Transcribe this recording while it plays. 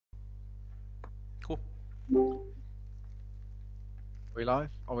Cool. Are we live?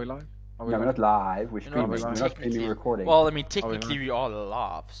 Are we live? Are we No, we're live? not live. We're No, streaming. but We're not streaming. technically, We're recording. well, I mean, technically we are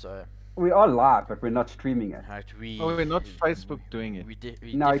live, so. We are live, but we're not streaming it. Right, Oh, we're not Facebook doing it. We No, he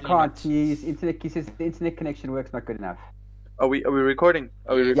definitely can't. not. He says the internet connection works not good enough. Are we recording?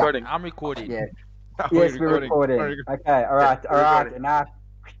 Are we Yeah, recording? I'm recording. Yeah. Are Yes, we we're recording. Okay, all right, we're recording. enough.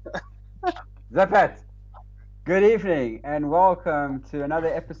 Zip it. Good evening, and welcome to another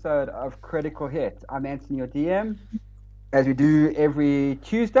episode of Critical Hit. I'm Anthony, your DM, as we do every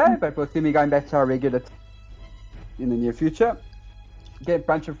Tuesday, but we'll soon be going back to our regular in the near future. Get a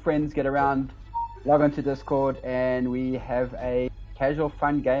bunch of friends, get around, log onto Discord, and we have a casual,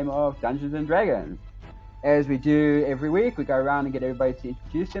 fun game of Dungeons and Dragons. As we do every week, we go around and get everybody to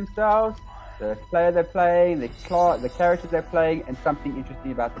introduce themselves, the player they're playing, the characters they're playing, and something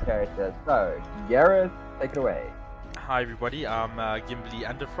interesting about the characters. So, Gareth, take it away. Hi everybody, I'm Gimli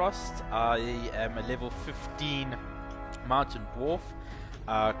Underfrost. I am a level 15 mountain dwarf,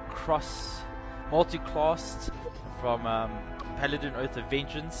 multi-classed from Paladin Oath of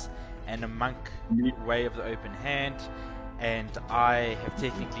Vengeance and a monk Way of the Open Hand, and I have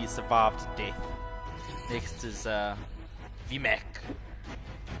technically survived death. Next is VMAC.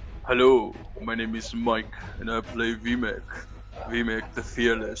 Hello, my name is Mike, and I play VMAC. VMAC the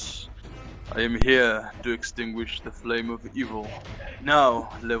Fearless. I am here to extinguish the flame of evil. Now,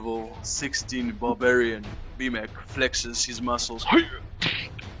 level 16 Barbarian, VMAC flexes his muscles.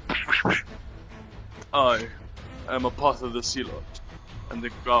 I am a part of the Sealot, and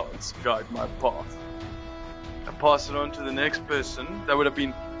the gods guide my path. I pass it on to the next person. That would have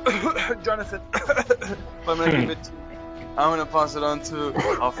been Jonathan. But I'm gonna give it. I'm gonna pass it on to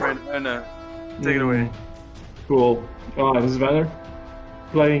our friend Anna. Take it away. Cool. This is Werner,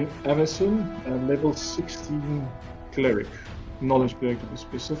 playing Emerson, and level 16 cleric. Knowledge break to be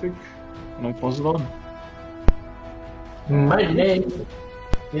specific, and I pass it on. My name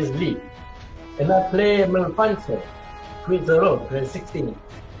is Lee, and I play Malfunction, Queen's Road, grade 16.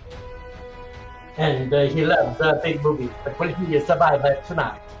 And he loves big movies, but will he survive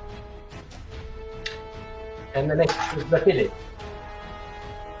tonight? And the next is the Philip.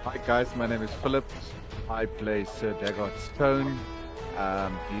 Hi guys, my name is Philip. I play Sir Daggart Stone.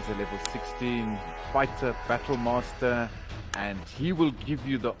 He's a level 16 fighter, battle master, and he will give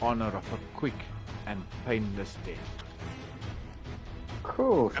you the honor of a quick and painless death.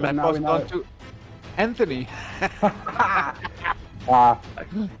 Cool. So And I now pass we it know. on to Anthony.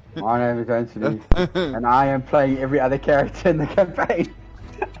 My name is Anthony, and I am playing every other character in the campaign.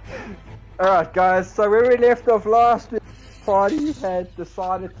 Alright guys, so where we left off last week, the party had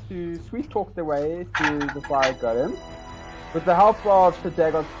decided to sweet talk their way to the Fire Golem. With the help of Sir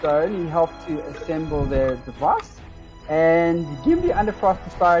Daggart Stone, he helped to assemble their device, and Gimli Underfrost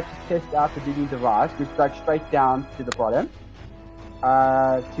decided to test out the digging device, which dug straight down to the bottom,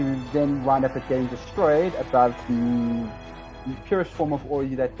 to then wind up at getting destroyed above the purest form of oil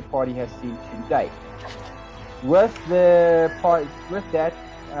that the party has seen to date. With that,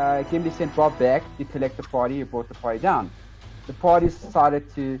 Gimli sent Bob back to collect the party who brought the party down. The party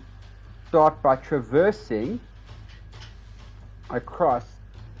decided to start by traversing across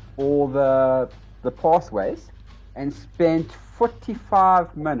all the pathways and spent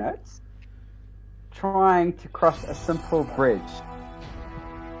 45 minutes trying to cross a simple bridge,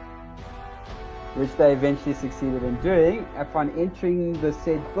 which they eventually succeeded in doing. Upon entering the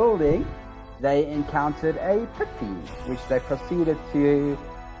said building, they encountered a pit fiend, which they proceeded to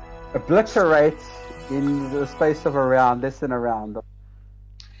obliterate in the space of less than a round.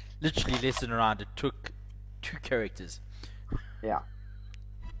 Literally less than around. It took 2 characters. Yeah,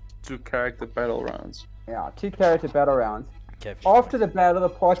 2 character battle rounds. 2 character battle rounds. Okay. After the battle, the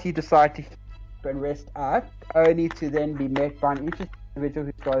party decided to keep and rest up, only to then be met by an interesting individual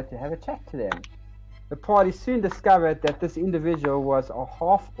who started to have a chat to them. The party soon discovered that this individual was a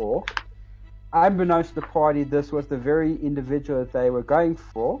half-orc. Unbeknownst to the party, this was the very individual that they were going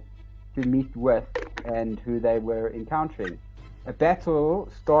for to meet with and who they were encountering. A battle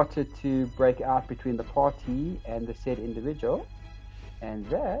started to break out between the party and the said individual, and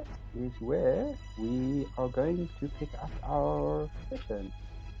that is where we are going to pick up our session.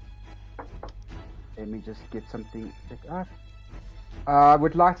 Let me just get something picked up. I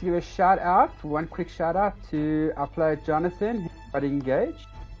would like to give a shout out, one quick shout out to our player Jonathan, who got engaged.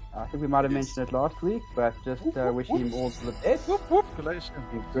 I think we might have mentioned it last week, but just wishing him all the best.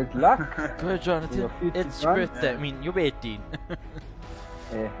 Good luck. Go Jonathan, it's your birthday. I mean, you're 18.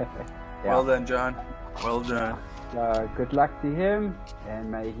 Yeah. Well done, John. Well done. Good luck to him, and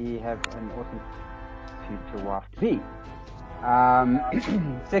may he have an awesome future wife to be.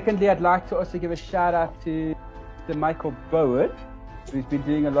 Secondly, I'd like to also give a shout out to Michael Bowen, who's been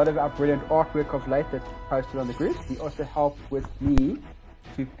doing a lot of our brilliant artwork of late that's posted on the group. He also helped with me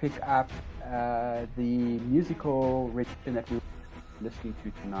to pick up the musical rendition that we were listening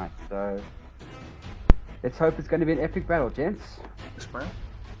to tonight. So let's hope it's going to be an epic battle, gents. Yes, man.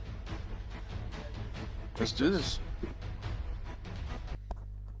 Let's do this.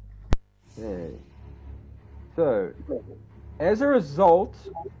 Okay. So, as a result,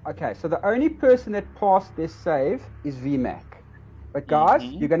 okay, so the only person that passed this save is VMAC. But guys,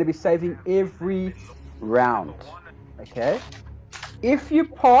 you're going to be saving every round. Okay? If you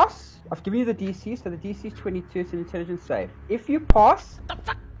pass, I've given you the DC, so the DC is 22, it's an intelligence save. If you pass,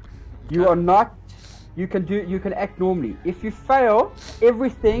 you are not, you can act normally. If you fail,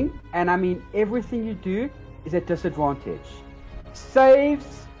 everything, and I mean everything you do, is at disadvantage.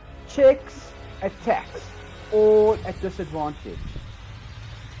 Saves, checks, attacks, all at disadvantage.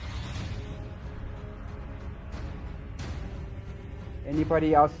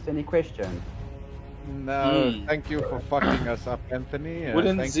 Anybody else, any questions? No, thank you for fucking us up, Anthony.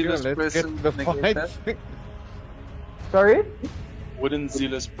 Wouldn't Thank you. Zealous Let's Presence get the negate fight. that? Sorry? Wouldn't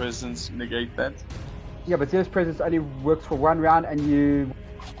Zealous Presence negate that? Yeah, but Zealous Presence only works for one round and you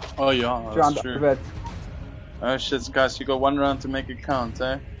Oh yeah, round that's true. over it. Oh shit, guys, you got one round to make it count,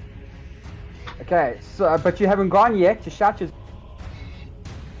 eh? Okay, so but you haven't gone yet. You shout your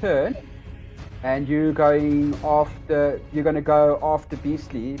turn, and you're going after. You're going to go after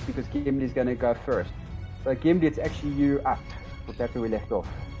Beastly because Gimli's going to go first. So Gimli, it's actually you up. That's where we left off.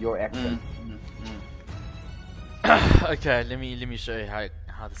 Your action. Okay, let me show you how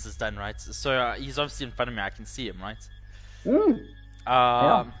this is done, right? So he's obviously in front of me. I can see him, right?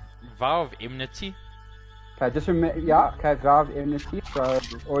 Yeah. Vow of Enmity. Okay, just remember. Yeah. Okay, Vow of Enmity. So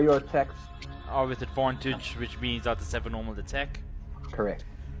all your attacks. Are with advantage, which means I'll just have a normal attack. Correct.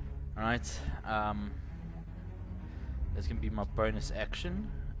 Alright. That's gonna be my bonus action.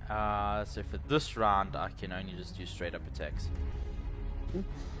 So for this round, I can only just do straight up attacks.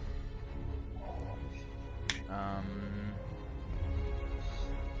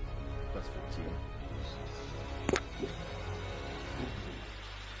 Plus 15.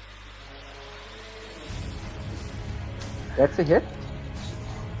 That's a hit.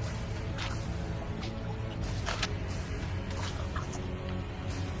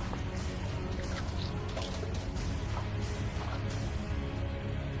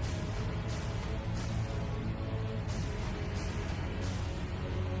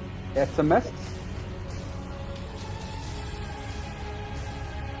 That's a miss.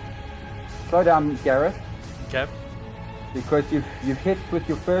 Slow down, Gareth, Okay. because you've hit with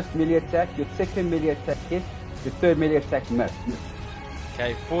your first melee attack, your second melee attack hit, your third melee attack missed.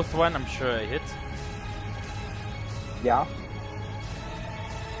 Okay, fourth one, I'm sure I hit. Yeah.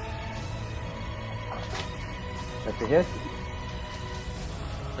 That's a hit.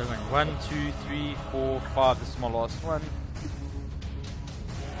 So going 1, 2, 3, 4, 5. This is my last one.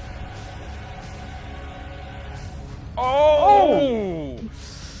 Oh!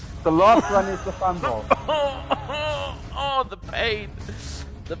 The last one is the fumble. Oh, the pain.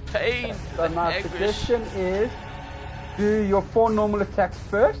 The pain. So the my anguish. suggestion is do your 4 normal attacks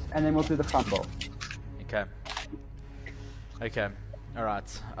first, and then we'll do the fumble. Okay. Okay.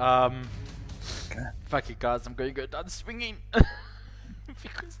 Alright. Fuck it, guys. I'm going to go down swinging.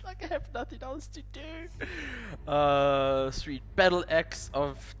 Because, like, I have nothing else to do. Sweet. Battle axe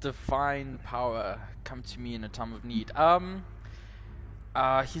of divine power. Come to me in a time of need.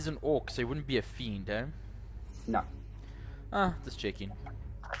 He's an orc, so he wouldn't be a fiend, eh? No. Just checking.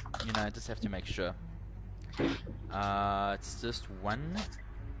 You know, I just have to make sure. It's just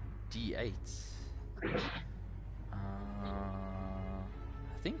 1d8. I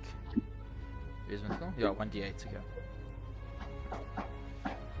think. Here's one thing. Yeah, 1d8 to go.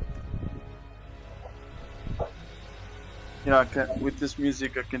 Yeah, with this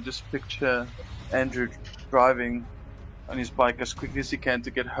music, I can just picture Andrew driving on his bike as quickly as he can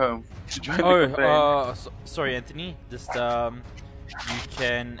to get home to join the campaign. Sorry, Anthony. Just you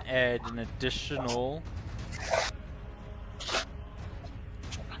can add an additional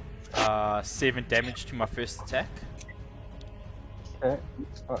 7 damage to my first attack. Okay.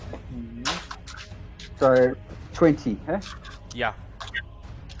 So 20, huh? Yeah.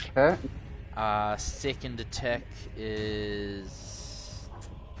 Okay. Second attack is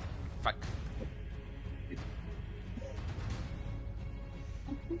fuck.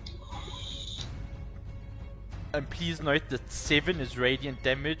 And please note that 7 is radiant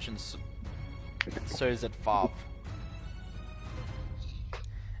damage, and so is at 5.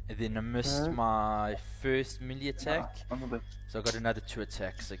 And then I missed my first melee attack, so I got another 2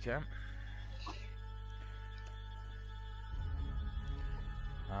 attacks, okay?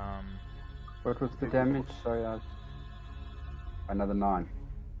 What was the damage? Sorry, another 9.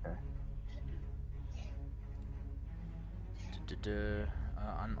 Okay.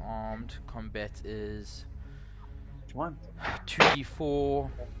 Unarmed combat is 1. 2d4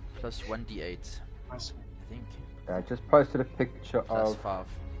 plus 1d8, I think. I just posted a picture Plus of 5.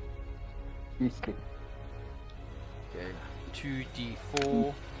 Beastly. Okay,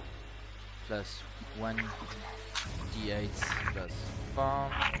 2d4 plus 1d8 plus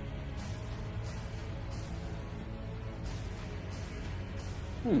 5.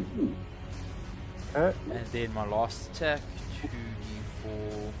 And then my last attack,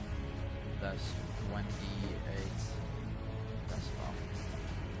 2d4 plus 1d8 plus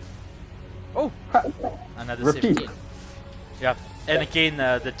 5. Oh! Another Repeat. 17. Yeah, and again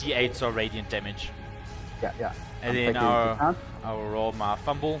the d8s are radiant damage. Yeah. And then I will roll my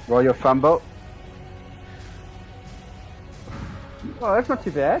fumble. Roll your fumble. Oh, that's not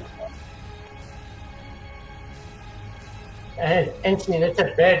too bad. Anthony, that's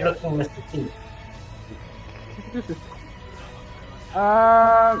a bad looking Mr. T.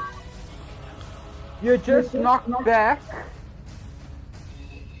 You're just knocked back.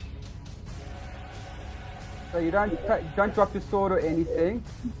 So you don't drop your sword or anything.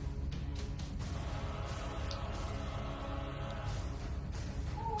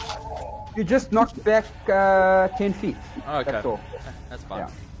 You just knocked back 10 feet. Oh, okay. That's all. That's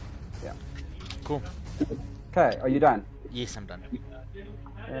fine. Yeah. Cool. Okay, are you done? Yes, I'm done.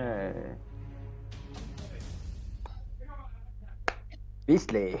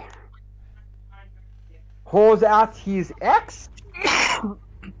 Beastly hauls out his axe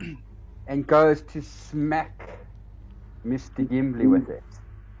and goes to smack Mr. Gimli with it.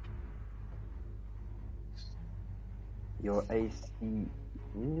 Your AC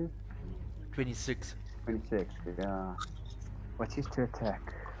is 26. 26, yeah. What's his to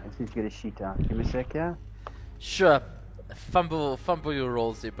attack? Let's see if you get a sheet out. Give me a sec, yeah? Sure. Fumble your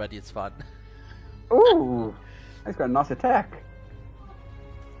rolls there, buddy. It's fine. Ooh! He's got a nice attack.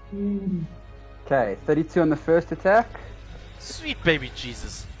 Okay, 32 on the first attack. Sweet baby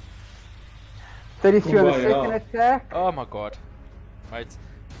Jesus. 32 on the Oh, second yeah. attack. Oh my god. Right.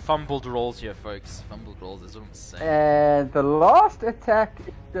 Fumbled rolls here, folks. Fumbled rolls is what I'm saying. And the last attack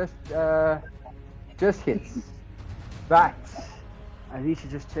just hits. But I need to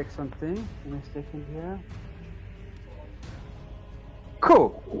just check something in a second here.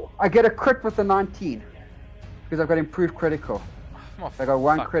 Cool. I get a crit with the 19 because I've got improved critical. Oh, I got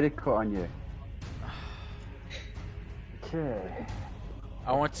 1 fuck. critical on you. Okay.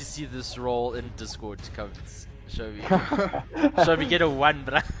 I want to see this roll in Discord. Come show me. Show me get a 1,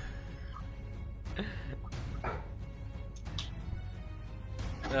 bruh.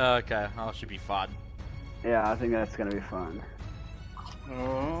 Okay, I should be fine. Yeah, I think that's gonna be fun.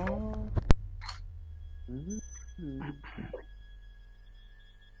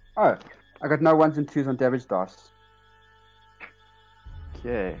 Oh, I got no 1s and 2s on damage dice.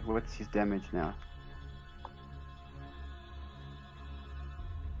 Okay, what's his damage now?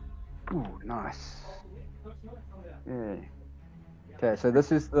 Ooh, nice. Yeah. Okay, so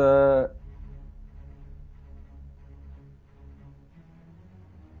this is the...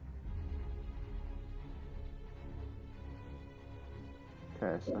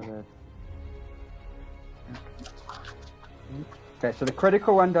 Okay, so that's... Okay, so the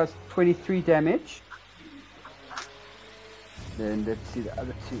critical one does 23 damage. Then let's see the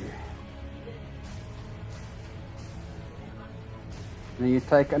other 2. Then you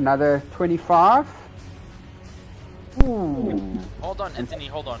take another 25. Ooh. Hold on, Anthony.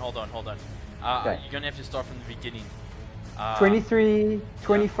 Hold on. Okay. You're gonna have to start from the beginning. 23,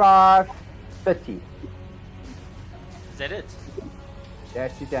 25, 30. Is that it?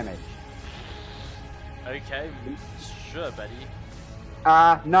 That's your damage. Okay, sure, buddy.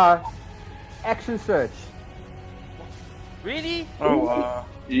 No. Action search. Really? Oh wow.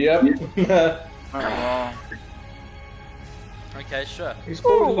 Yep. Oh wow. Okay, sure. He's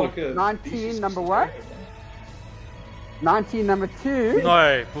probably Ooh, like a 19 number 1. 19 number 2.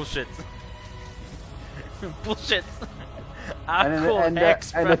 No, bullshit. Bullshit. I call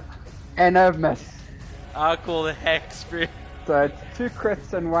hex, bro. And a miss. I call the hex, bro. So it's 2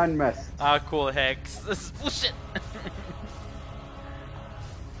 crits and 1 miss. I call hex. This is bullshit.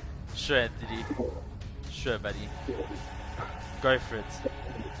 Sure, Anthony. Sure, buddy. Go for it.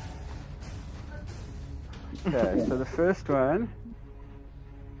 Okay, so the first one.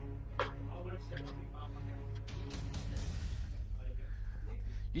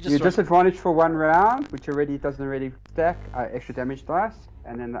 You You're just roll. disadvantaged for 1 round, which already doesn't really stack extra damage dice.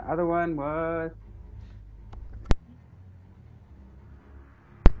 And then the other one was...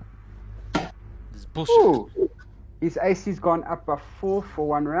 This is bullshit. Ooh! His AC's gone up by 4 for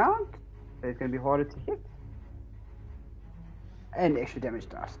 1 round. So it's going to be harder to hit. And extra damage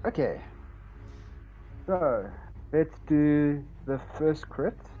dice. Okay. So, let's do the first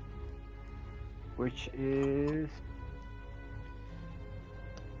crit. Which is...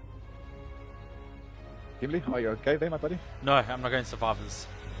 Gimli, are you okay there, my buddy? No, I'm not going to survive this.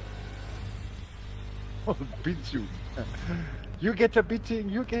 I'll beat you. You get a beating,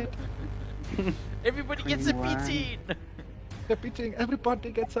 you get Everybody gets a 21. beating! a beating,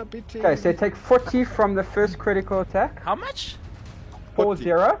 everybody gets a beating. Okay, so take 40 from the first critical attack. How much? 40.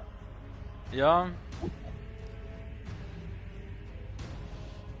 Yeah.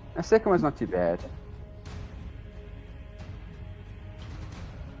 The second one's not too bad.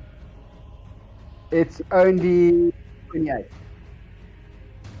 It's only 28.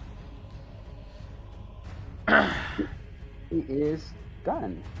 He is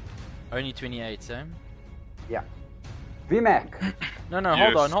done. Only 28, eh? Yeah. VMAC. No, no,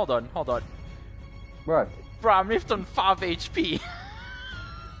 Yes. hold on. What? Bro, I'm left on 5 HP.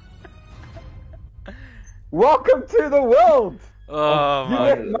 Welcome to the world! Oh You my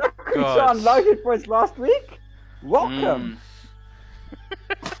let Mark God. Sean load it for us last week? Welcome!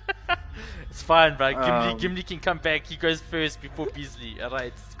 It's fine, bro. Gimli can come back. He goes first before Beasley.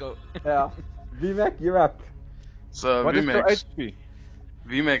 Alright, let's go. Yeah. VMAC, you're up. So What is your VMAX, HP?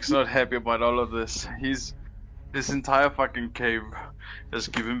 VMAX not happy about all of this. This entire fucking cave has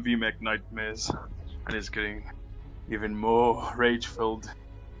given VMAX nightmares, and it's getting even more rage-filled.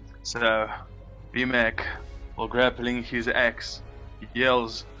 So VMAX, while grappling his axe,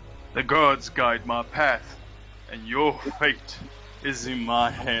 yells, "The gods guide my path, and your fate is in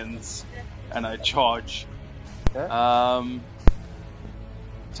my hands." And I charge. Okay.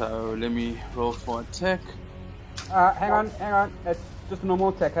 So let me roll for attack. Hang on. It's just a normal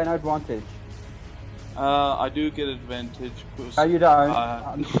attack, no advantage. I do get advantage. Oh, you don't.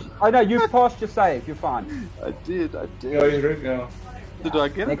 Oh no, you passed your save, you're fine. I did. Yeah, he's right now. Did I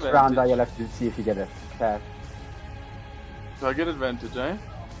get Next advantage? round though, you'll have to see if you get it. Okay. Do I get advantage, eh?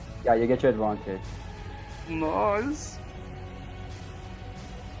 Yeah, you get your advantage. Nice.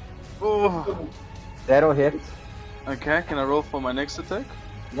 Oh. That'll hit. Okay, can I roll for my next attack?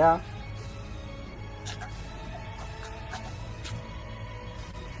 Yeah.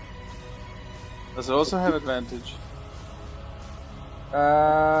 Does it also have advantage?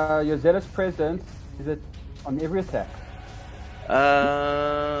 Your zealous presence, is it on every attack?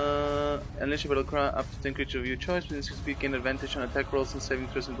 Unless you battle cry up to 10 creatures of your choice, within 6 feet, gain advantage on attack rolls and saving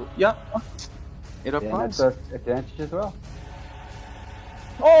throws. Yeah. It Yeah, applies. that's advantage as well.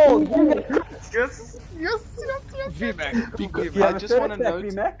 Oh, you get Yes. VMAX. Because you I have a just third want to attack, note.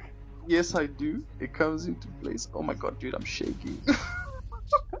 VMAC? Yes, I do. It comes into place. Oh my god, dude, I'm shaking.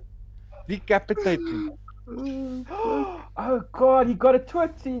 Decapitating. Oh god, he got a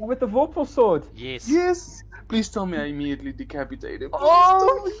 20 with the Vorpal sword. Yes. Yes. Please tell me I immediately decapitate him.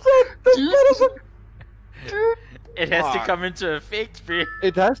 Oh shit! It has to Fuck. come into effect, bro.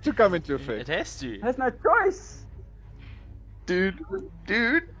 It has to come into It effect. has to. There's no choice. Dude.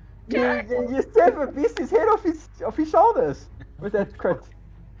 You stab a beast's head off his shoulders with that crit.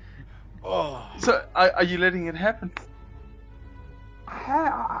 Oh. So, are you letting it happen?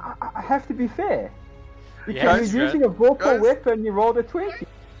 I have to be fair. Because Yes, you're right. using a Vorpal Guys. weapon, you rolled a 20.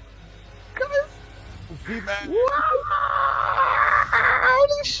 VMAX.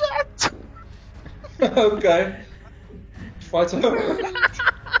 Holy shit! Okay. Fight over.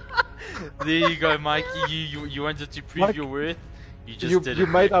 There you go, Mikey. You wanted to prove Mike, your worth. You just did You it.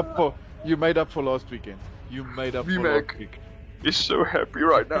 made up for last weekend. You made up for VMAX. last week. He's so happy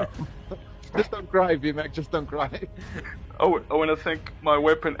right now. Just don't cry, VMAX. Just don't cry. I want to thank my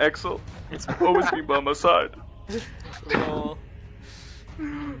weapon, Axel. It's always been by my side. Oh.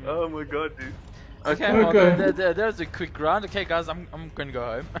 Oh my god, dude. Okay, well, Okay. that was a quick round. Okay, guys, I'm gonna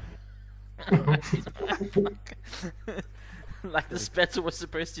go home. Like this battle was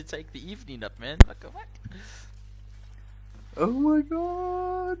supposed to take the evening up, man. Like what? Oh my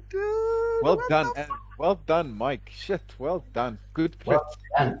god, dude. Well What done, the and well done, Mike. Shit, well done. Good crit. Well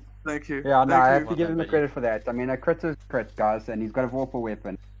done. Thank you. Yeah, no, Thank I you. have to give him the credit for that. I mean, a crit is crit, guys, and he's got a Vorpal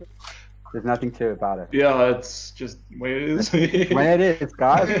weapon. There's nothing to about it. Yeah, it's just the way it is. The way it is,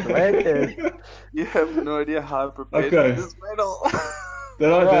 guys. The way it is. You have no idea how I prepared Okay. for this battle. Then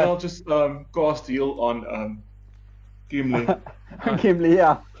Right. I'll just cast heal on Gimli. Gimli,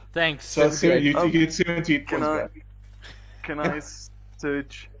 yeah. Thanks. So you get 17 Can points I, back. can I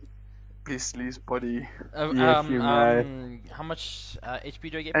search Beastly's body. Yes, you may. How much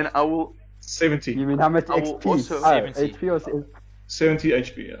HP do I get? And back? I will 70. You mean how much I will XP? also- 70. HP or 70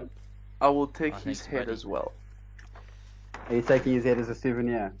 HP, yeah. I will take Oh, his thanks, head buddy. as well. are you taking his head as a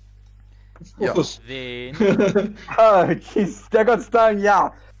souvenir? Of Yeah. course. Then Oh, jeez, they got stone. Yeah,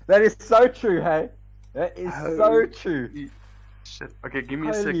 that is so true. Hey, that is so Holy true. Shit. Okay, give me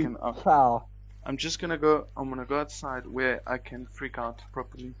a Holy second. cow. I'm just gonna go. I'm gonna go outside where I can freak out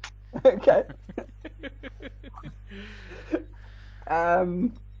properly. Okay.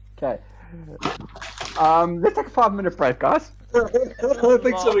 Okay. Let's take a 5-minute break, guys. I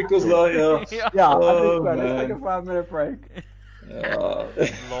think so, because yeah. Yeah, I Oh, think so. Let's take a man. 5-minute break.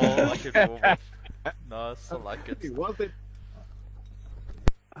 lol, I could go off. No, I still like it. Was it?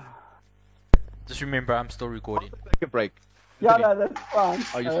 Just remember, I'm still recording. Take a break. Yeah, Anthony, no, that's fine.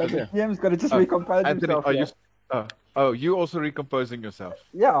 Are you still The there? GM's got to just Oh, recompose Anthony, himself. are Yeah. you? Oh, you also recomposing yourself.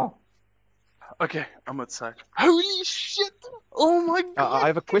 Yeah. Okay, I'm outside. Holy shit! Oh my god! I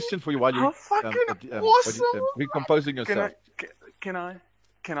have a question for you while How you fucking awesome! recomposing yourself. Can I?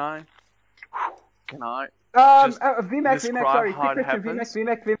 VMAX, Just VMAX, describe sorry, how quick it question, happens?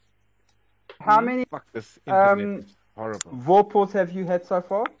 VMAX. How many Fuck this internet. It's Um, horrible. Vorpals have you had so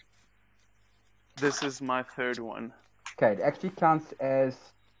far? This is my third one. Okay, it actually counts as,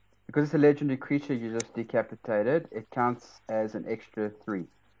 because it's a legendary creature you just decapitated, it counts as an extra 3.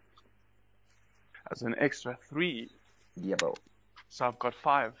 As an extra 3, Yeah, bro. so I've got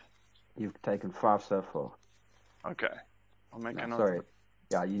 5. You've taken 5 so far. Okay, I'll make a No, note. sorry.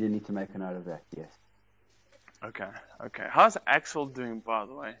 Yeah, you didn't need to make a note of that, yes. Okay. How's Axel doing, by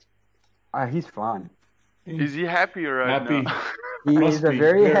the way? He's fine. Is he happy right Happy. now? He Must is a be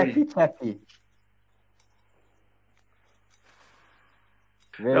very very. happy tappy.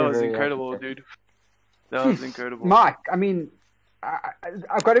 Very, That was very incredible, happy tappy. dude. That was Jeez, incredible. Mike, I mean,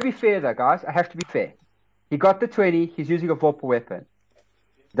 I've got to be fair though, guys. I have to be fair. He got the 20. He's using a Vorpal weapon.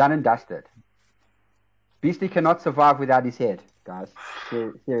 Done and dusted. Beastly cannot survive without his head, guys.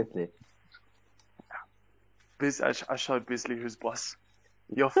 Seriously. I showed Beasley who's boss.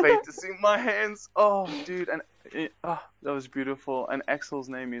 Your fate is in my hands. Oh, dude, and that was beautiful. And Axel's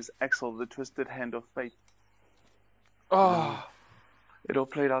name is Axel, the twisted hand of fate. Oh, it all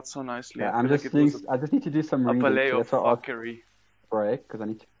played out so nicely. Yeah, I feel like it was I just need to do some a reading. ballet so of that's why I'll fuckery. break because I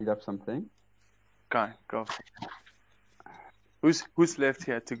need to read up something. Okay, go. Who's left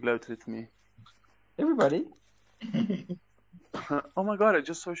here to gloat with me? Everybody. Oh my god, I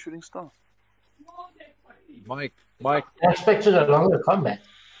just saw a shooting star. Mike, I expected a longer combat.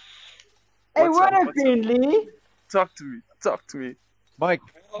 Hey, What's what up? have What's been, Lee? Talk to me. Mike.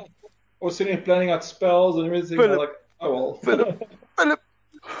 I was sitting here planning out spells and everything. Philip. I'm like, oh well. Philip.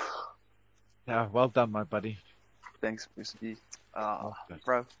 Yeah, well done, my buddy. Thanks, Beasley. Oh,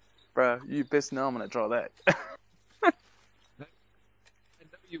 good. Bro, you best know I'm gonna draw that. I know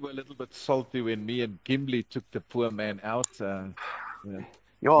you were a little bit salty when me and Gimli took the poor man out. Yeah.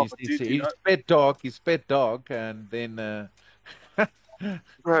 Yo, His pet dog, and then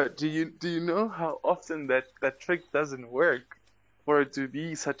bro, do you know how often that trick doesn't work? For it to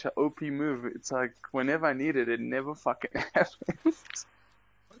be such an OP move, it's like whenever I need it, it never fucking happens.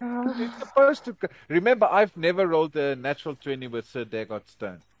 it's supposed to. Remember, I've never rolled a natural 20 with Sir Dagot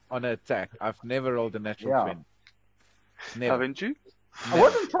Stone on an attack. I've never rolled a natural 20. Never. Haven't you? I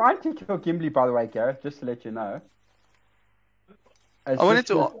wasn't trying to kill Gimli, by the way, Gareth, just to let you know. I wanted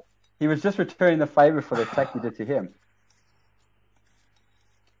to. He was just returning the favor for the attack you did to him.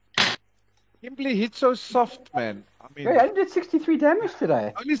 Gimli hit so soft, man. I mean, Yeah, I only did 63 damage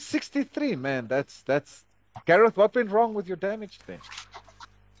today. only 63, man. That's. Gareth, what went wrong with your damage then?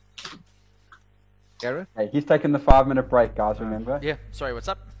 Gareth? Hey, he's taking the 5-minute break, guys, remember? Yeah, sorry, what's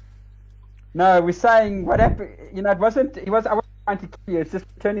up? No, we're saying what happened. You know, I wasn't trying to kill you, it's just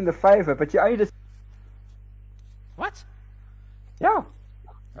returning the favor, but you only just. What? Yeah.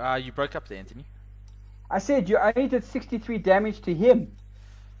 You broke up there, Anthony. I said you only did 63 damage to him.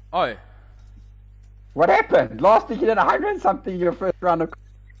 Oh, What happened? Last week you did 100 and something your first round of.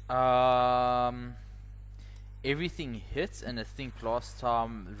 everything hit, and I think last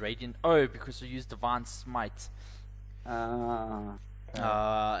time Radiant. Oh, because we used Divine Smite. And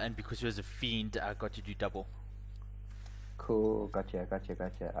because he was a fiend, I got to do double. Cool, gotcha. That's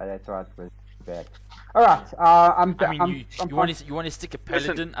right, it was bad. Alright, I'm. I mean, I'm you want to stick a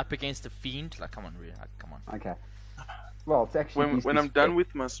paladin up against a fiend? Like, come on, really? Like, come on. Okay. Well, it's actually. When I'm done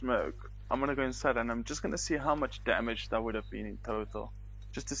with my smoke, I'm gonna go inside and I'm just gonna see how much damage that would have been in total,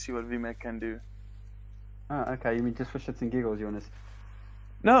 just to see what VMAC can do. Oh, okay. You mean just for shits and giggles, you want to?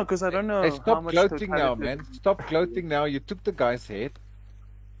 No, because I don't know Hey, how stop much gloating now, totality- man. Stop gloating now. You took the guy's head.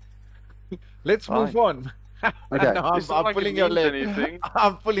 Let's move on. Okay. No, It's not I'm like it pulling your means leg. anything.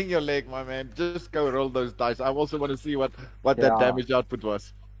 I'm pulling your leg, my man. Just go roll those dice. I also want to see what that Yeah. damage output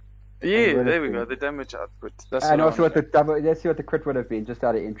was. Yeah, would there have we go. been. The damage output. That's And what also I what the double. Let's see what the crit would have been, just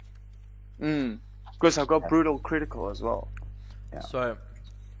out of interest. Because I've got brutal critical as well. Yeah. So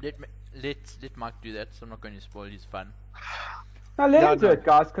let Mike do that. So I'm not going to spoil his fun. No, let Yeah, him do no. it,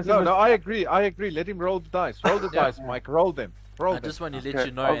 guys. Because No, I agree. Let him roll the dice. Roll the Yeah. dice, Mike. Roll them. Roll I them. just want to Okay, let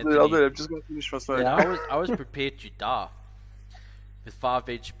you know, I'll Anthony. do it. I'm just going to finish my story. Yeah, I was prepared to die with 5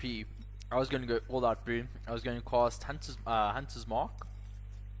 HP. I was going to go all out boom. I was going to cast Hunter's Mark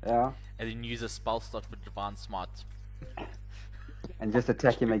Yeah. and then use a spell slot with Divine Smite. And just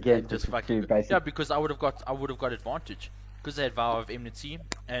attack him again. And just to fucking basic. yeah, because I would have got advantage because I had Vow of Enmity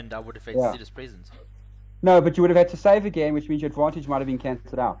and I would have had Yeah. Status Presence. No, but you would have had to save again, which means your advantage might have been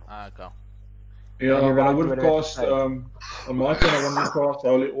cancelled out. Okay. Yeah, And you're but I right, would you have would have cast, to on my turn I wanted to cast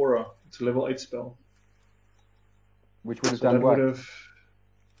Holy Aura. It's a level 8 spell. Which would have So done that what? would have,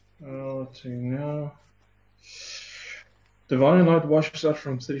 let's see now. Divine Light washes out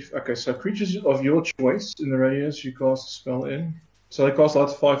from 30. Okay, so creatures of your choice in the radius you cast a spell in. So they cast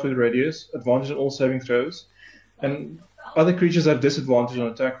out 5 foot radius, advantage on all saving throws, and other creatures have disadvantage on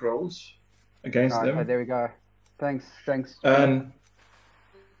attack rolls against Okay, them. there we go. Thanks. And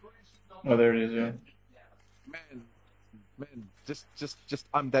oh, there it is. Yeah. Man, just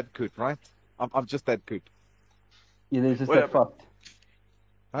I'm that good, right? I'm just that good. Yeah, there's just What that happened? fucked.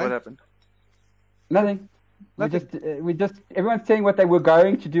 Right? What happened? Nothing. We just everyone's saying what they were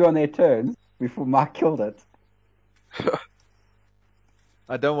going to do on their turns before Mark killed it.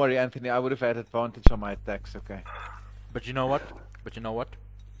 Don't worry, Anthony. I would have had advantage on my attacks. Okay. But you know what?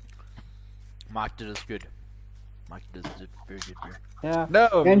 Mike did us good. Mike did us very good, bro. Yeah.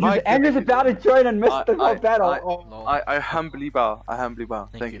 No, Andrew's about to join and miss the whole battle. No. I humbly bow.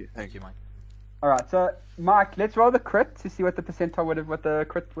 Thank you. Thank you, Mike. All right, so Mike, let's roll the crit to see what the percentile would have, what the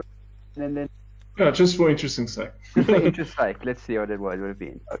crit would, and then Yeah, just for interesting sake. just for interest sake, let's see what it would have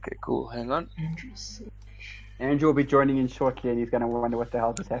been. Okay, cool. Hang on. Interesting. Andrew will be joining in shortly, and he's going to wonder what the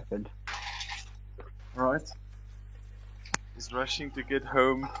hell just happened. Right. He's rushing to get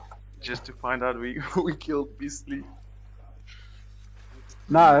home just to find out we killed Beastly.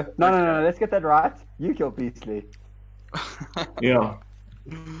 No, let's get that right. You killed Beastly. Yeah.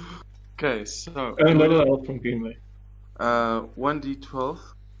 Okay, so And another help from Gimli. 1d12.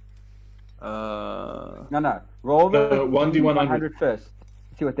 No. Roll the 1d100. 100 first.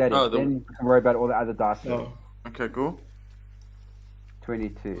 See what that is. Oh, the- Then you can worry about all the other dice. Oh. Okay, cool.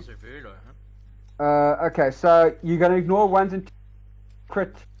 22. Also very low, huh? Okay, so you're going to ignore ones and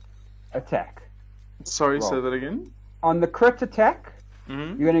crit attack. Sorry, Roll. say that again. On the crit attack,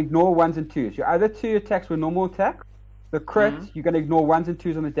 Mm-hmm. you're going to ignore ones and twos. Your other two attacks were normal attacks. The crit, Mhm. you're going to ignore ones and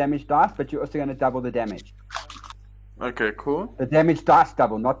twos on the damage dice, but you're also going to double the damage. Okay, cool. The damage dice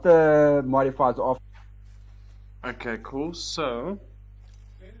double, not the modifiers off. Okay, cool. So.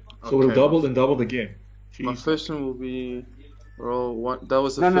 So we'll doubled and doubled again. My Jeez. first one will be roll one. That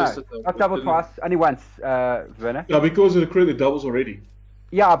was the No, first attack. not double twice, only once, Werner. Yeah, because of the crit, it doubles already.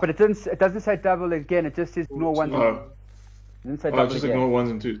 Yeah, but it doesn't say double again, it just says ignore ones and Oh, twos. It didn't say oh double just again. ignore ones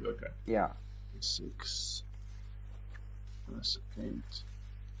and twos. Okay. Yeah. 6 plus 8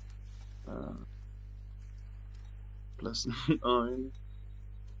 plus 9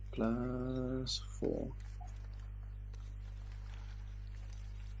 plus 4.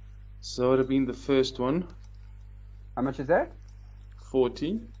 So it would have been the first one, How much is that?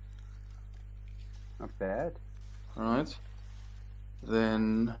 40, Not bad. right?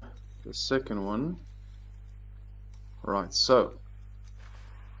 Then the second one, right? So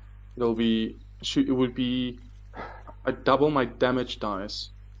it would be I double my damage dice.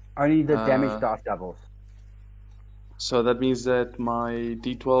 Only the damage Uh, dice doubles. So that means that my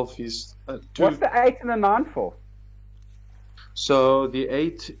D12 is 2. What's the 8 and the 9 for? So the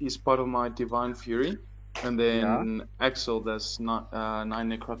 8 is part of my Divine Fury, and then Axel does 9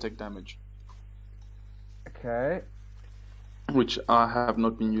 necrotic damage, Okay. which I have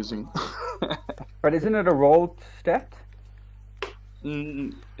not been using. But isn't it a rolled stat?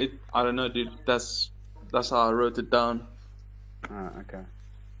 I don't know, dude. That's how I wrote it down. Oh, okay.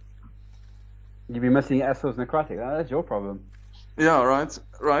 You'd be missing Assel's necrotic. Oh, that's your problem. Yeah,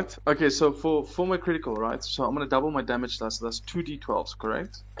 right. Okay, so for my critical, right? So I'm gonna double my damage dice. So that's 2 D12s,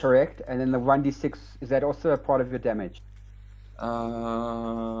 correct? Correct. And then the 1d6, is that also a part of your damage?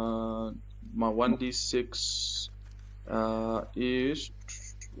 My 1d6 is.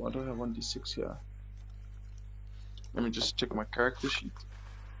 Why do I have 1d6 here? Let me just check my character sheet.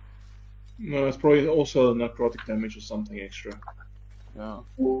 No, it's probably also necrotic damage or something extra. Yeah.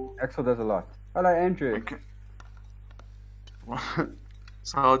 Axel does a lot. Hello, Andrew. Okay.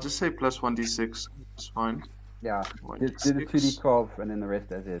 So I'll just say plus 1d6. It's fine. Yeah, do the 1d6. 2d12 and then the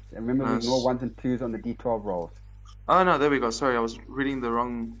rest as is. And remember, we Plus- ignore 1s and 2s on the d12 rolls. Oh no, there we go. Sorry, I was reading the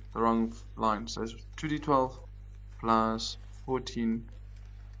wrong line. So it's 2d12 plus 14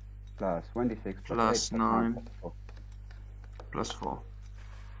 Plus 1d6 Plus 8 9. plus 4. plus 4.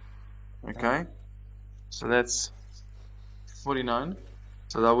 Okay. So that's 49.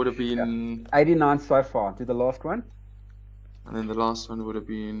 So that would have been, 89 so far. Do the last one. and then the last one would have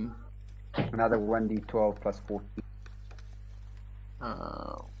been Another 1d12 plus 14.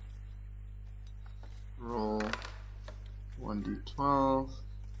 roll 1d12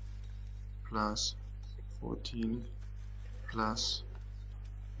 plus 14 plus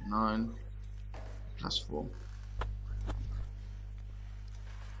 9 plus 4.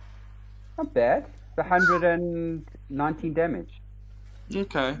 Not bad. It's 119 damage.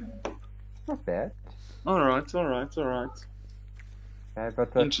 Okay. Not bad. Alright. Okay,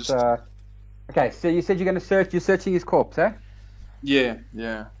 but that's, Interesting. okay, so you said you're going to search. You're searching his corpse, eh? Yeah.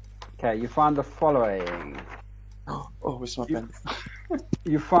 Okay, you find the following. Oh, where's my pen?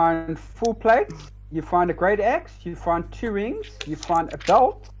 You find 4 plates. You find a great axe. You find 2 rings. You find a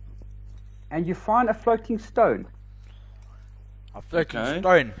belt. And you find a floating stone. A floating Okay.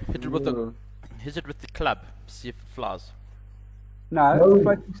 stone. Hit it with the club. See if it flies. No, No. it's a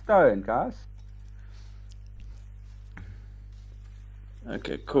floating stone, guys.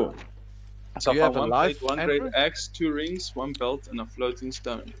 Okay, cool. So Do you I have a found life, one Andrew? great axe, 2 rings, 1 belt, and a floating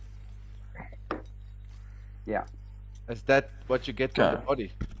stone. Yeah, Is that what you get from the Okay.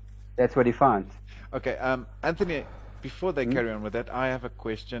 body? that's what he finds. Okay, Anthony, before they carry on with that, I have a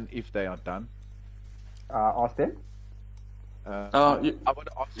question if they are done. Ask them. You- I want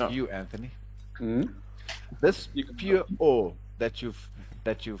to ask no. you, Anthony. Mm? This You can pure ore that you've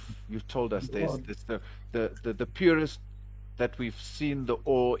told us there's the purest that we've seen the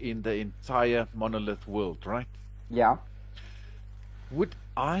ore in the entire monolith world, right? Yeah. Would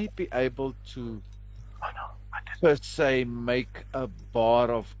I be able to per se make a bar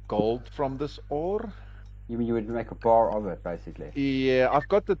of gold from this ore? You mean you would make a bar of it, basically? Yeah, I've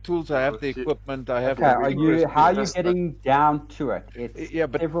got the tools, I have the equipment, I have Okay, the are you? resources. How are you That's the- getting down to it? It's Yeah,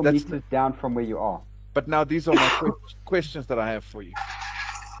 but several that's meters down from where you are. But now these are my questions that I have for you.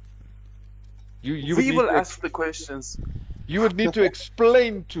 You would we need will to ask the questions. You would need to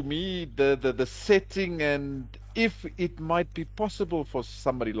explain to me the setting and if it might be possible for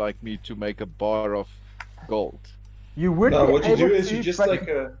somebody like me to make a bar of gold. You would. No, be what you able do is to, you just but like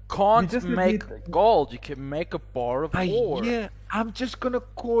a. Can't just would make need- gold. You can make a bar of ore. Yeah, I'm just gonna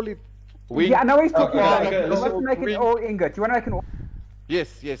call it. Yeah, I know what he's talking Okay, about. okay, You let's want to make it wing. all ingot. You want to make an ore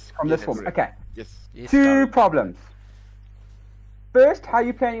Yes. from yes, this one. Okay. Yes. Yes, 2 Darren. problems. First, how are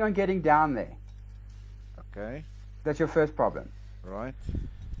you planning on getting down there? Okay. That's your first problem. Right.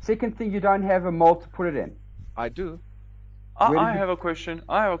 Second thing, you don't have a mold to put it in. I do. Where I did you- have a question.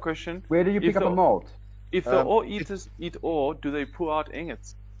 Where do you If pick up a the- mold? If the Um, ore eaters eat ore, do they pull out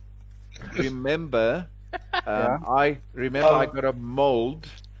ingots? Remember, Yeah. I got a mold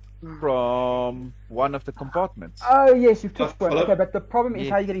from one of the compartments. Oh yes, you've took one. Philip? Okay, but the problem is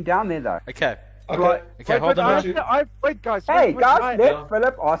Yeah. how you're getting down there, though. Okay. Okay. Right. Okay, hold on. wait, a minute. Wait, guys. Hey wait, guys, let Yeah.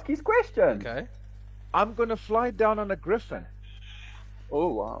 Philip ask his question. Okay. I'm gonna fly down on a griffin. Oh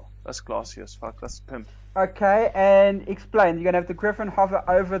wow, that's classy as fuck. That's pimp. Okay, and explain. You're gonna have the griffin hover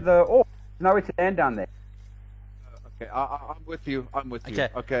over the ore. There's nowhere to land down there. Okay, I'm with you. Okay.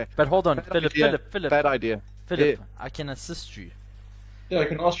 Okay. But hold on, Bad Philip. idea. Philip. Bad idea. Philip, I can assist you. Yeah, I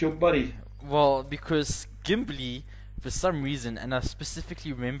can ask your buddy. Well, because Gimli, for some reason, and I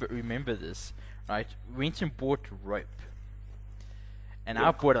specifically remember this, right? Went and bought rope, and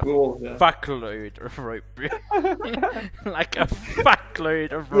I bought a Cool, yeah. fuckload of rope, like a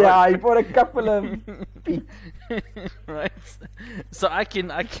fuckload of rope. Yeah, I bought a couple of feet. Right. So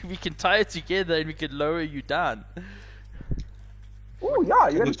we can tie it together and we can lower you down. Oh yeah,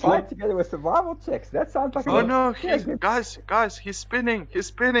 you're gonna Good tie call. it together with survival checks. That sounds like a Oh no, yeah, he's, good. guys, he's spinning.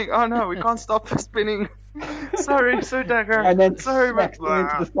 Oh no, we can't stop the spinning. Sorry, so dagger. And then Sorry, smack but me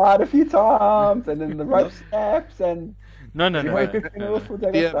into the side a few times, and then the rope snaps, and No. you make a funeral for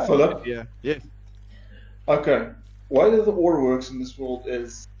that. Yeah, Philip? yeah, yes. Okay. Why the ore works in this world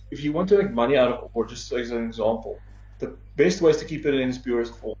is if you want to make money out of ore, just as an example, the best way is to keep it in its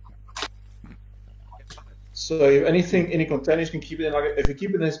purest form. So if any containers can keep it in, like if you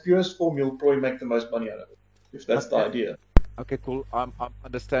keep it in its purest form, you'll probably make the most money out of it. If that's the Okay. idea. Okay, cool. I'm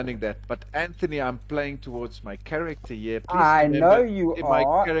understanding that. But Anthony, I'm playing towards my character here. Please I remember know you my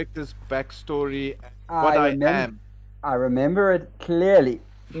are. character's backstory, and I what I remember- am. I remember it clearly.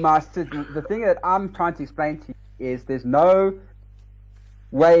 The thing that I'm trying to explain to you is there's no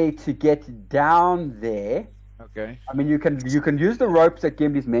way to get down there. Okay. I mean, you can use the ropes that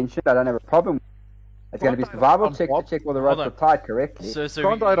Gimli's mentioned. I don't have a problem. It's going to be survival check to check all the ropes are tied correctly. So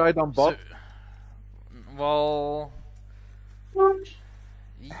Can't I ride on Bob? Well,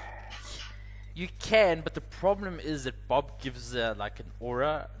 you can, but the problem is that Bob gives like an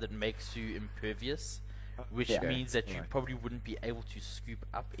aura that makes you impervious, which means that you probably wouldn't be able to scoop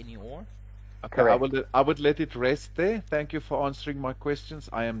up any ore. Okay, I would let it rest there. Thank you for answering my questions.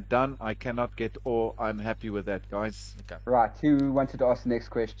 I am done. I cannot get ore. I'm happy with that, guys. Okay. Right, who wanted to ask the next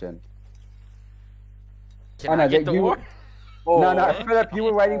question? Can I get the ore? No, Philip, you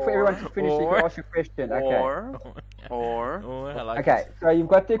were waiting for everyone to finish so you can ask your question. Okay. I like Okay, it. so you've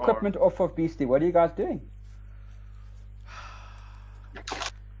got the equipment off of Beastie. What are you guys doing?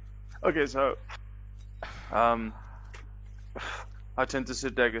 Okay, so I tend to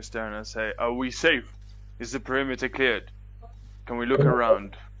sit daggers down and say, "Are we safe? Is the perimeter cleared? Can we look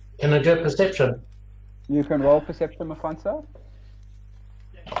around?" Can I do a perception? You can roll perception, Mafonso.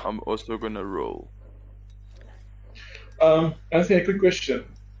 I'm also gonna roll. Anthony, a quick question.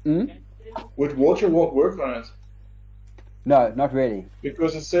 Hmm? Would water walk work on it? No, not really.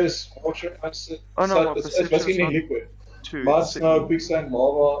 Because it says water acid. Oh, no, it's perception's basically not- liquid. Two. Mud, snow, quicksand,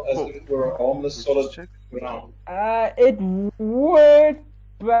 lava, as if it were a harmless solid Check. ground. It would,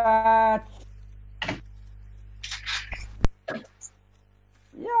 but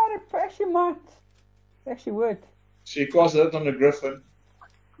yeah, it actually might. It actually would. So you cast that on the griffin.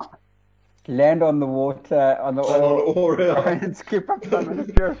 Land on the water, on the Or and skip up some of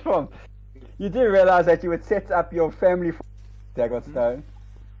the pure form. You do realize that you would set up your family for Daggett Stone.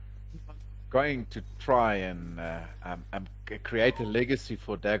 Going to try and create a legacy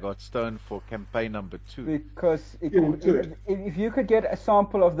for Daggett Stone for campaign number 2. Because we'll do it. if you could get a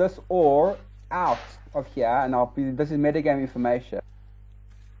sample of this ore out of here, and this is metagame information.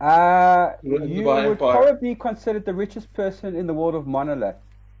 You would probably be considered the richest person in the world of Monolith.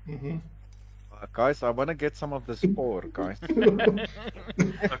 Mm-hmm. Guys, I want to get some of this ore, guys.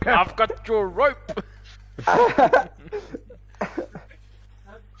 Okay, I've got your rope. I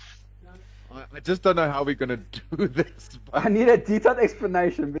just don't know how we're gonna do this. I need a detailed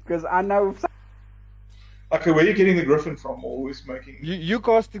explanation because I know. Okay, where are you getting the griffin from? Always making. You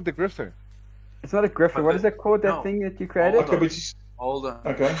casting the griffin. It's not a griffin. What is it called? That thing that you created? Okay, but Hold on.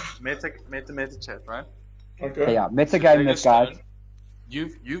 Okay. Meta chat, right? Okay. Yeah, metagame this, guys.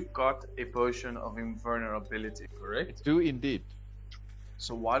 You've got a potion of invulnerability, correct? Do indeed.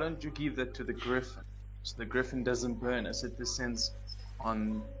 So why don't you give that to the griffin? So the griffin doesn't burn as it descends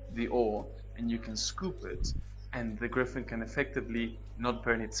on the ore, and you can scoop it, and the griffin can effectively not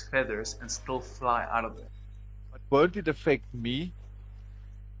burn its feathers and still fly out of it. But won't it affect me?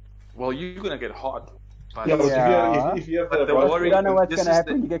 Well, you're gonna get hot. But Yeah, but Yeah. if you have But the right- worry- You don't know what's this going to is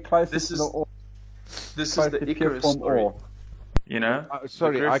happen the- when you get closer this to is- the ore. this is Close the to pure Icarus form story. ore. You know?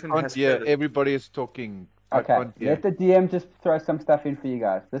 Sorry, The I griffin can't has hear. feathers. Everybody is talking. I Okay, can't hear. let the DM just throw some stuff in for you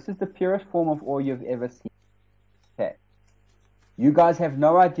guys. This is the purest form of ore you've ever seen. Okay. You guys have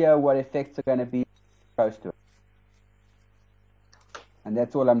no idea what effects are going to be close to it. And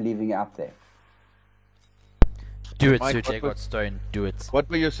that's all I'm leaving out there. Do it, Mike, Sir what Daggett was- Stone. Do it. What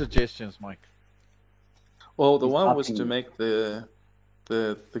were your suggestions, Mike? Well, the He's one was upping to it. make the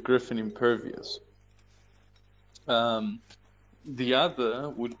griffin impervious. The other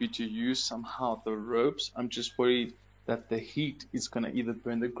would be to use somehow the ropes. I'm just worried that the heat is gonna either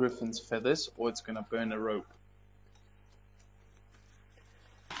burn the griffin's feathers or it's gonna burn a rope.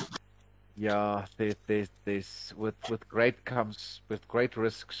 Yeah, there's with great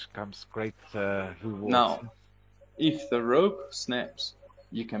risks comes great rewards. Now, if the rope snaps,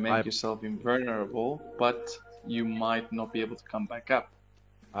 you can make I- yourself invulnerable, but you might not be able to come back up.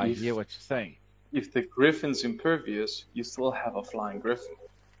 I if- hear what you're saying. If the griffin's impervious, you still have a flying griffin.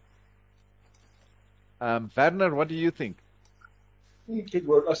 Werner, what do you think? Good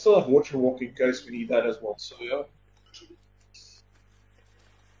work. I still have water walk in case we need that as well. So yeah.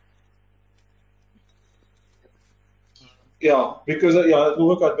 Yeah, because it will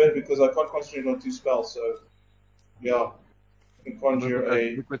work out better because I can't concentrate on 2 spells. So yeah, I can conjure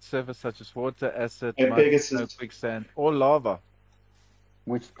a Liquid surface such as water, acid, a mud, Pegasus. snow, quicksand, or lava.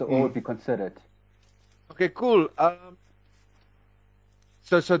 Which the ore would be considered. Okay, cool.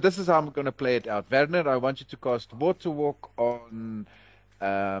 So this is how I'm going to play it out. Werner, I want you to cast Water Walk on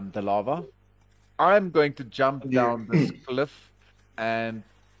the lava. I'm going to jump down this cliff and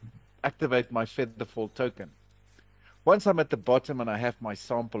activate my Featherfall token. Once I'm at the bottom and I have my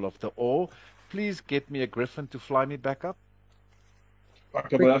sample of the ore, please get me a griffin to fly me back up?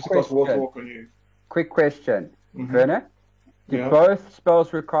 Okay, but I have to cast Water Walk on you. Quick question, Mhm. Werner. Do Yeah. both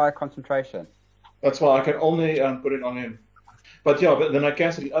spells require concentration? That's why I can only put it on him. But yeah, but then I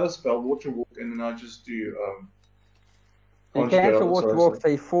cancel the other spell, Water Walk, and then I just do You conjugate cancel up, Water sorry, Walk, sorry. so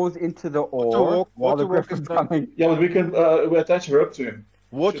he falls into the ore while the Water Walk griffin's is not- coming. Yeah, but we can we attach a rope to him.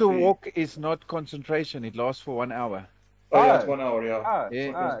 Water Should be- walk is not concentration. It lasts for 1 hour. Oh, yeah, Oh. it's 1 hour, yeah. Oh,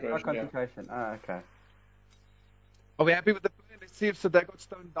 Yeah. not concentration. Oh, okay. Are we happy with the plan? Let's see if Sadagot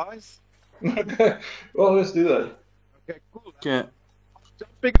Stone dies. Okay, well, let's do that. Okay, cool. Okay.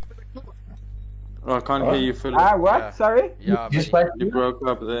 Jumping over the cliff. Oh, I can't hear you, Philip. What? Yeah. Sorry? Yeah, You buddy. spike You broke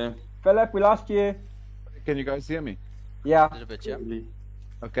up there. Philip, we lost you. Can you guys hear me? Yeah. A little bit, yeah.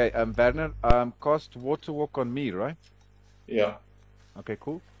 Okay, Werner, cast Water Walk on me, right? Yeah. Okay,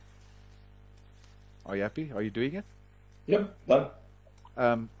 cool. Are you happy? Are you doing it? Yep,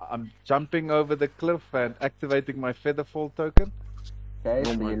 done. I'm jumping over the cliff and activating my Featherfall token. Okay,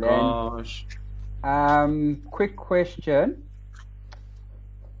 Oh so my you land. gosh. Quick question.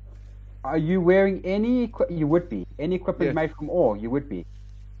 Are you wearing any you would be. Any equipment Yes. made from ore, you would be.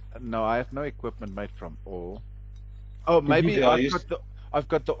 No, I have no equipment made from ore. Oh, maybe Yeah, I've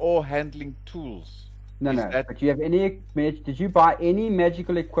got the ore handling tools. No, Is no. that- But you have any did you buy any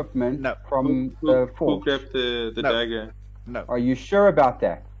magical equipment No. from Who the forge? grabbed the No. dagger? No, Are you sure about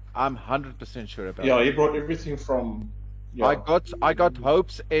that? I'm 100% sure about Yeah, it. he brought everything from. Yeah. I got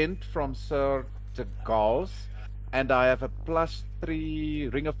Hope's End from Sir de Gauls, and I have a +3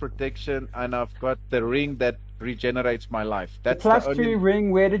 ring of protection, and I've got the ring that regenerates my life. The That's plus the only... 2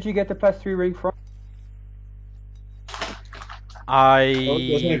 ring, where did you get the plus 3 ring from? Oh,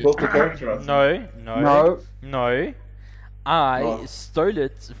 doesn't he build the character up? No. I Oh. stole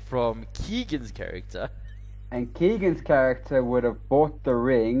it from Keegan's character. And Keegan's character would have bought the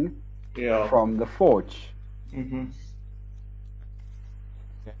ring Yeah. from the forge. Mm-hmm.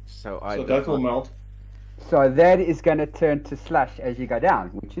 So So that will melt. So that is going to turn to slash as you go down,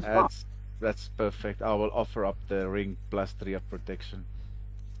 which is fine. That's perfect. I will offer up the ring +3 of protection.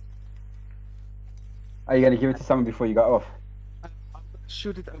 Are you going to give it to someone before you go off? I'm gonna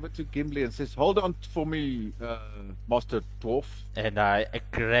shoot it over to Gimli and says, "Hold on for me, Master Dwarf." And I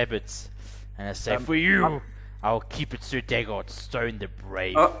grab it. And I say, for you, I'll keep it Sir Daggett Stone the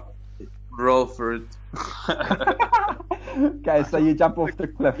Brave. Oh, roll for it. Okay, so you jump off the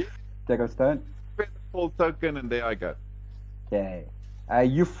cliff, Stone. Full token, and there I go. Okay.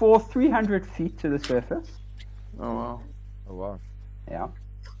 You fall 300 feet to the surface. Oh wow. Oh wow.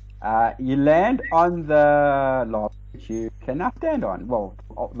 Yeah. You land on the lava which you cannot stand on. Well,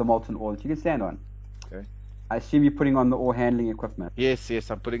 the molten ore that you can stand on. Okay. I assume you're putting on the ore handling equipment. Yes,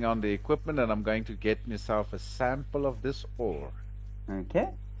 I'm putting on the equipment, and I'm going to get myself a sample of this ore. Okay.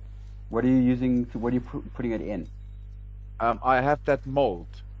 What are you using? What are you putting it in? I have that mold.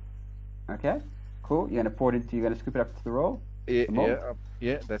 Okay. Cool. You're gonna pour it into. You're gonna scoop it up to the roll. Yeah, The mold?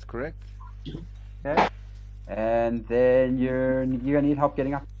 yeah, that's correct. Okay. And then you're gonna need help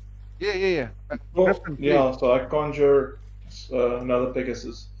getting up. Yeah. Well, Griffin, yeah, so I conjure another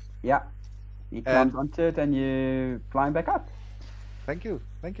Pegasus. Yeah. He climbs onto it, and you climb back up. Thank you,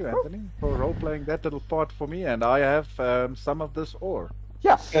 Anthony, for role playing that little part for me, and I have some of this ore.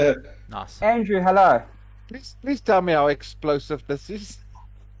 Yeah. Nice. Andrew, hello. Please tell me how explosive this is.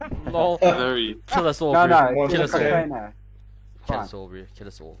 Lol. Very. Kill us all, No, bro. no. One Kill It's us a all. okay. container. Kill Fine. us all, bro. Kill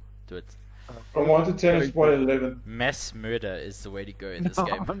us all. Do it. From 1 to 10 is point 11. Mass murder is the way to go in this No,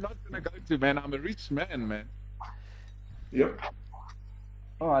 game. I'm not gonna go to, man. I'm a rich man. Yep.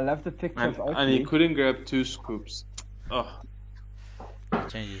 Oh, I love the picture And, of and he Oakley. couldn't grab 2 scoops. Oh.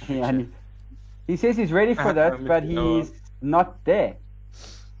 Change his Yeah, future. and he says he's ready for that, but he's not there.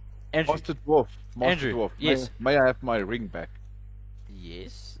 Andrew, Master Dwarf. Andrew, Dwarf. yes. May I have my ring back?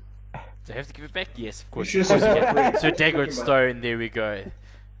 yes. Do I have to give it back? Yes, of You course. should have said So Daggett Stone, there we go.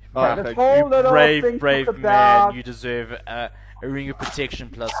 Oh, This thank whole you. little thing Brave took man, about you deserve a ring of protection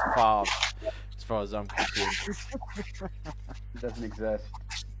 +5, as far as I'm concerned. It doesn't exist.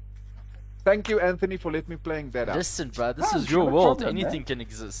 Thank you, Anthony, for letting me playing that out. Listen, bro, this Oh, is your no world. problem, man. Anything can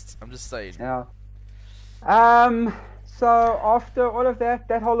exist. I'm just saying. Yeah. So after all of that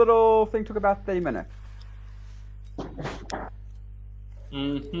whole little thing took about 30 minutes.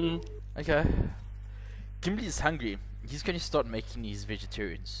 Mm-hmm. Okay. Gimli is hungry. He's going to start making his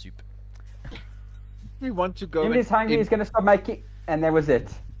vegetarian soup. We want to go. Gimli's hungry, he's gonna stop making, and that was it.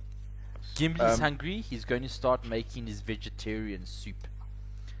 Gimli's hungry. He's going to start making his vegetarian soup.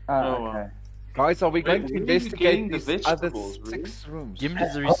 Oh, Okay. Guys, are we going to Where are you getting investigate the these other vegetables, really? 6 rooms?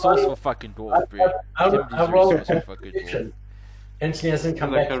 Gimli's a resourceful fucking dwarf, bro. I Gimli's a roll resourceful fucking dwarf. prediction. Anthony hasn't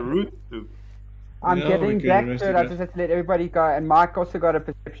come Like back. a root soup. I'm Yeah, getting we can back to it. I investigate. just have to let everybody go. And Mike also got a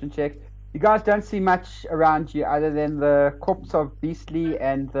perception check. You guys don't see much around you other than the corpse of Beastly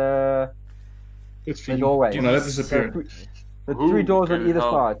and the It's the doorway. Oh, no, that disappeared. The Who three doors on can either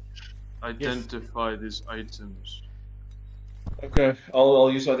help side. identify these items? Okay,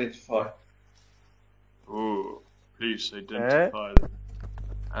 I'll use identify. Oh, please identify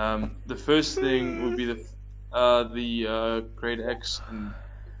them. The first thing would be the grade X and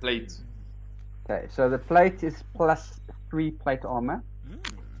plate. Okay, so the plate is +3 plate armor.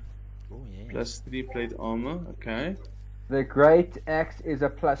 Oh yeah. +3 plate armor. Okay. The great axe is a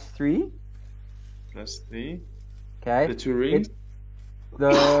 +3. +3. Okay. The two ring.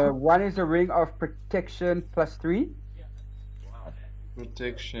 The one is a ring of protection +3.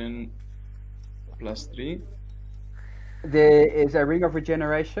 Protection +3. There is a ring of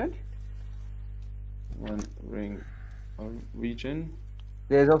regeneration. One ring of regen.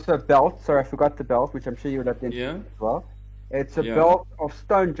 There's also a belt. Sorry, I forgot the belt, which I'm sure you would identify Yeah. as well. It's a Yeah. belt of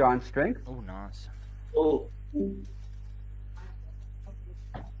stone giant strength. Oh nice. Oh,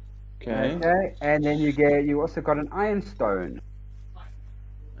 Okay. Okay, and then you also got an iron stone.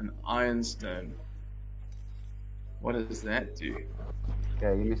 An ironstone. What does that do?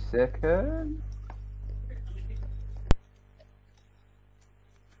 Okay, give me a second.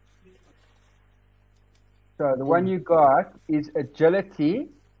 So the one you got is agility.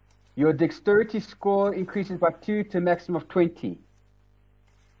 Your dexterity score increases by 2 to a maximum of 20.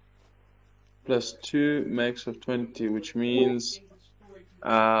 +2 max of 20, which means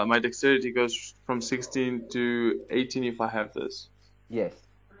my dexterity goes from 16 to 18 if I have this. Yes.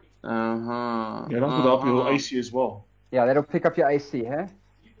 Uh-huh. yeah, that would help your AC as well. Yeah, that'll pick up your AC, huh?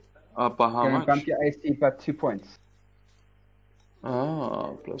 By how Gonna much? bump your AC by 2 points.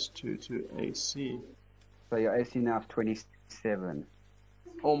 Ah, +2 to AC. So your AC now is 27.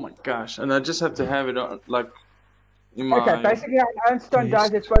 Oh my gosh. And I just have to have it on, like, in my... Okay, basically how an iron stone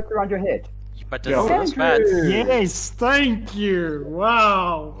does, it floats around your head. But Yeah. does it expand? Yes, thank you.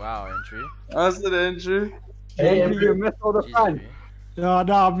 Wow. Wow, Andrew. How's it, Andrew? Hey, Andrew, you missed all the Jeez, fun. Andrew. Yeah,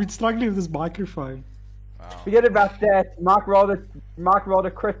 no, I've been struggling with this microphone. Wow. Forget about that. Mark rolled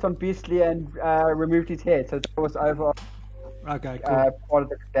a crit on Beastly and removed his head, so that was over Okay, cool. part of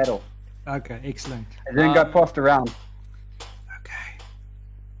the battle. Okay, excellent. It didn't go passed around. Okay.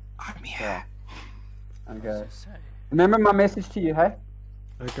 I'm here. Okay. So, Remember my message to you, hey?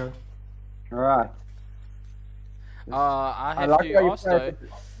 Okay. Alright. I have like to how you ask play though, it.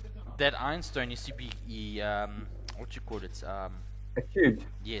 that ironstone needs to be what you call it? Attuned.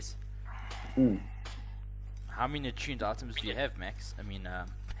 Yes. Hmm. How many attuned items do you have, Max? I mean,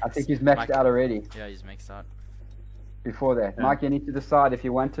 I think he's maxed Mike- out already Yeah, he's maxed out. before that. Mike, you need to decide if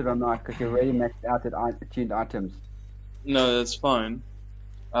you want it or not, because you're already maxed out at attuned items. No, that's fine.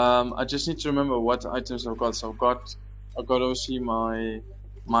 I just need to remember what items I've got. So I've got obviously my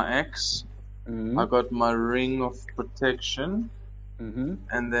axe. Mm-hmm. I got my ring of protection, Mm-hmm.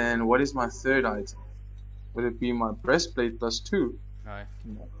 and then what is my third item? Would it be my breastplate +2? No.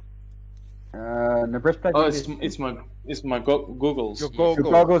 The breastplate. Oh, is- it's my goggles. Your Your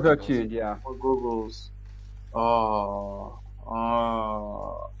goggles. goggles are attuned, yeah. My goggles. Oh.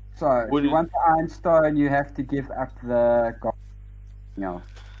 So, if Would you it- want the iron stone, you have to give up the goggles. No.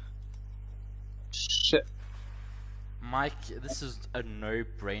 Shit. Mike, this is a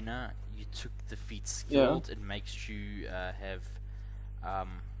no-brainer. You took the feat skilled. It makes you have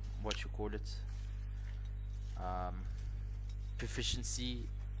what you call it, proficiency.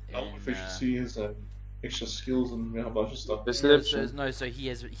 Proficiency is extra skills and a bunch of stuff. Perception. So he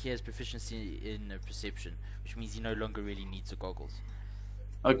has proficiency in perception, which means he no longer really needs the goggles.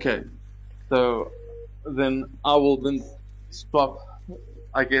 Okay. So then I will then swap,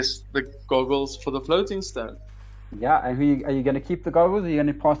 I guess, the goggles for the floating stone. Yeah, and are you going to keep the goggles or are you going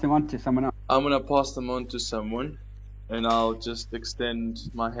to pass them on to someone else? I'm gonna pass them on to someone, and I'll just extend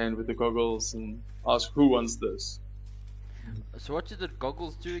my hand with the goggles and ask who wants this. So what do the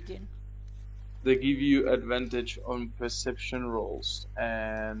goggles do again? They give you advantage on perception rolls,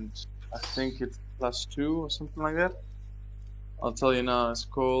 and I think it's +2 or something like that. I'll tell you now. It's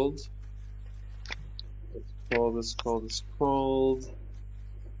called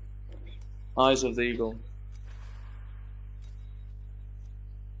Eyes of the Eagle.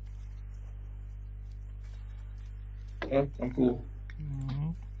 Yeah, I'm cool.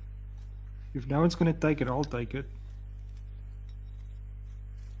 Mhm. If no one's gonna take it, I'll take it.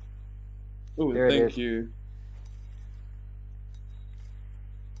 Oh, There it thank is. you.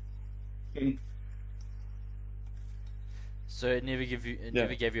 So it never gave you Yeah.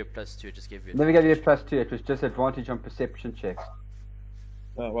 never gave you a +2. It just gave you. Never gave you a +2, it was just advantage on perception checks.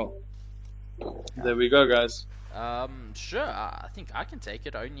 Well, There we go, guys. Sure. I think I can take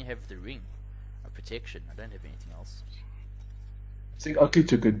it. I only have the ring of protection. I don't have anything else. I think Ugly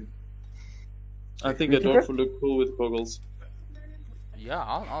took it. I think a dwarf will look cool with goggles. Yeah,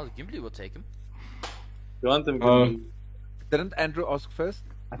 I'll Gimli will take him. You want them, Gimli? Didn't Andrew ask first?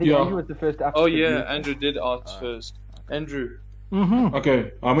 I think Andrew was the first up. Oh yeah, Andrew did ask first. Andrew.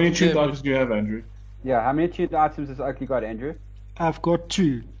 Okay, how many tuned items do you have, Andrew? Yeah, how many tuned items has Oakley got, Andrew? I've got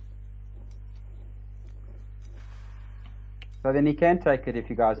 2. So then he can take it if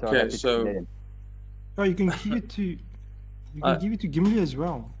you guys are Okay, happy to so- let him. Oh, you can give it to. You can give it to Gimli as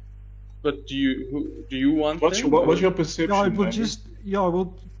well. But do you want What's them? your perception? Yeah, it will Andrew? just. Yeah, I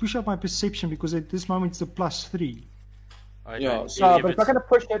will push up my perception because at this moment it's a +3. Yeah, No, but it's not going to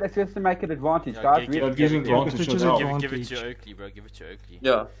push it, it's just to make it advantage, Yeah, guys. give- Yeah, it gives advantage Which as is well. advantage. Give it to Oakley, bro. Give it to Oakley.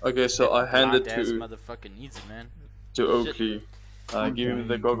 Yeah. Okay, so I hand it Blind-ass to motherfucker needs it, man. Oakley. I give him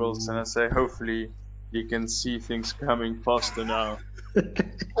the goggles and I say, hopefully you can see things coming faster now.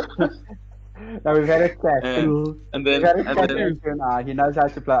 No, we've had a chat. And We've then had a chat. He knows how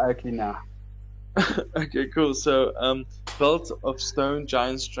to play Oakley now. okay, cool. So belt of stone,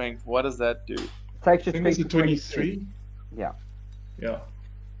 giant strength. What does that do? Takes I your think it's strength a to 23. Yeah. Yeah.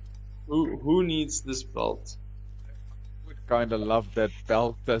 Who needs this belt? Would kind of love that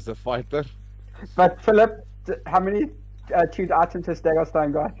belt as a fighter. But Philip, how many tuned items has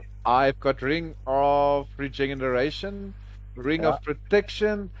Staggerstone got? I've got Ring of Regeneration, Ring of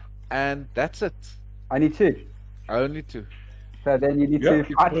Protection, and that's it. I need 2. Only 2. So then you need Yeah, to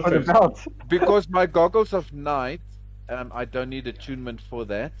it's fight for the perfect. belt. Because my goggles of night, I don't need attunement for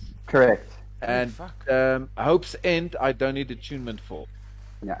that. Correct. And fuck. Hope's End, I don't need attunement for.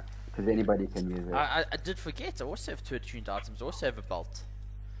 Yeah, because anybody can use it. I did forget. I also have 2 attuned items. I also have a belt.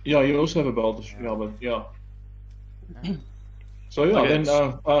 Yeah, you also have a belt. Yeah, but yeah. So yeah, Okay.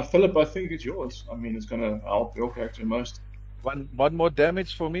 then Philip, I think it's yours. I mean, it's gonna help your character most. One more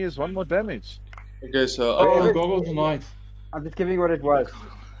damage for me is 1 more damage. Okay, so Oh, goggles tonight. I'm just giving what it was.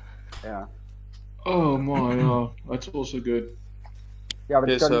 Yeah. Oh my, yeah, that's also good. Yeah, but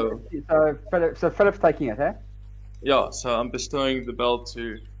it's Okay, got, so Philip's taking it, eh? yeah, so I'm bestowing the belt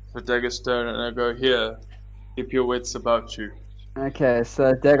to Daggerstone, and I go here. Keep your wits about you. Okay,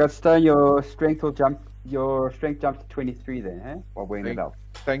 so Daggerstone, your strength jumps to 23 then, eh? While wearing the belt.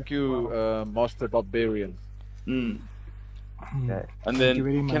 Thank you, Master Barbarian. Mm. Okay. And Thank you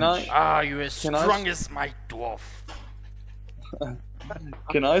very then much. You're as Can I- strong as my dwarf.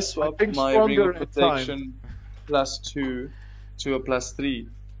 can I swap think my ring stronger of at time. protection +2 to a +3?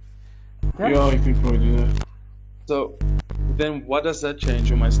 Yeah. Yeah, you can probably do that. So then what does that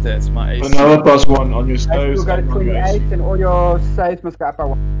change on my stats? My AC? Another +1 on your You'll stoves. go to and on your 28 AC. and all your saves must go up by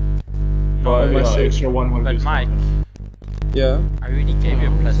 1. Oh, yeah. yeah, extra 1 will But be Mike, Yeah. I already gave you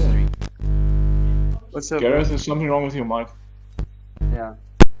a +3. What's up? Gareth, there's something wrong with your mic. Yeah.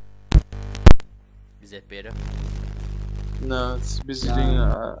 Is that better? No, it's busy doing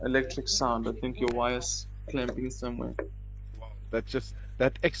electric sound. I think your wire's clamping somewhere.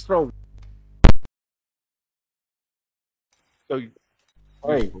 That extra. So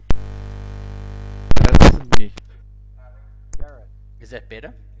Hey. that isn't me. Is that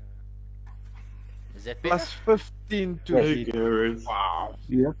better? Is that better? +15 to Yes. hit. Gareth. Wow.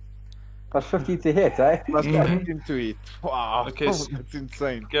 Plus 15 to hit, eh? +15 to hit. Wow. Okay, so- That's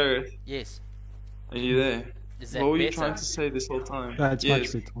insane. Gareth, Yes. are you there? Is that What were you better? trying to say this whole time? That's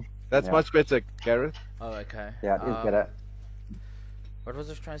yes. much better. That's Yeah. much better, Gareth. Oh, okay. Yeah, it is better. What was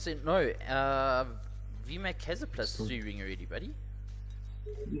I trying to say? No, VMAC has a +3 ring already, buddy.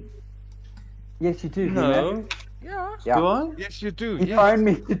 Yes, you do. man. No. Yeah. Yeah. Do I? Yes, you do. He Yes. phoned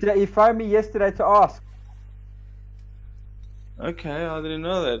me today. He phoned me yesterday to ask. Okay, I didn't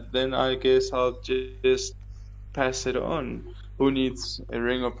know that. Then I guess I'll just pass it on. Who needs a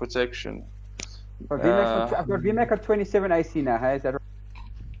ring of protection? But I've got VMAC at 27 AC now. Hey, is that right?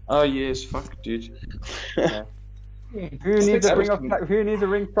 Oh yes, fuck, dude. Who needs a ring of? Who needs a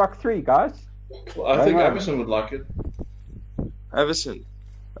ring proc 3, guys? Well, I think Hang on. Everson would like it. Everson.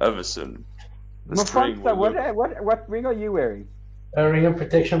 The Mafansa, string will look- what ring are you wearing? A ring of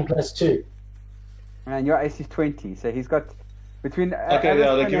protection +2. And your AC is 20, so he's got between. Okay,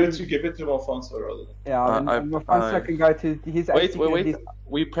 yeah, Everson give and- it to Alfonso rather. Yeah, and I- Mafansa can go to his Wait, AC. wait.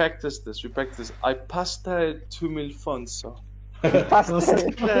 We practiced this. I pasta 2 mil fonts. So. Okay,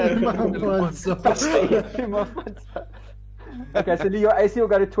 so your AC will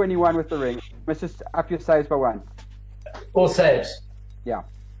go to 21 with the ring. Let's just up your saves by 1. All saves. Yeah.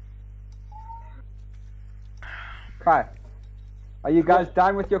 Okay. Are you guys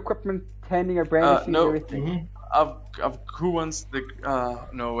done with your equipment, handing or brandishing No. everything? who wants the?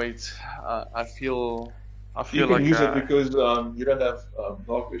 No, wait. I feel You can like use it because you don't have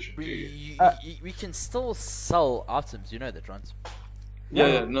dark vision. Do you? We can still sell items, you know that, right?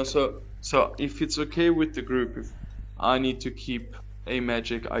 Yeah. No. So if it's okay with the group, if I need to keep a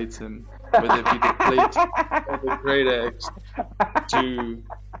magic item, whether it be the plate or the great axe, to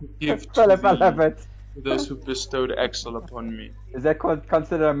give to Philip, I love it. those who bestowed Axel upon me. Is that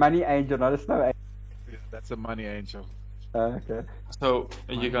considered a money angel, not a snow angel? Yeah, that's a money angel. Okay. So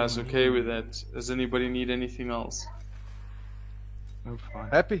are you guys okay with that? Does anybody need anything else? I'm fine.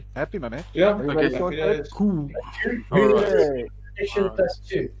 Happy, my man. Yeah. Everybody Okay. sorted? Cool. Yay. Protection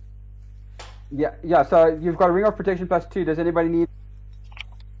 +2. Yeah, so you've got a ring of protection +2. Does anybody need?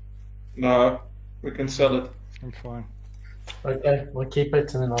 No, we can sell it. I'm fine. Okay, we'll keep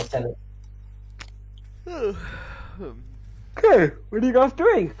it and then I'll sell it. Okay, what are you guys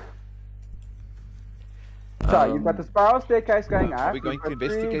doing? So you've got the spiral staircase going Are up. we going You've to got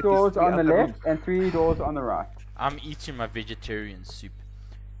investigate 3 these doors 3 on the other left rooms? and 3 doors on the right. I'm eating my vegetarian soup.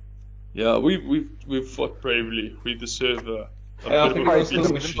 Yeah, we've fought bravely. We deserve a Yeah, I bit think of I a was beating.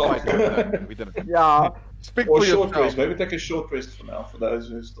 still We in didn't shock. fight, no, we didn't. Yeah. Speak Or for short yourself. rest. Maybe take a short rest for now for those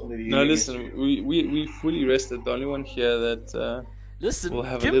who still need No, healing. listen, we fully rested. The only one here that Listen, will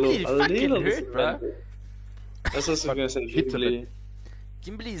have Gimli a fucking little hurt, bro. disadvantage. That's also gonna say Hit a Gimli.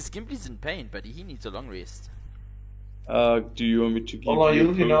 Gimli's in pain, buddy. He needs a long rest. Do you want me to give Well, you you're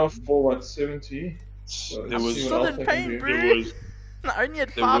a looking now for what, 70? There was see Still what in else I can pain, do. bro. there was I only had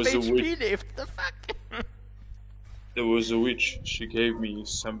There 5 was a HP witch. left. The fuck? there was a witch. She gave me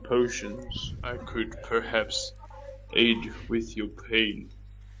some potions. I could perhaps aid with your pain.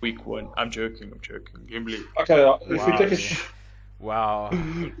 Weak one. I'm joking. Gimli. Okay, if we Wow, take a dude. Wow.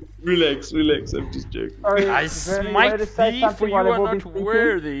 Relax. I'm just joking. Sorry, I Vernon, you wanted smite to say thee, for something you while are they've all been not speaking?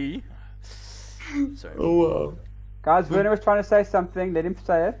 worthy. Sorry. Oh wow. Guys, Vernon was trying to say something. Let him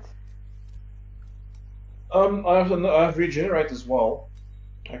say it. I have regenerate as well.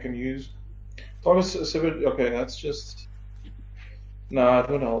 I can use. Thomas, okay, that's just. Nah, it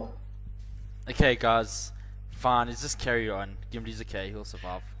won't help. Okay, guys. Fine, let's just carry on. Gimli's okay, he'll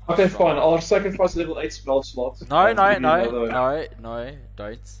survive. Okay, fine. I'll sacrifice a level 8 spell slot. No, I'll no, give you no, another- no,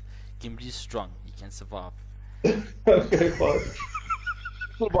 don't. Gimli's strong, he can survive. Okay, fine.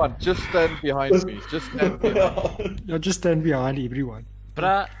 Come on, just stand behind me. Just stand behind me. I'll just stand behind everyone.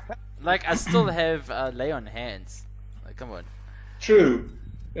 But, like, I still have lay on hands. Like, come on, True.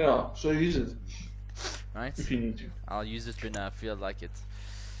 Yeah, so use it right? if you need to. I'll use it when I feel like it.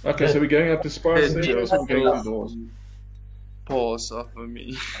 Okay, so we're going up the spiral stairs, or we're going to the doors? Pause off of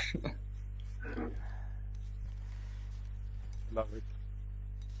me. Love it.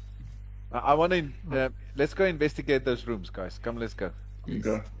 I want to. Let's go investigate those rooms, guys. Come, let's go.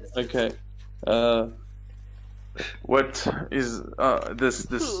 Okay. Okay. What is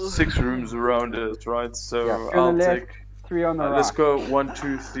this 6 rooms around us, right? So Yeah, 3 I'll on the left, take 3 on the right. let's go 1,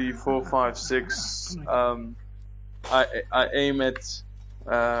 2, 3, 4, 5, 6. I aim at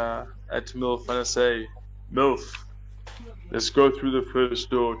MILF and I say, MILF, let's go through the first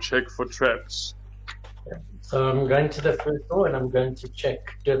door, check for traps. So I'm going to the first door and I'm going to check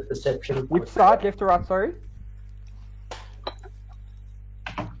the perception. Which side, left or right, sorry?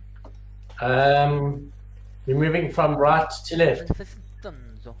 We're moving from right to left.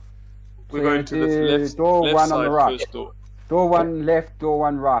 We're going to the do left, door left 1 side on the right. first door. Door 1 left, door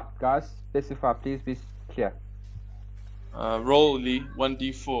 1 right. Guys, specify, please be clear. Roll Lee,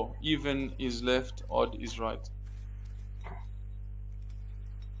 1d4. Even is left, odd is right.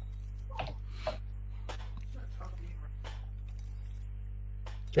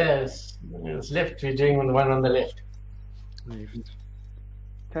 Yes, it's left. We're doing the one on the left. Left.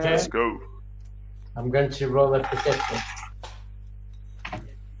 Okay. Let's go. I'm going to roll a perception.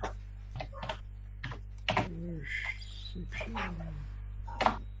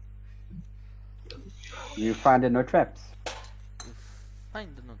 You find no traps. Find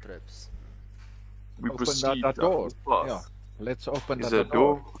no traps. We Open proceed that down door. this path. Yeah. Let's open Is that there a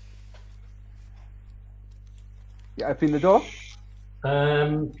door? You open the door.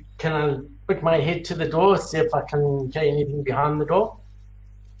 Can I put my head to the door, see if I can get anything behind the door?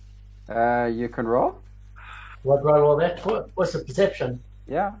 You can roll. What do I roll that for? What's the perception?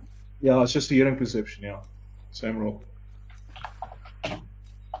 Yeah. Yeah, it's just a hearing perception, yeah. Same roll.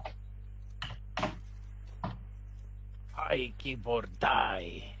 I keep or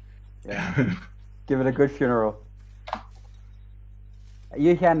die. Yeah. Give it a good funeral.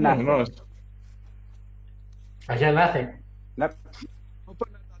 You hear Oh, nothing. nice. I hear nothing. Nope. Open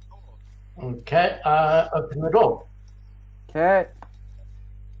that door. Okay, open the door. Okay.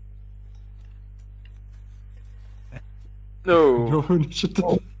 No. No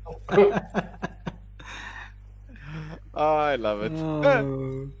initiative. I love it.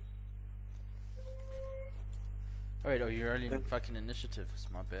 Oh. Wait, oh, you're only in fucking initiative. It's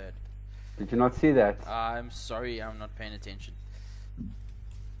my bad. Did you not see that? I'm sorry, I'm not paying attention.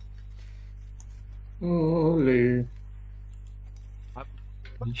 Holy.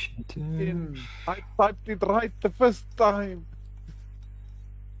 Initiative. I typed it right the first time.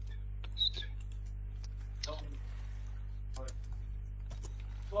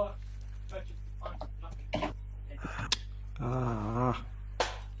 Ah.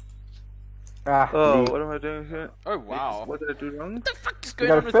 Ah, Oh, Lee. what am I doing here? Oh wow. What did I do wrong? What the fuck is You going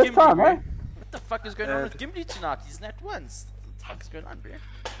got on a with first Gimli? time, bro? eh? What the fuck is going on with Gimli tonight? He's nat once. What the fuck is going on, bro?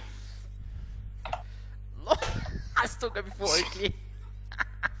 I still go before Oakley.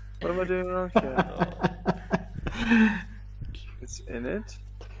 What am I doing wrong here? It's in it.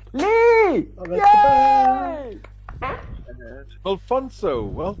 Lee! Yay! Alfonso,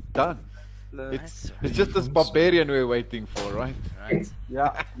 well done. Let's- It's just this barbarian we're waiting for, right? Right.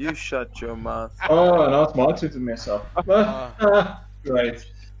 Yeah. You shut your mouth. Oh, now it's my turn to mess up. Great.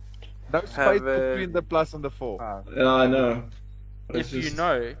 No space Have a- between the plus and the 4. Wow. Yeah, I know. But If it's you just-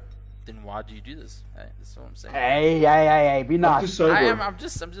 know, then why do you do this? Hey, that's what I'm saying. Hey, be I'm nice. too sober. I'm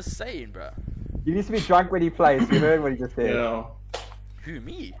just saying, bro. He needs to be drunk when he plays. You heard what he just said. Yeah. Who,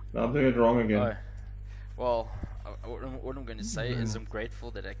 me? No, I'm doing it wrong again. Oh. Well, what I'm going to say is I'm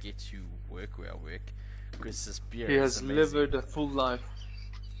grateful that I get to work where I work. Because this beer He is has amazing. lived a full life.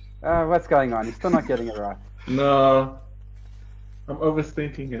 What's going on? He's still not getting it right. No. I'm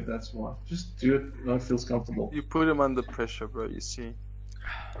overthinking it, that's why. Just do it when it feels comfortable. You put him under pressure, bro, you see.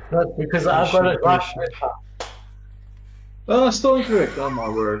 Not because I've got it right. Oh, still incorrect. Oh my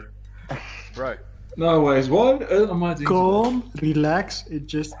word. Bro, No ways. What am I doing? Calm, relax, and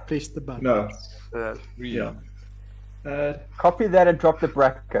just press the button. No. Really? Yeah. Copy that and drop the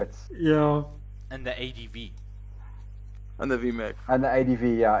brackets. Yeah. and the ADV. And the VMAX. And the ADV,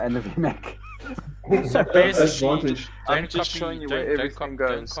 yeah, and the VMAC. So basically, Advantage. I'm just showing you where everything Don't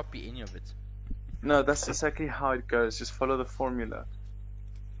goes. copy any of it. No, that's exactly how it goes. Just follow the formula.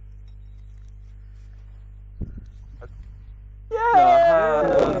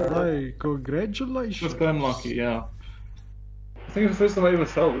 Yeah! Hey, congratulations. First time lucky, yeah. I think it's the first time I ever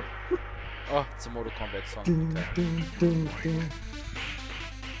felt it. Oh, it's a Mortal Kombat song. Ding, Okay. ding, ding, ding.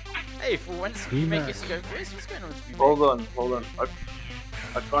 Hey, for once, VMAX is going first. What's going on with VMAX? Hold on.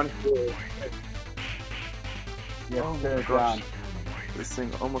 I can't hear it. Yes, Oh turn my it gosh. down. This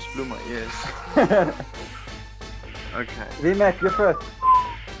thing almost blew my ears. Okay, VMAC, you're first.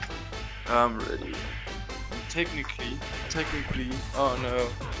 I'm ready. Technically, oh no.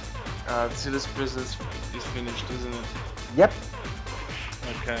 The Silas Presence is finished, isn't it? Yep.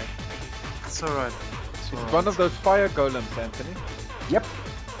 Okay. It's alright. It's one of those fire golems, Anthony. Yep.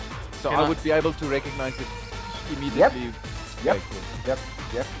 So Can I I- would be able to recognize it immediately. Yep. Okay, cool.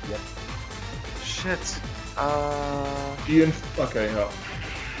 Yep. Shit. Okay, yeah.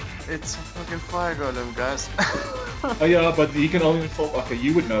 It's a fucking fire golem, guys. Oh yeah, but he can only inform. Okay,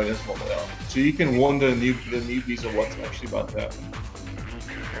 you would know this one, yeah. So you can warn the newbies of what's actually about to happen.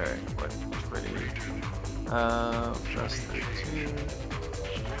 Okay, wait, ready. Plus 13.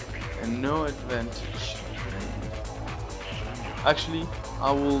 And no advantage. Actually,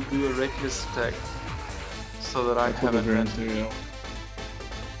 I will do a reckless attack so that I have advantage. Yeah.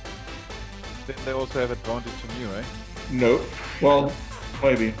 Then they also have advantage on you, eh? No. Well,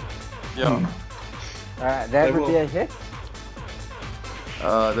 maybe. Yeah, That They would be will. a hit.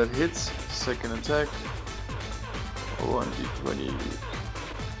 that hits. Second attack. 1d20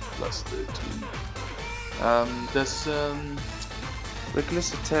 plus 13. Does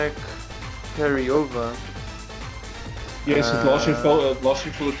reckless attack carry over? Yes, it lasts your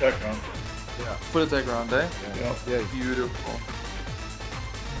full attack round. Full attack round, eh? Yeah. Yeah. Beautiful.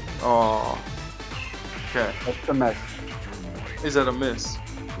 Oh. Okay. That's a mess. Is that a miss?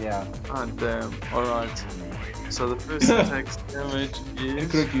 Yeah. Ah, damn. Alright. So the first attack's damage is...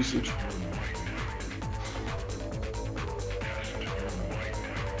 Incorrect usage.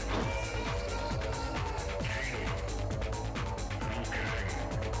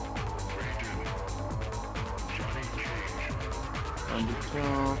 And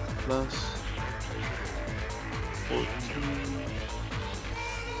 12 plus 14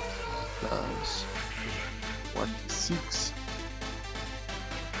 plus 1d6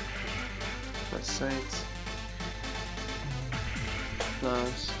 plus 8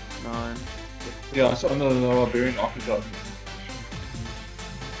 plus 9. Yeah, so under the barbarian archetype.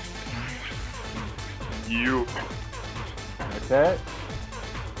 You. Okay.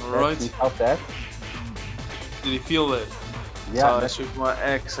 Alright. Help that. Did he feel that? Yeah, So I that's- shoot my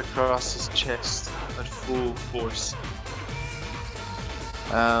axe across his chest at full force.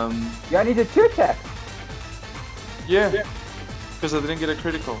 You only did 2 attacks. Yeah, because I didn't get a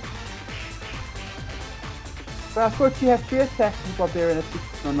critical. But I thought you had 3 attacks with Barbarian at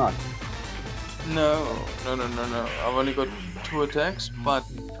 16 or not. No. I've only got 2 attacks, but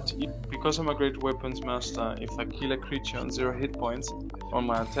because I'm a great weapons master, if I kill a creature on 0 hit points on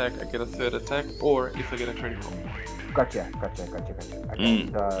my attack, I get a 3rd attack, or if I get a critical. Gotcha. Okay,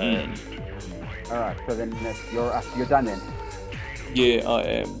 alright, so then you're done then. Yeah, I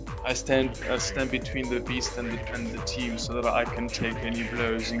am. I stand between the beast and the team so that I can take any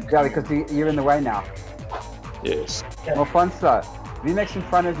blows. Yeah, because you're in the way now. Yes. Alfonso, VMAX in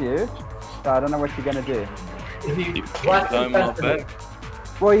front of you, so I don't know what you're gonna do. I'm not bad.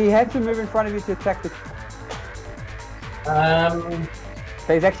 Well, he had to move in front of you to attack the...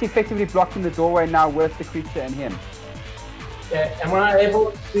 So he's actually effectively blocking the doorway now with the creature and him. Yeah, am I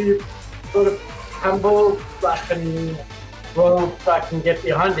able to sort of humble and roll so I can get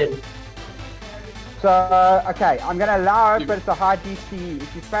behind him? So, okay, I'm going to allow it, but it's a high DC.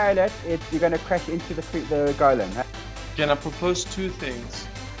 If you fail it, you're going to crash into the golem. Can I propose 2 things?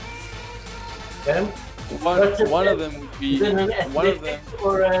 Yeah? One of them would be one of them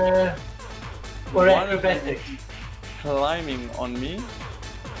or acrobatics. climbing on me.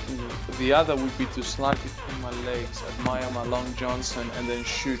 The other would be to slide between my legs, admire my Long Johnson, and then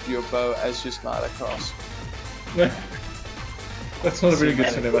shoot your bow as you slide across. That's not a very good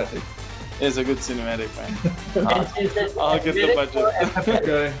cinematic. It's a good cinematic, man. I'll get the budget.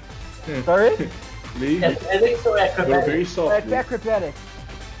 Okay. Sorry? Lee, Athletics or you're acrobatics? very soft. It's acrobatic.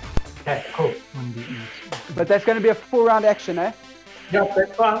 Okay, cool. 1d8. But that's going to be a full round action, eh? Yeah,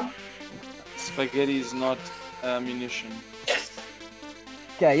 that's fine. Spaghetti is not ammunition.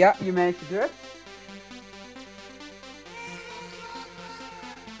 Okay, yeah, you managed to do it.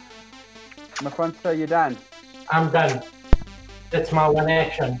 Mafonso, you're done. I'm done. That's my one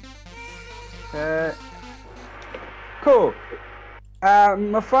action. Cool.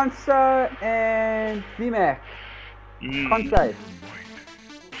 Mafonso and VMAX. Con save.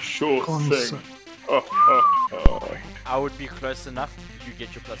 Sure Cons- I would be close enough. You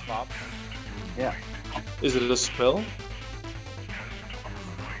get your +5. Yeah. Is it a spell?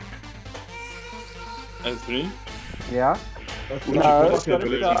 And 3? Yeah. That's No, what it's you got call to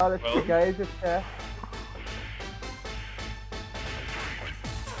ability. start. Let's Well. engage it there.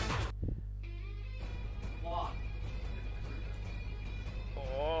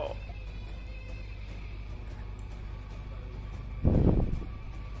 Oh.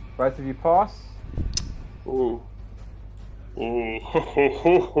 Both of you pass. Oh. Oh. Ho, ho,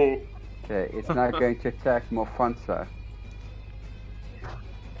 ho, ho. Okay, it's now going to attack Mafonso.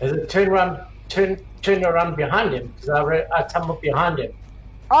 Is it turn around behind him? Because I tumbled behind him.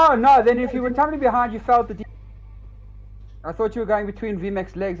 Oh no, then if you were tumbling behind, you failed the I thought you were going between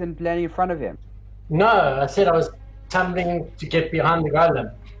VMAX's legs and landing in front of him. No, I said I was tumbling to get behind the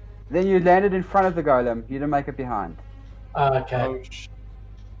golem. Then you landed in front of the golem. You didn't make it behind. Okay.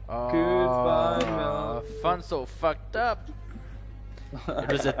 Oh, Goodbye, Mel. Fun so fucked up.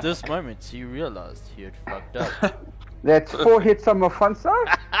 It was at this moment he realized he had fucked up. That's 4 hits on Mafonso.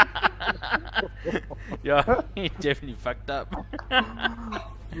 Yeah, he definitely fucked up.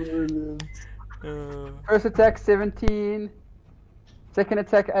 First attack 17. Second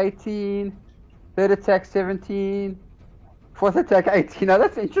attack 18. Third attack 17. Fourth attack 18. Now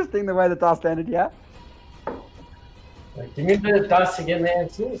that's interesting the way the dice landed here. Give me the dice again,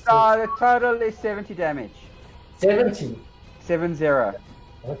 Nancy. So the total is 70 damage. 70. 7-0.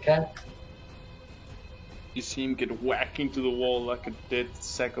 Okay. You see him get whacked into the wall like a dead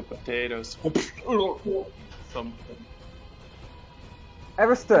sack of potatoes. Something.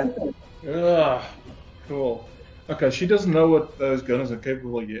 Everston. Ah, cool. Okay, she doesn't know what those gunners are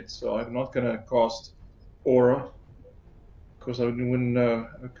capable yet, so I'm not gonna cast Aura. Because I wouldn't know.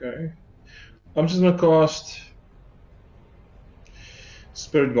 Okay. I'm just gonna cast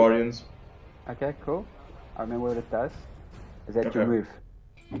Spirit Guardians. Okay, cool. I remember what it does. Is that your Okay. move?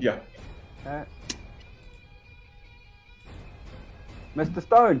 Yeah. Mr.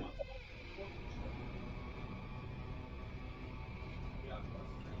 Stone.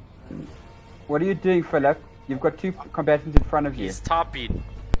 What are you doing, Philip? You've got 2 combatants in front of you. He's topping.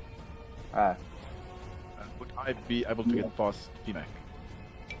 Would I be able to get past VMAX?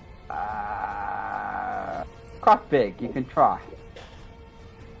 Quite big. You can try.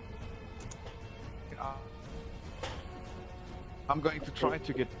 I'm going to try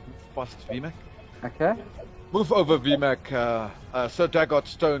to get past VMAX. Okay. Move over, VMAX. Sir Daggett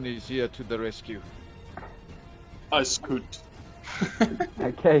Stone is here to the rescue. I scoot.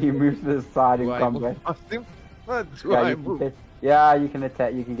 Okay, you move to the side in Do I combat. move past him? What do Yeah, I you can move? get, yeah, you can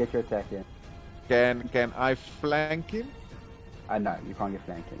attack. You can get your attack in. Can I flank him? No, you can't get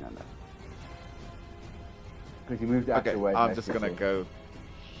flanking. No. Because you moved out Okay, the way. I'm just gonna go.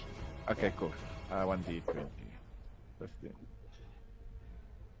 Okay, cool. 1d20. 15.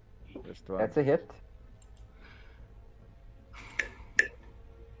 First one. That's a hit.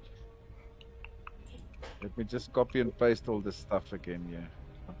 Let me just copy and paste all this stuff again,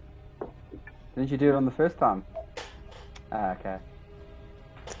 yeah. Didn't you do it on the first time? Ah, okay.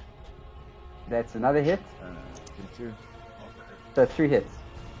 That's another hit. Did you? So 3 hits.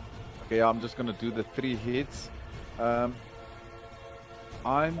 Okay, I'm just gonna do the 3 hits. I'm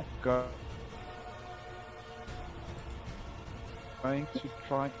going to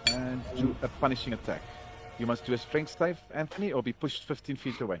try and do a punishing attack. You must do a strength save, Anthony, or be pushed 15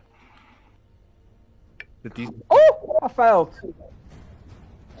 feet away. The DC Oh! I failed!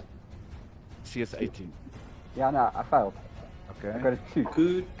 is 18. Yeah, no, I failed. I Okay. got a 2.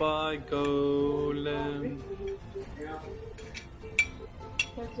 Goodbye, golem.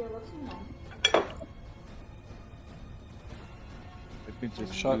 Let me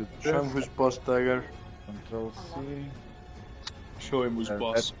just Show do him this. who's boss dagger. Control C. Show him who's That's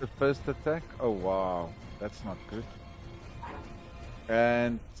boss. the first attack. Oh wow, that's not good.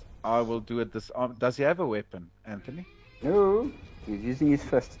 And I will do it this arm. Does he have a weapon, Anthony? No, he's using his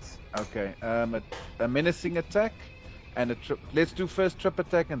fists. Okay. A menacing attack and a trip. Let's do first trip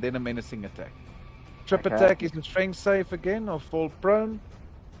attack and then a menacing attack. Trip Okay. attack is a strength save again or fall prone.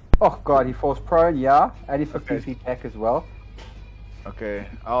 Oh god, he falls prone, yeah. And he's 15 Okay. feet back as well. Okay,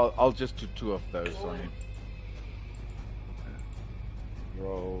 I'll just do 2 of those on him.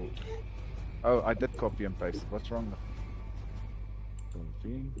 Roll. Oh, I did copy and paste. What's wrong?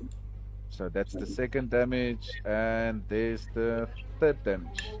 So that's the second damage, and there's the third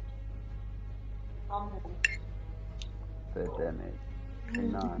damage. Third damage.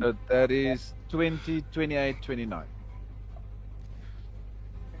 29. So that is 20, 28, 29.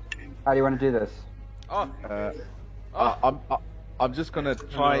 How do you want to do this? Oh, I'm just gonna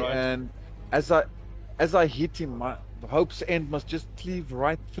try Alright. and as I hit him, my Hope's End must just cleave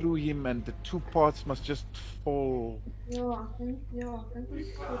right through him, and the 2 parts must just fall.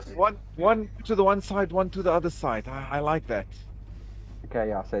 One to the one side, one to the other side. I like that. Okay,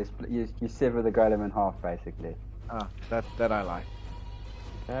 yeah, so you sever the golem in half, basically. That I like.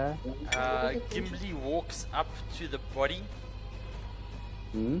 Okay. Gimli walks up to the body.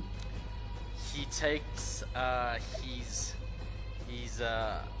 Hmm? He takes his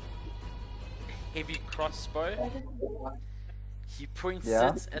heavy crossbow. He points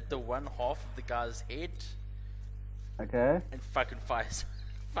Yeah. it at the one half of the guy's head Okay. and fucking fires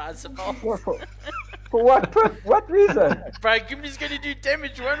it off. What for? For what? What reason? Bro, Gimli's gonna do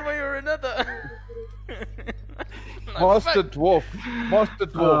damage one way or another. Like, Master fuck. Dwarf. Master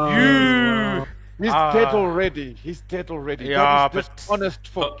Dwarf. You. He's dead already. He's dead already. Yeah, that is but- dishonest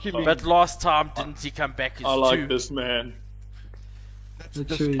for killing. But last time, didn't he come back as I like 2? this man. That's Make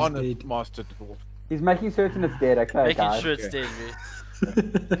sure he's dishonest, dead. Master Dwarf. He's making certain it's dead, okay, Making guys? sure it's dead, man.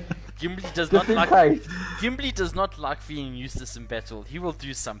 Gimli does Just not in like case. Gimli does not like being useless in battle. He will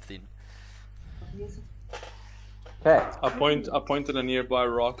do something. Okay. I point at a nearby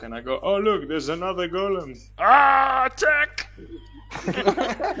rock and I go, oh look, there's another golem. Ah, attack!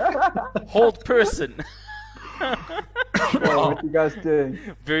 Hold person. Well, what you guys doing?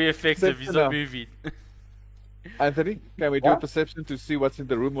 Very effective. He's Sentinel. not moving. Anthony, can we do Yeah? a perception to see what's in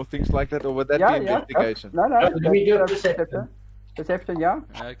the room or things like that, or would that Yeah, be yeah. investigation? No, no. Let me do a that's perception. Perception, yeah.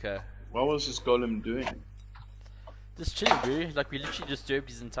 Okay. What was this golem doing? Just chilling, bro. Like we literally disturbed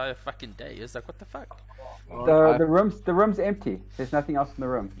his entire fucking day. It's like, what the fuck? The room's empty. There's nothing else in the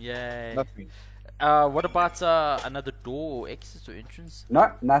room. Yay. Nothing. What about another door or exit or entrance?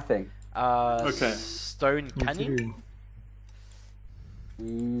 No, nothing. Okay. Stone cunning.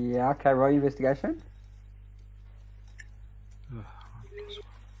 Yeah, okay, roll investigation.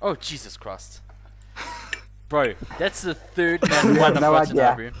 Oh Jesus Christ, bro! That's the third nat one I've no got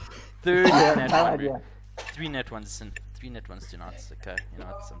tonight, idea. bro. Third Yeah, nat no one, idea. bro. 3 nat ones in 3 nat ones tonight. Okay, you know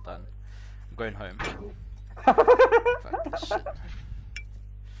what? I'm done. I'm going home. Fuck this shit.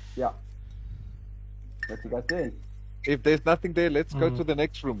 Yeah. What you guys doing? If there's nothing there, let's go to the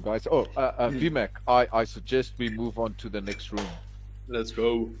next room, guys. Oh, VMAC, I suggest we move on to the next room. Let's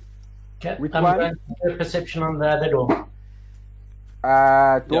go. Okay, Which I'm one? going to do a perception on the other door.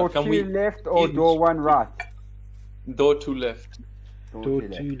 Door can 2 we- left or in- door 1 right? Door 2 left. Door Door 2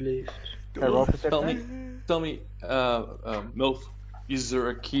 left. 2 left. Okay, roll Tell me, perception. Milf, is there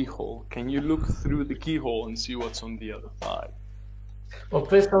a keyhole? Can you look through the keyhole and see what's on the other side? Well,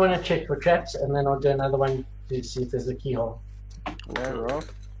 first I want to check for traps, and then I'll do another one to see if there's a keyhole. Yeah, roll.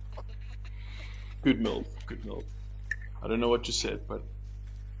 Good milk. Good milk. I don't know what you said, but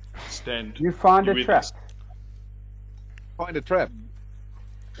stand. You find a with trap. us. Find a trap.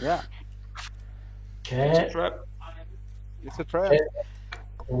 Yeah. It's a Okay. trap. It's a trap. Okay.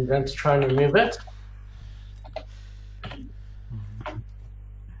 I'm going to try and remove it.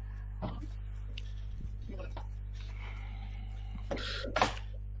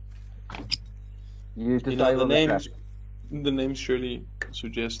 You You know, disable the the trap. names surely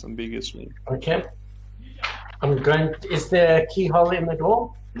suggest ambiguously. Okay. I'm going. Is there a keyhole in the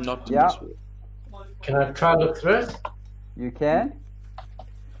door? Not to Yeah. mess with. Can I try to look through it? You can.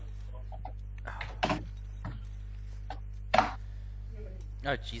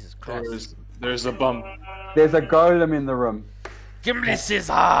 Oh, Jesus Christ. There's a bump. There's a golem in the room. Gimli says,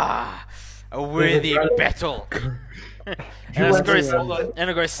 a worthy There's a- battle. and want I to- go, and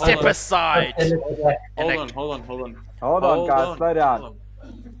I go, step Hold on. aside. And it's back. And Hold on. Hold on, guys. Slow down. Hold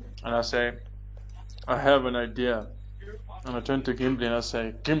on. And I say, I have an idea. And I turn to Gimli and I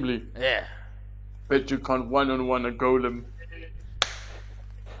say, Gimli, Yeah. bet you can't one-on-one a golem.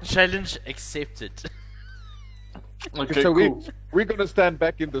 Challenge accepted. Okay, So cool. we're gonna stand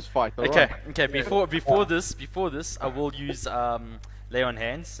back in this fight. All Okay, right? okay. Before this, I will use lay on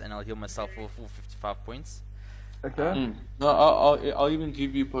hands, and I'll heal myself for full 55 points. Okay. Mm. No, I'll even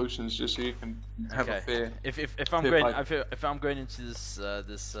give you potions just so you can have a fair. If I'm fair going fight. if I'm going into this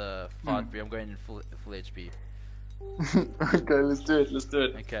fight, I'm going in full HP. Okay, let's do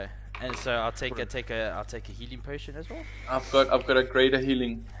it. Okay, and so I'll take a healing potion as well. I've got a greater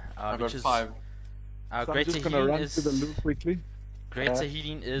healing. I've got Which is 5. So I'm greater just gonna healing run is to the loop quickly. greater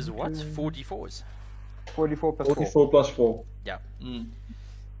healing is what 4d4s. 44 plus 4. 44 plus 4. Mm.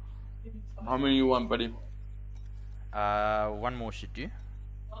 How many you want, buddy? One more should do.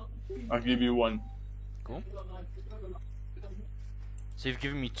 I'll give you 1. Cool. So you've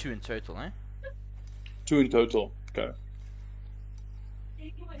given me 2 in total, eh? 2 in total. Okay.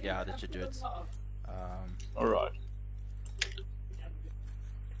 Yeah, that should do it. Alright.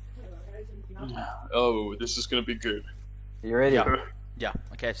 Oh, this is gonna be good. You ready? Yeah. Yeah.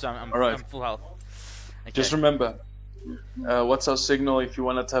 Okay, so I'm Alright. I'm full health. Okay. Just remember, what's our signal if you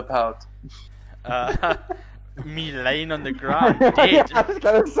wanna tap out? Me laying on the ground, I dead. was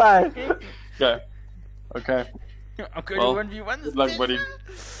gonna say. Okay. Okay. I'm going Well, to 1v1 this good luck, buddy.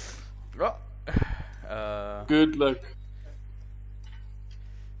 Oh. Good luck.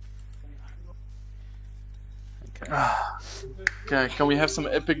 Okay. Okay, can we have some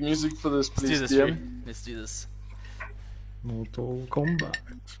epic music for this, Let's do please, this, DM? Ree. Let's do this. Mortal Kombat.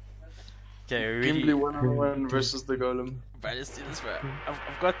 Okay, we're Gimli ready. 1-on-1 versus the golem. Right, let's do this, bro.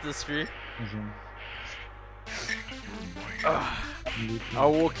 I've got this, Ree.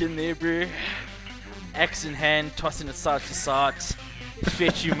 I'll walk in there, bro. Axe in hand, tossing it side to side,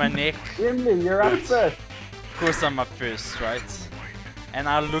 stretching my neck. Gimli, you're up first. Of course I'm up first, right? And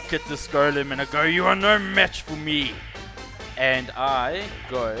I look at this golem and I go, you are no match for me. And I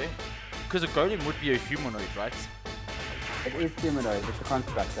go, because a golem would be a humanoid, right? It is humanoid, it's a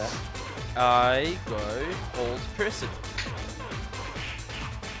construct, eh? I go old person.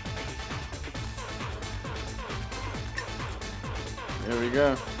 There we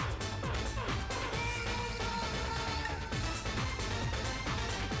go.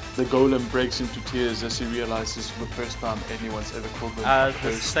 The golem breaks into tears as he realizes for the first time anyone's ever called him a The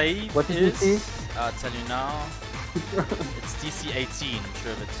person. save What did you is, see? I'll tell you now, it's DC 18, I'm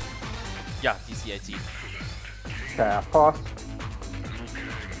sure of it. Yeah, DC 18. Okay, I passed.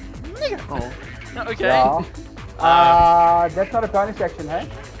 Oh. Okay. Yeah. That's not a bonus action, hey?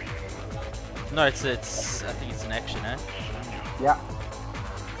 No, it's I think it's an action, eh? Yeah.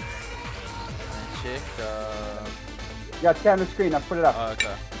 Check, Yeah, it's on the screen, I put it up. oh,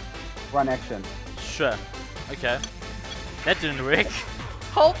 okay. One action. Sure. Okay. That didn't work.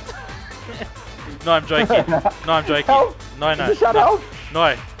 Help! No, I'm joking. No, I'm joking. Help! No, no. Shut no. up!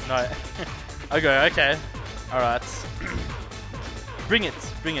 No, no. Okay. Alright. Bring it.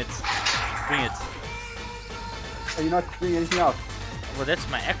 Are you not doing anything else? Well, that's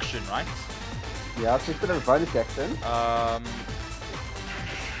my action, right? Yeah, so instead of a bonus action.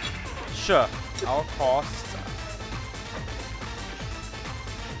 Sure. I'll cast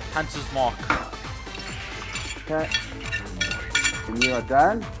Hunter's Mark. Okay. When you are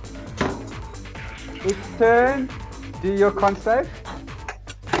done. It's turn. Do your con save.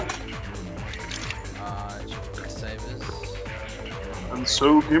 Check savers. And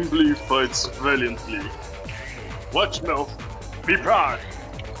so Gimli fights valiantly. Watch now. Be proud.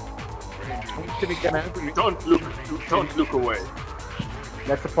 Don't look away.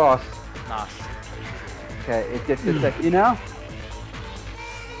 That's a pass. Nice. Okay, it gets to attack you now.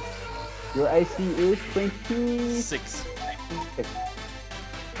 Your AC is 26. 6.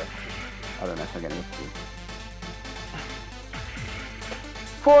 I don't know if I'm gonna hit you.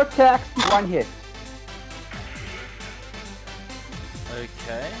 4 attacks, 1 hit.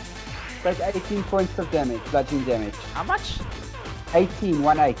 Okay. Take 18 points of damage, bludgeoning damage. How much? 18,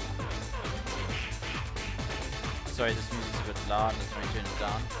 1-8. Sorry, this music's a bit loud. Let's try and turn it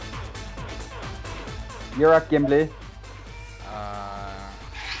down. You're up, Gimli. Okay,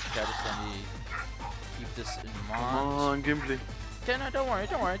 I just want to keep this in mind. Come on, Gimli. Okay, no, don't worry.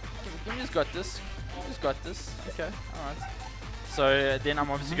 Gimli's got this. Gimli's got this. Okay, alright. So then I'm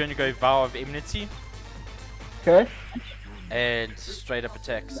obviously going to go Vow of Enmity Okay. and straight up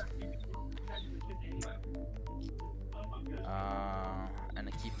attacks. And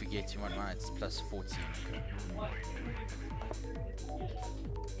I keep forgetting what mine is, plus 14.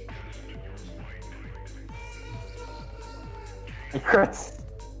 It crits.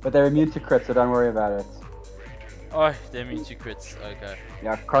 But they're immune to crits, so don't worry about it. Oh, they're immune to crits. Okay.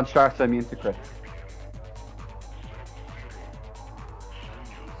 Yeah, constructs are immune to crits.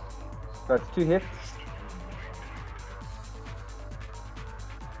 So it's 2 hits.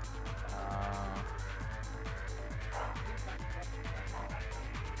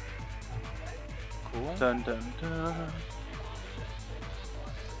 Cool. Dun dun dun.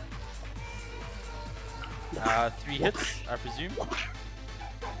 3 hits, I presume.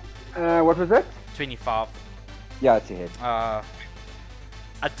 What was it? 25. Yeah, it's a hit. I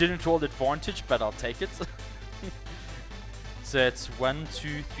didn't roll advantage, but I'll take it. So it's 1,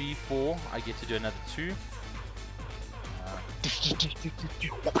 2, 3, 4. I get to do another 2.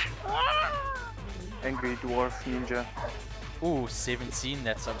 Angry dwarf ninja. Ooh, 17.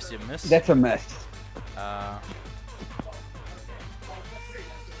 That's obviously a miss. That's a miss.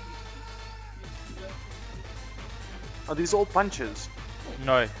 Are these all punches?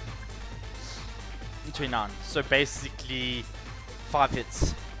 No. 29. So basically 5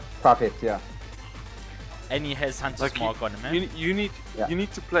 hits. 5 hits, yeah. And he has Hunter's Mark on him, man. You need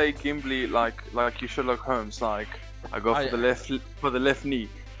to play Gimli like you Sherlock Holmes. Like I go for the left knee,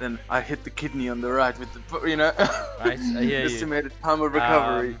 then I hit the kidney on the right with the Right, I hear you. estimated time of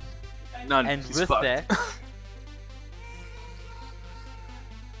recovery. None. And He's with fucked. that,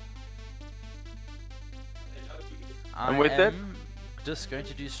 And with that? am just going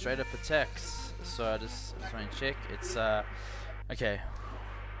to do straight up attacks. So I just want to check. It's okay.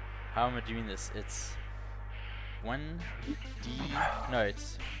 How am I doing this? It's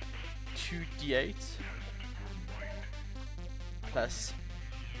it's 2d8 plus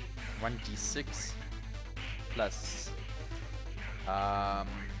 1d6 plus 9.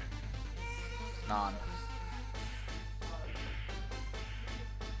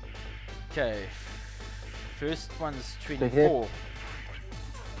 Okay. First one's 24.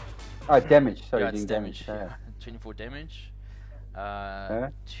 Oh, damage. Sorry, Yeah, it's doing damage. damage. 24 damage.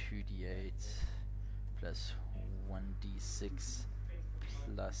 2d8 plus 1d6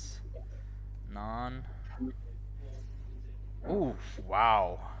 plus 9. Ooh,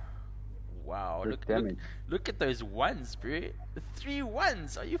 wow. Wow, look at those ones, bro. 3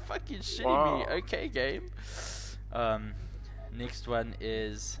 ones. Are you fucking shitting me? Okay, game. Next one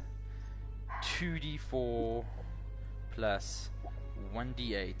is 2d4 plus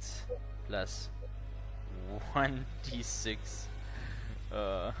 1d8 plus 1d6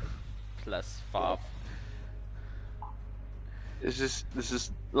 plus 5. This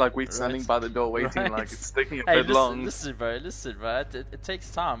is like we're standing by the door waiting, Right. like it's taking a Hey, bit long. listen, bro. It takes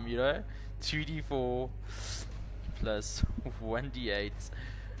time, you know. 2d4 plus 1d8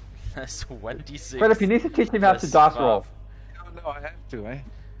 plus 1d6. Philip, you need to teach him how to plus dice 5. roll. No, I have to, eh?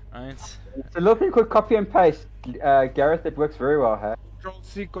 Right. So look, you could copy and paste, Gareth. It works very well, huh? Control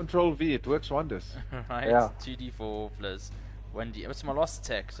C, Control V, it works wonders. Right. Yeah. 2d4 plus 1d. What's my last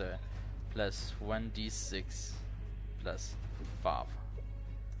attack, so? Plus 1d6 plus 5.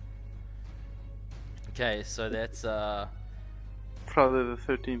 Okay, so that's Friday the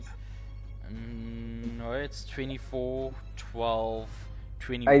 13th. no, it's 24, 12,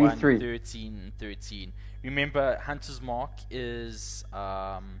 21, 83. 13, 13. Remember, Hunter's Mark is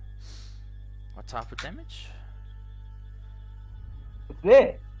what type of damage? It's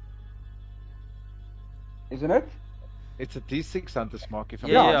there. Isn't it? It's a D6 Hunter's Mark, if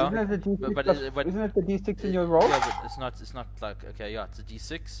I'm Yeah, not yeah. Isn't it the D6? But isn't it the D6 in your roll? Yeah, but it's not like, okay, yeah, it's a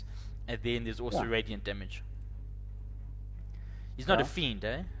d6, and then there's also radiant damage. He's not a fiend,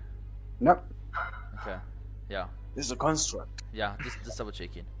 eh? Nope. Okay, yeah, This is a construct. yeah, just double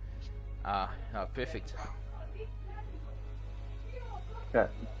checking. Yeah, perfect. Okay.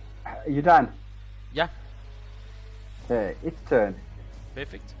 You done? Yeah, Okay, it's turn.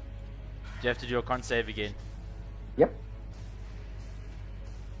 perfect. Do you have to do a con save again? Yep.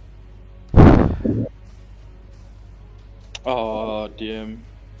 Oh, damn.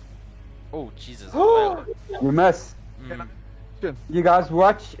 Oh, Jesus. I failed. You miss. Mm. You guys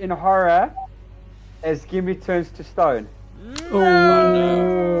watch in horror as Gimby turns to stone.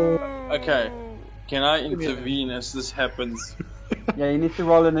 no. Okay. Can I intervene as this happens? Yeah, you need to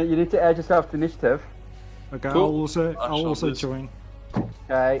roll in it. You need to add yourself to initiative. Okay, Cool. I'll shall also do. join.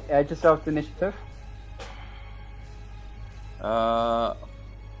 Okay, add yourself to initiative. Fucking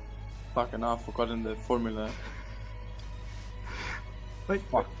hell, I've forgotten the formula. Wait,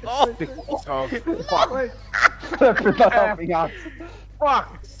 Oh, Philip is not helping out.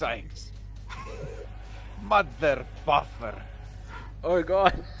 fuck's sakes. Mother buffer. Oh,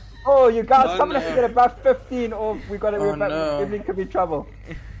 God. Oh, you guys, Oh, someone has to no. get above 15 or we got to Oh, no. Gimli could be in trouble.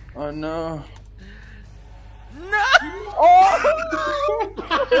 Oh no. No! Oh!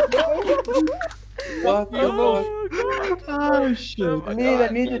 What the fuck? Oh, God. oh shit. I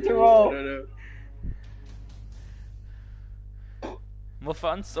need you to roll. No.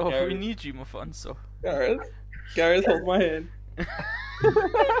 Mofanso, we Gareth. need you, Mofanso. Gareth, hold my hand.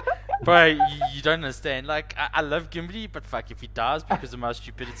 Bro, you don't understand. Like, I love Gimli, but fuck, if he dies because of my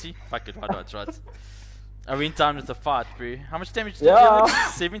stupidity, fuck it, why not, right? I went down with a fight, bro. How much damage did Yeah. you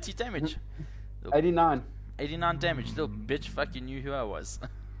have? 70 damage. 89. 89 damage. Little bitch fucking knew who I was.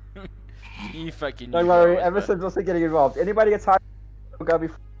 You fucking knew Don't who I worry, was, bro. Emerson's also getting involved. Anybody gets high, we'll go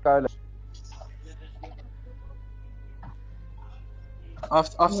before go.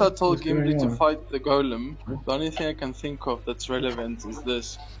 After I told What's Gimli going to on? fight the golem, the only thing I can think of that's relevant is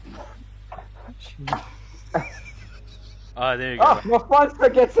this. Oh, there you go. Oh,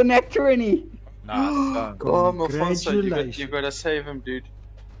 Mofonso gets a nectarine. Nice. Oh, Mofonso, you Congratulations. gotta save him, dude.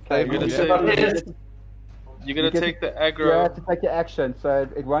 Okay, You're gonna you save get- him. You gotta You get take the You have aggro. to take your action, so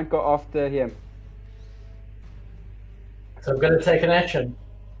it won't go after him. So I'm going to take an action.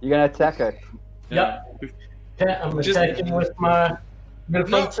 You're gonna attack it. Yep. Okay, I'm Just- attacking with my.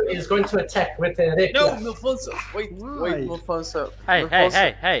 Milfonso is going to attack with a reckless. No, Mofonso! Wait, Why? Mofonso. Hey,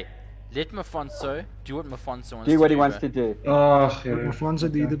 Mofonso. hey. Let Mofonso do what Mofonso wants Do what to he wants bro. to do. Oh, yeah. Alfonso,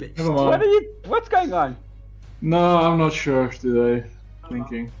 do the best. Never What mind. are you? What's going on? No, I'm not sure today.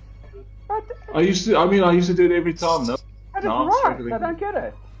 Thinking. What? I used to do it every time. No. That is No, I'm right. struggling. I don't get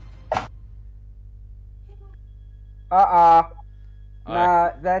it. Alright. Nah,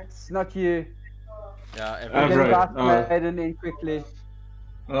 that's not you. Yeah, We're Right. getting Darth Alright. Maiden in quickly.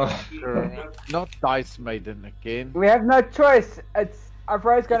 Oh, Not Dice Maiden again. We have no choice. It's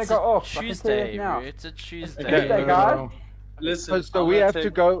Avro's gonna It's go a off. I can tell you Tuesday, now. bro. It's a Tuesday. Okay. Tuesday, guys. Listen, So I'm we gonna have to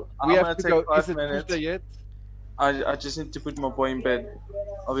take- go. We I'm have to gonna go. take Is 5 it minutes. Tuesday yet? I just need to put my boy in bed.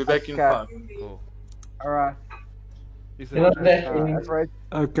 I'll be back in Okay. 5. Cool. Alright. Is You know it? that Avro,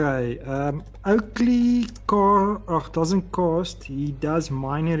 Okay, Oakley doesn't cost, he does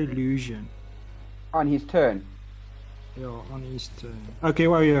minor illusion. on his turn. Yeah, on his turn. Okay,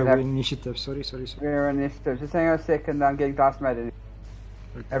 well, yeah, Yeah. we're initiative. Sorry. We're on this turn. Just hang on a second. I'm getting Darth Maiden.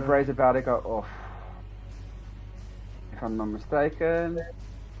 Okay. Avro's about to go off. If I'm not mistaken.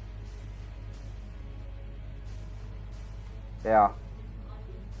 Yeah.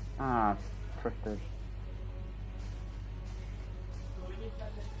 Ah, fritters.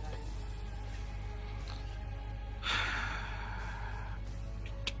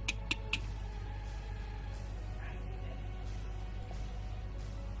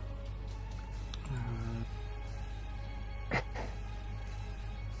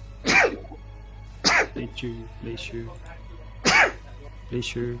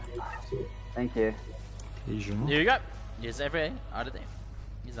 Bless you. Thank you. Here you go. Yes, everything out of there.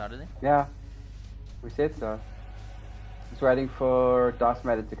 He's out of there. Yeah. We said so. Just waiting for Darth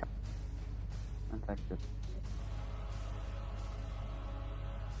Maiden to come. And take it.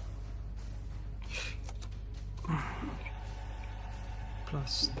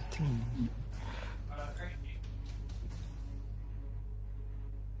 Plus 10.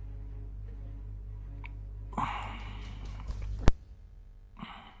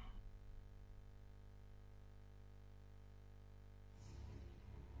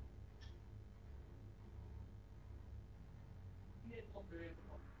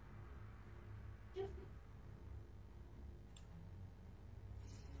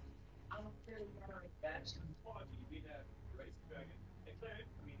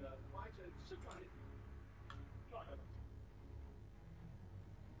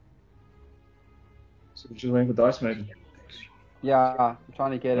 so we're just waiting for Dice Maiden. Yeah, I'm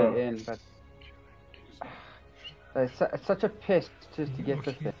trying to get it in, but It's such a pest just to get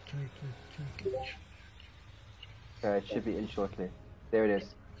this thing. Okay, it should be in shortly. There it is.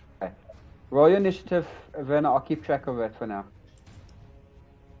 Okay. Roll your initiative, Verna. I'll keep track of it for now.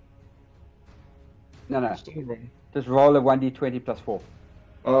 No. Just roll a 1d20 plus 4.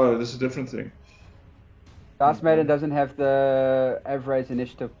 Oh, this is a different thing. Dice Maiden doesn't have the average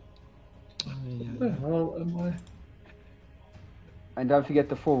initiative. What the hell am I? And don't forget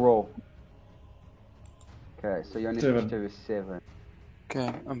the full roll. Okay, so your 7. initiative is 7.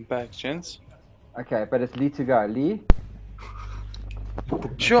 Okay, I'm back, gents. Okay, but it's Lee to go. Lee?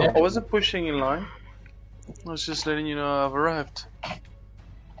 Sure, I wasn't pushing in line. I was just letting you know I've arrived.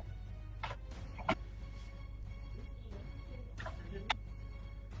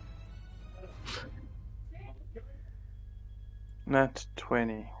 Nat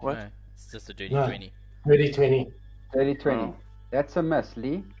 20. What? No, it's just a dirty No. 20. 30-20. 30-20. Oh. That's a miss,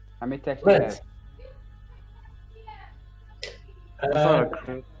 Lee. How many attacks do you Right. have? I thought I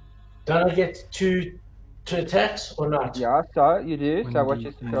could. Don't I get two attacks or not? Yeah, so you do. So what's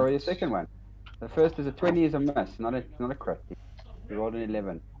your, 1d8. so your second one? The first is a 20 is a miss, not a crit. You rolled an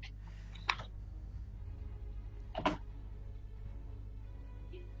 11.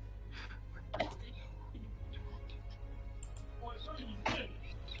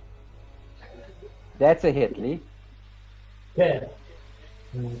 That's a hit, Lee. Okay.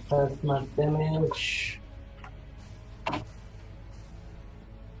 Plus my damage.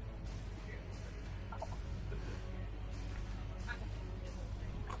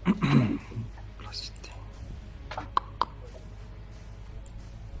 Plus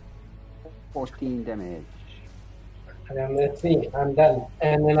 14 damage. And that's me. I'm done.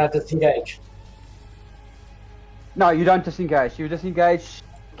 And then I disengage. No, you don't disengage. You disengage,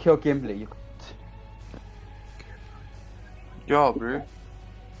 kill Gimli. Yeah, bro.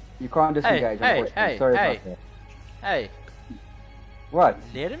 You can't disengage, hey, unfortunately. hey, Sorry hey. about that. Hey, What?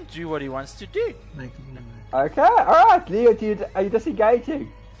 let him do what he wants to do. Like, Okay, alright, Leo, are you disengaging?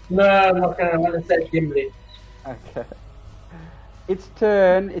 No, I'm not going to want to say Gimli. Okay. Its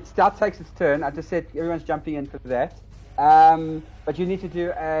turn, it now takes its turn. I just said everyone's jumping in for that. But you need to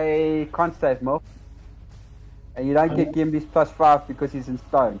do a con save, Mo. And you don't get Gimli's +5 because he's in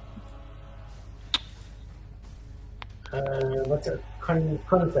stone. What's it?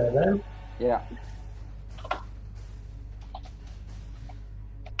 Concept, eh? Yeah.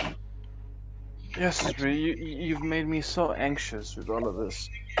 Yes, bro. You've made me so anxious with all of this.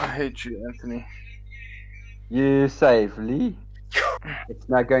 I hate you, Anthony. You save, Lee. It's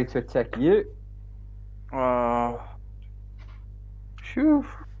now going to attack you. Phew.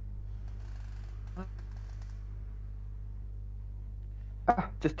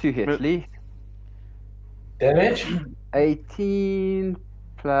 Just 2 hits, But- Lee. Damage? 18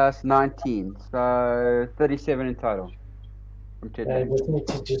 plus 19, so 37 in total. From 2 I just need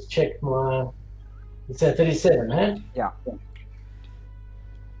to just check my. It's at 37, eh? Yeah.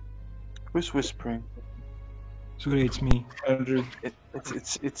 Who's whispering? sorry, it's me. Andrew.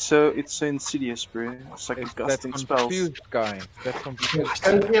 It's so insidious, bro. It's like It's that disgusting spells. confused guy. That confused.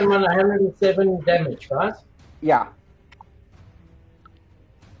 Currently I'm on 107 damage, right? Yeah.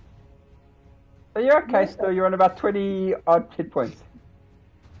 So you're okay still, you're on about 20 odd hit points.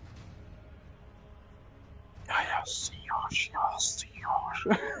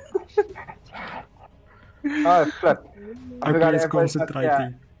 Oh, flip. I forgot Okay, everybody's it's got- concentrating. yeah.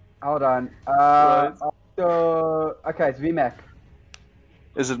 Hold on. So, okay, it's VMAC.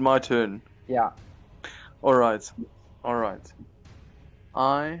 Is it my turn? Yeah. Alright. Alright.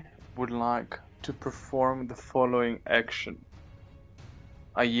 I would like to perform the following action.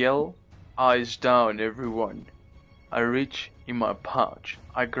 I yell, eyes down, everyone. I reach in my pouch.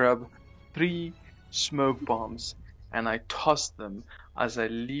 I grab 3 smoke bombs and I toss them as I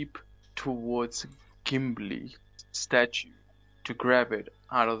leap towards Gimli statue to grab it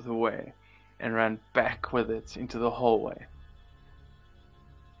out of the way and ran back with it into the hallway.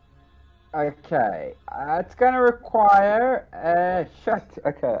 Okay. It's gonna require shut.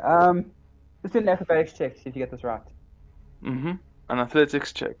 Okay. Let's do an acrobatics check, see if you get this right. An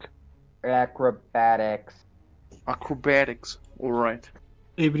athletics check. Acrobatics. Acrobatics. Alright.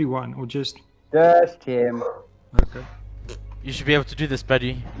 Everyone, or just... Just him. Okay. You should be able to do this,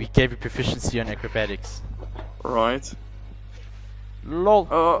 buddy. We gave you proficiency on acrobatics. Right. Lol.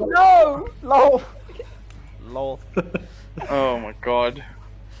 No! Lol! Lol. Oh my god.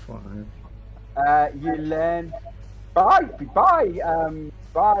 Fine. You land by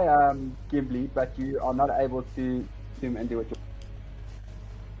Gimli, but you are not able to zoom and do what you.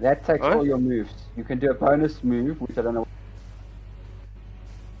 That takes What? all your moves. You can do a bonus move, which I don't know.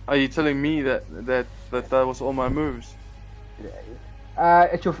 Are you telling me that was all my moves?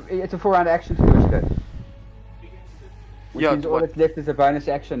 It's a 4-round action to do a skirt. Which Yeah, means all that's left is a bonus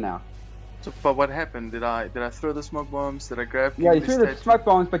action now. So, but what happened? Did I throw the smoke bombs? Did I grab? Yeah, you Gimli's threw the statue? smoke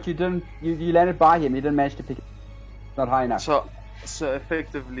bombs, but you didn't. You landed by him. You didn't manage to pick it. Not high enough. So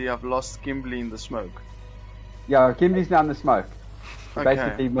effectively, I've lost Gimli in the smoke. Yeah, Gimli's now in the smoke. You Okay.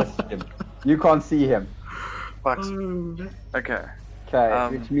 basically missed him. You can't see him. Fucks. Okay.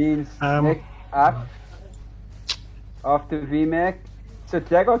 Okay, which means next up after VMAC, so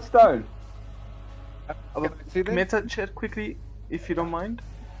Daggett Stone. See that? Meta chat quickly, if you don't mind.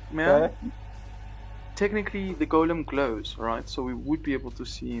 May Okay. I? Technically, the golem glows, right? So we would be able to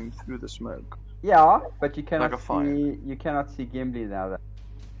see him through the smoke. Yeah, but you cannot Like a fire. see Gimli now. Though.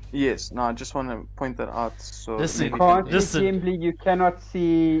 Yes. No, I just want to point that out. So Listen, You maybe can't see Listen. Gimli. You cannot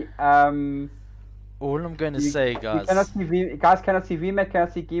see. All I'm going to say, You guys. cannot see guys cannot see VMAC,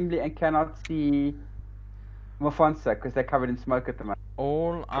 cannot see Gimli, and cannot see Mofonsa because they're covered in smoke at the moment.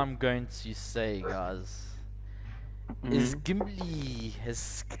 All I'm going to say, guys, is Gimli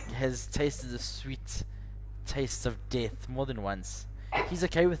has tasted the sweet taste of death more than once. He's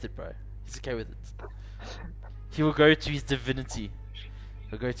okay with it, bro. He's okay with it. He will go to his divinity.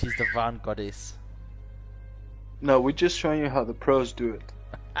 He'll go to his divine goddess. No, we're just showing you how the pros do it.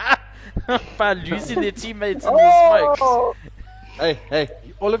 By losing their teammates in the smokes. Hey,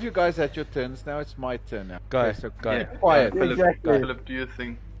 all of you guys had your turns. Now it's my turn now. Go, Okay, so go. quiet. Philip, Exactly. Philip, do your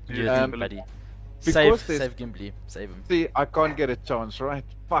thing. Do You your do, thing, buddy. Because there's- Save Gimli. Save him. See, I can't get a chance, right?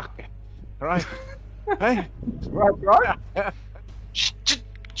 Fuck. Right? Hey? Right.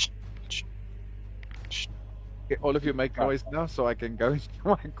 Okay, all of you make noise now so I can go into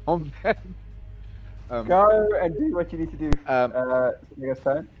my combat. Go and do what you need to do. Daggett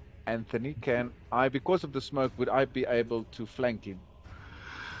Stone. Anthony, because of the smoke, would I be able to flank him?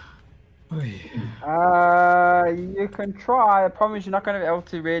 You can try. I promise you're not going to be able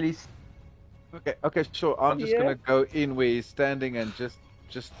to really. Okay, sure. I'm just Yeah. gonna go in where he's standing and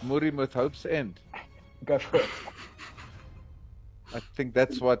just mur him with Hope's End. Go for it. I think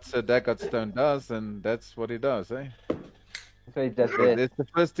that's what Sir Daggett Stone does, and that's what he does, eh? So he does So that. there's the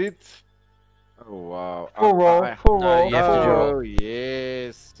first hit. Oh wow. Full roll. Full No, roll. you have to do roll. Oh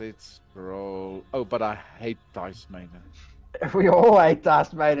yes, it's roll. Oh, but I hate Dice Maiden. We all hate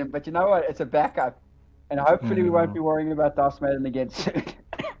Dice Maiden, but you know what? It's a backup. And hopefully we won't be worrying about Dice Maiden again soon.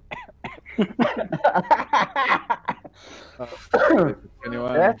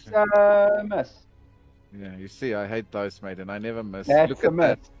 21. That's a miss. Yeah, you see, I hate Dice Maiden. I never miss. That's Look a at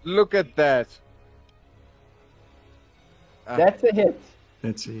that. miss. Look at that. That's a hit.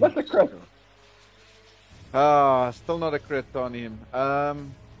 Let's see. What's a crit? Still not a crit on him.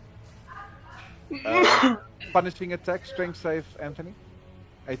 Punishing attack, strength save, Anthony.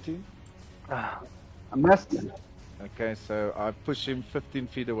 18. I missed. Okay, so I push him 15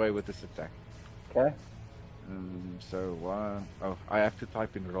 feet away with this attack. Okay. So one. Oh, I have to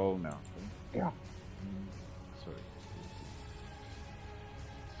type in roll now. Yeah. Sorry.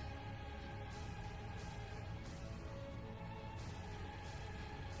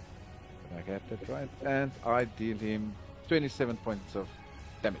 Did I get that right? And I deal him 27 points of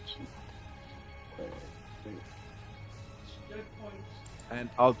damage. And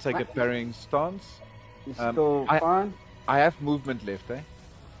I'll take a parrying stance. He's Um, still I- fine. I have movement left, eh?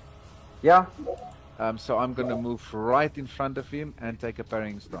 Yeah. So I'm gonna move right in front of him and take a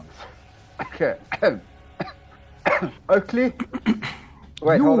parrying stance. Okay. Oakley.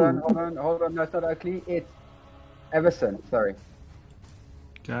 Wait, hold on. No, it's not Oakley. It's Everson. Sorry.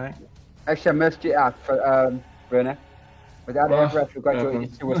 Okay. Actually, I missed you out for Werner. Without Everett, we got your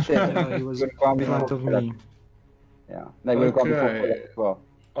issue with seven. Yeah, he was You in would've gone before front of Philip. me. Yeah. No, we would have gone before Okay. Philip as well.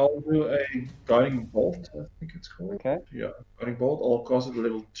 I'll do a guiding bolt, I think it's called. Okay. Yeah, guiding bolt. I'll cast it at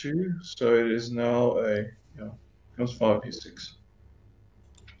level 2, so it is now a comes 5d6.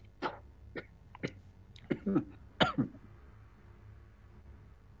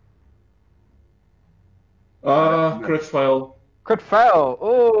 Crit fail. Crit fail.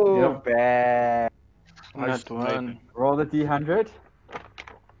 Oh, Yeah. bad. Not one. Roll the D100.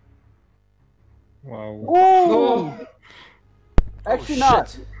 Wow. Ooh. Oh, Actually,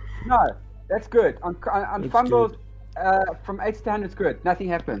 shit. no. That's good. On That's fumbles, from 8 to 100 is good. Nothing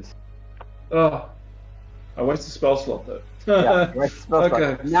happens. I wasted spell slot though. Yeah. Right, spell slot.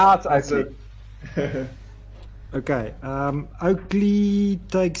 Okay. Now it's That's Oakley. it. Okay. Oakley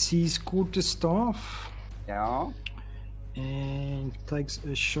takes his quarterstaff Yeah. and takes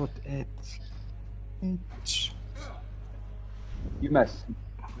a shot at it. You miss.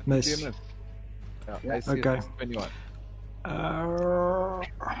 Miss. Yeah, Yeah. AC Okay. is 21.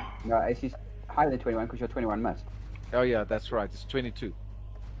 No, AC is higher than 21 because you're 21 must. Oh yeah, that's right. It's 22.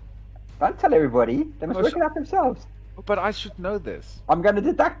 Don't tell everybody. They must Oh, work it out themselves. But I should know this. I'm going to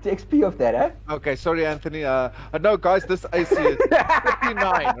deduct XP off that, eh? Okay, sorry, Anthony. No, guys, this AC is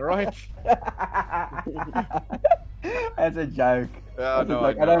 59, right? That's a joke. Yeah, no,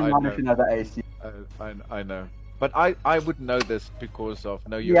 I don't mind if you know the AC. I know. But I would know this because of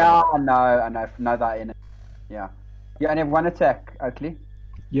you. Yeah, I know. Know that in it. Yeah. You only have one attack, Oakley.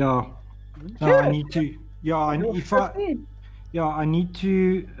 Yeah. No, I need to. Yeah, I need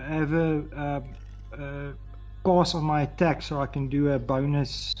to have a pass on my attack so I can do a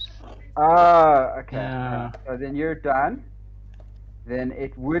bonus. Oh, okay. Yeah. So then you're done. Then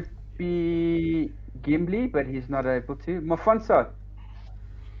it would be Gimli, but he's not able to. Mofonso.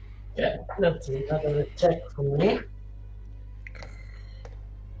 Yeah, that's another attack from me.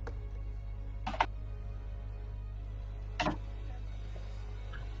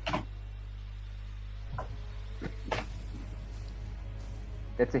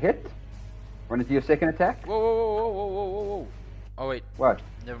 That's a hit. Want to do your second attack? Whoa. Oh, wait. What?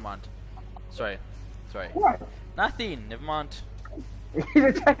 Never mind. Sorry. What? Nothing. Never mind. He's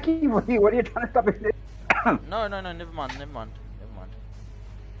attacking you. What are you trying to stop him? No. Never mind.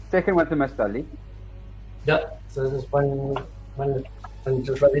 Second one to Miss Dudley. Yeah, so this is one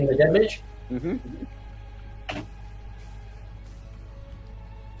just running the damage. Mm-hmm.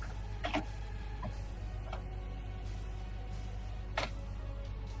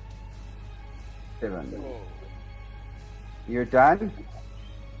 Seven. You're done?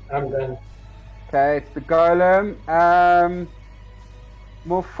 I'm done. Okay, it's the golem.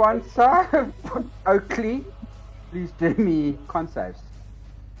 Morfonsa, Oakley, please do me con saves.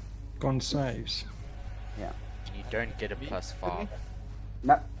 Con saves. Yeah. You don't get a +5.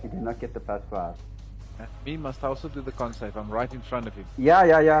 No, you do not get the +5. Me must also do the con save. I'm right in front of him. Yeah.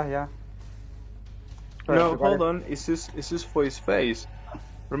 Sorry, No, hold on. Is this for his face?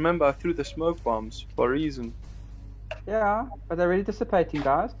 Remember, I threw the smoke bombs for a reason. Yeah, but they're really dissipating,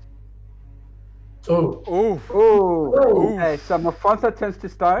 guys. Oh. Oh. Okay, so Morfonsa turns to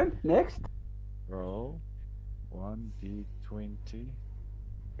stone. Next. Roll 1d20.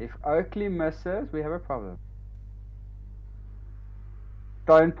 If Oakley misses, we have a problem.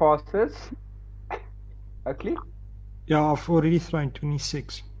 Stone passes. Oakley? Yeah, I've already thrown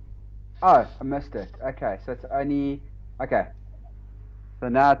 26. Oh, I missed it. Okay, so it's only... Okay. So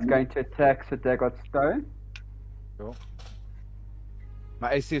now it's going to attack Dagot Stone. Cool.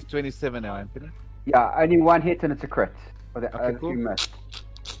 My AC is 27 now, Anthony. Yeah, only one hit and it's a crit. Or the Okay, other cool. two miss.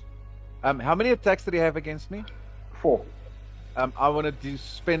 How many attacks did he have against me? 4. I wanted to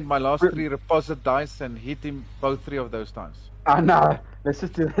spend my last 3 reposit dice and hit him both 3 of those times. Oh no, let's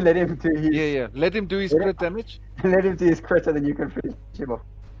just let him do his... Yeah. Let him do his crit damage. Let him do his crit and then you can finish him off.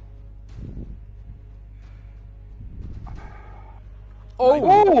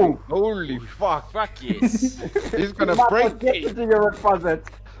 Oh! Holy fuck! Fuck yes. He's gonna You break might forget me. to do your reposit.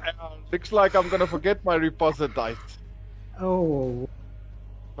 Looks like I'm gonna forget my reposit dice. Oh.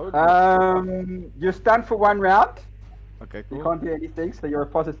 You're stunned for 1 round. Okay, You cool. can't do anything, so your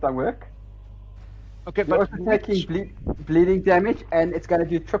reposits don't work. Okay, You're but also taking bleeding damage, and it's going to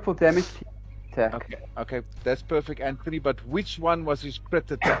do triple damage to your attack. Okay, that's perfect, Anthony. But which one was his crit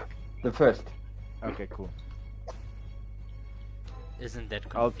attack? The first. Okay, cool. Isn't that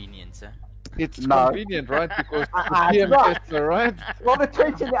convenient, sir? It's No. convenient, right? Because It's PM not. gets it, right? Well, the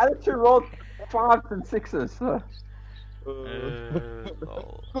 20, the other 2 rolled 5s and 6s. So.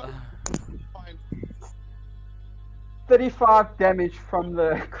 Lol. Fine. 35 damage from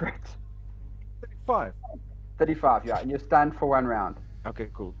the crit. 5. 35, yeah, and you're stunned for 1 round. Okay,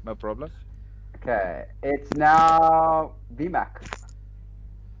 cool. No problem. Okay, it's now VMAC.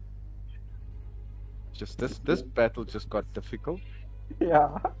 Just this battle just got difficult.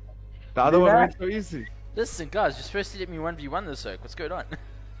 Yeah. The other one Yeah. went so easy. Listen, guys, you're supposed to let me 1v1 this oak. What's going on?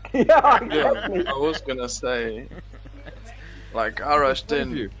 Yeah, Yeah, exactly. I was gonna say, like, I rushed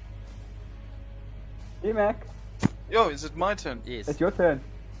Thank in. you. VMAC, Yo, is it my turn? Yes. it's your turn.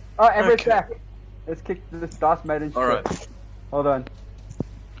 Oh, every Okay. attack. Let's kick this Darth Maiden shit. Alright. Hold on.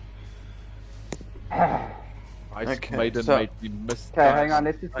 Ice Okay, Maiden so- made me miss. Okay, hang on.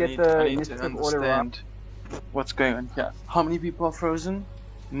 Let's just I get need the to initiative order right. understand what's going on here. How many people are frozen?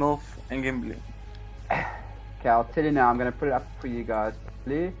 Milf and Gimli. Okay, I'll tell you now. I'm gonna put it up for you guys.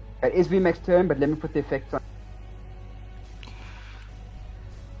 Please. It is VMAC's turn, but let me put the effects on.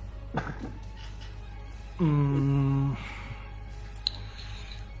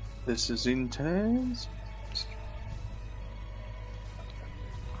 This is intense.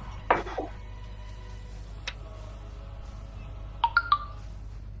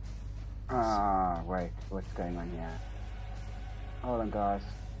 Wait, what's going on here? Hold on, guys.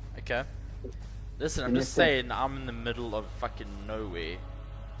 Okay. Listen, I'm Can you just say- saying, I'm in the middle of fucking nowhere.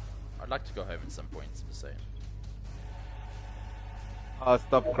 I'd like to go home at some point, just saying. Oh,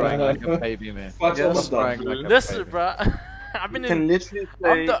 stop crying like a baby, man. Fight's Yes, almost done. crying like a Listen, baby. bruh. I've been You can in. literally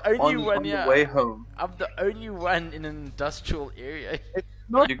I'm say the only one on here. the way home. I'm the only one in an industrial area. It's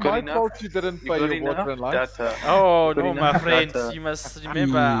not You got my enough? fault you didn't You pay got your enough water and lights. data. Oh You got no, my enough friends! data. You must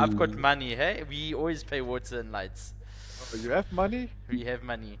remember, I've got money. Hey, we always pay water and lights. Oh, you have money? We have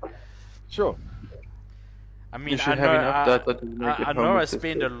money. Sure. I mean, You I should know, have enough data to make it I home know I with this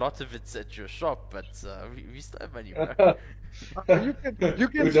spend a thing. lot of it at your shop, but we still have money, bro.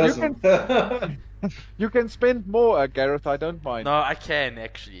 You can spend more, Gareth. I don't mind. No, I can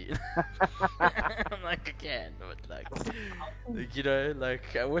actually. I'm like, I can, but like, you know, like,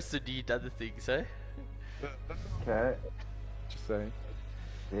 what's the need? Other things, eh? Okay, Just saying.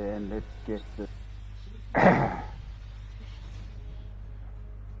 then let's get the.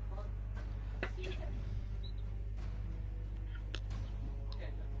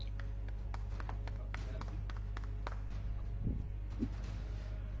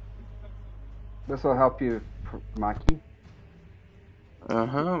 This will help you, Mikey.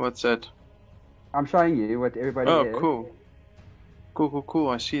 What's that? I'm showing you what everybody Oh, is. cool. Cool.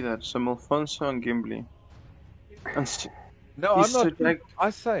 I see that. So Alfonso and Gimli. And No, He's I'm not. so like- I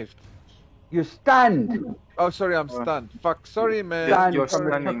saved. You're stunned. Oh, sorry, I'm stunned. Fuck, sorry, man. Stunned you're from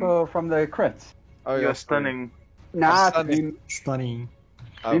stunning. from the crits. Oh, you're yeah, sorry. stunning. Nah, it's stunning. Stunning.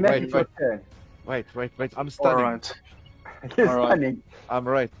 Oh, we make wait, it your wait, turn. wait. I'm stunning. Alright. You're Alright. stunning. I'm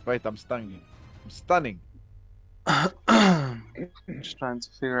right. Wait, I'm stunning. I'm stunning. Just trying to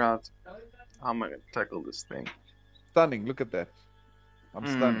figure out how am I gonna tackle this thing. Stunning. Look at that. I'm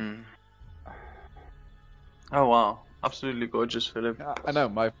stunning. Hmm. Oh wow. Absolutely gorgeous, Philip. Yeah, I know,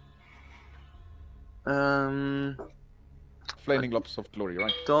 my Um, flaming lobs of glory,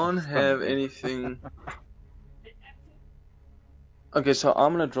 right? don't I'm have stunning. anything. Okay, so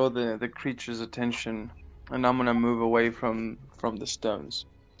I'm gonna draw the creature's attention, and I'm gonna move away from the stones,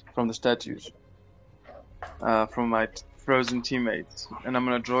 from the statues, from my frozen teammates, and I'm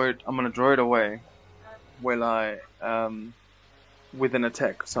gonna draw it away, while I with an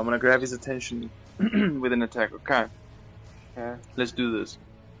attack. So I'm gonna grab his attention with an attack. Okay, Yeah. let's do this.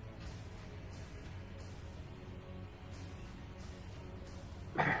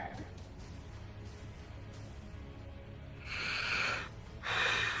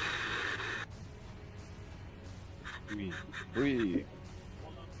 Oui.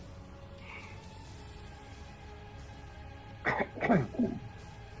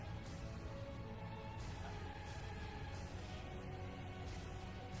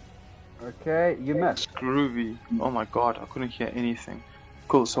 Okay, you missed. It's groovy. Oh my god, I couldn't hear anything.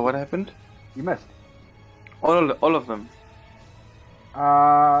 Cool. So what happened? You missed. All of them.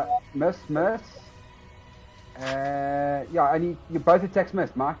 Miss. Yeah, you both attacks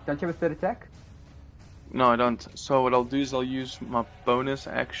missed, Mark. Don't you have a third attack? No, I don't. So what I'll do is I'll use my bonus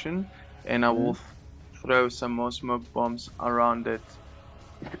action, and I will throw some more smoke bombs around it.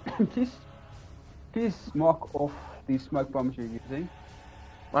 please mark off these smoke bombs you're using.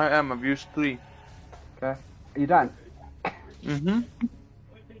 I've used 3. Okay. Are you done? Mm-hmm.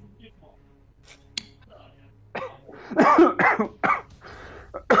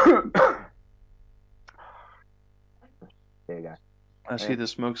 There you go. I see the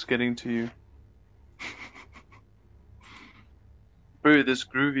smoke's getting to you. Bro, this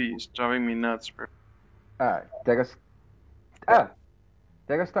groovy is driving me nuts, bro.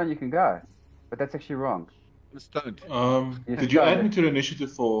 Daggerstone you can go. But that's actually wrong. I'm stoned. Did you add me to the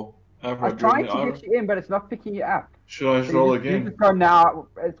initiative for I Avra was trying during the to get you in, but it's not picking you up. Should I So roll you again? just go now.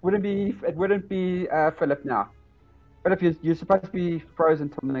 It wouldn't be Philip now. Philip, you're supposed to be frozen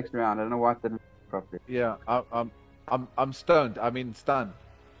until the next round. I don't know why it didn't properly. Yeah, I'm stoned. I mean stunned.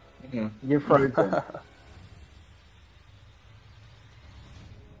 You're frozen.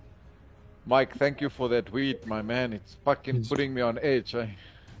 Mike, thank you for that weed, my man. It's fucking putting me on edge. Eh?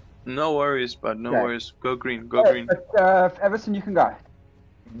 No worries, bud. No Okay. worries. Go green. Go green. But Everson, you can go.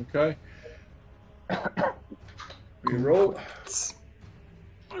 Okay. We roll.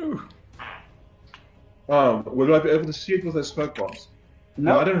 Will I be able to see it with the smoke bombs?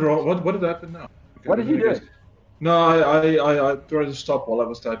 No, I didn't roll. What did happen now? Okay, What did you do? No, I tried to stop while I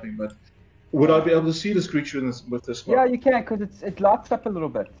was typing, but would I be able to see this creature with the smoke? Yeah, you can, because it lights up a little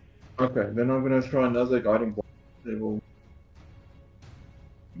bit. Okay, then I'm gonna try another guiding bolt. Level.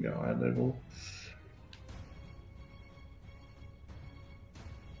 Yeah, I level.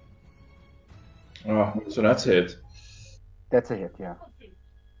 Oh, so that's it. That's a hit, yeah.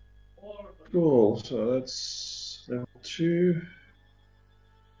 Cool. So that's level 2.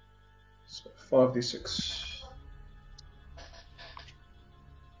 So 5d6.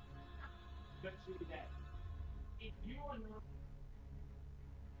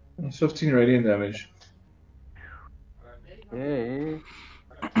 And 15 radiant damage. Okay.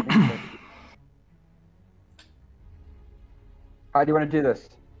 How do you want to do this?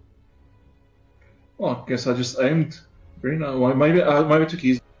 Well, I guess I just aimed. Very nice. Well, maybe I took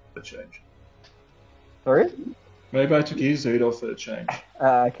his for a change. Sorry? Maybe I took his head off for a change.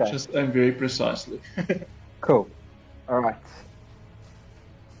 Okay. Just aim very precisely. Cool. Alright.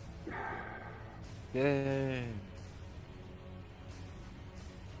 Yay.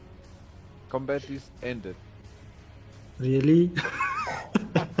 Combat is ended. Really?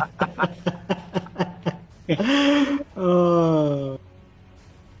 Oh.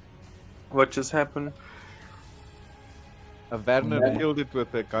 What just happened? Werner killed it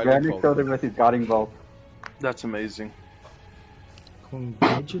with a guiding Werner bolt. killed him with his guarding bolt. That's amazing.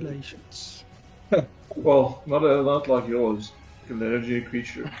 Congratulations. Well, not like yours. Like a legendary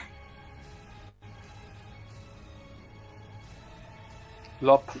creature.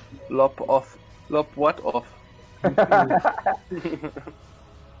 Lop off. Lop what off?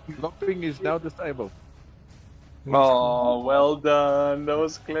 Lopping is now disabled. Oh, well done. That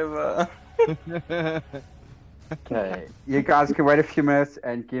was clever. Okay. You guys can wait a few minutes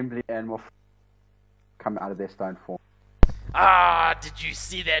and Gimli and Wolf come out of their stone form. Ah, did you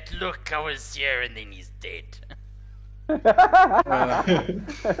see that look? I was here and then he's dead.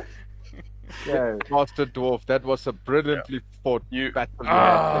 Yeah. Master Dwarf, that was a brilliantly fought battle.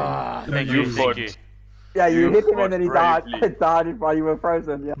 Ah, thank you, thank you. Yeah, you You hit him fought and then he bravely. died while you were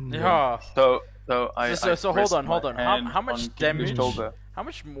frozen. Yeah. Yeah. So So hold on. How much damage? Shoulder. How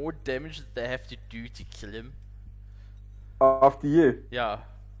much more damage did they have to do to kill him? After you, Yeah,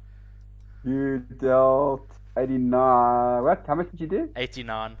 you dealt 89. What? How much did you do?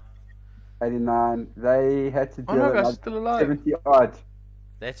 89. 89. They had to Oh deal no, guys, another still alive. 70 odd.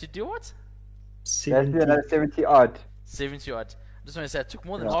 They had to do what? They had to do another 70 odd. 70 odd. I just want to say, I took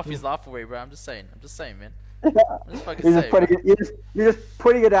more than half his life away, bro. I'm just saying, man. I'm just fucking You're just saying. putting it. You're just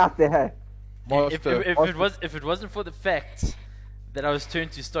putting it out there. Hey. If it wasn't for the fact that I was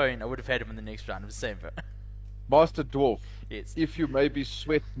turned to stone, I would have had him in the next round. I'm just saying, bro. Master Dwarf, Yes. if you maybe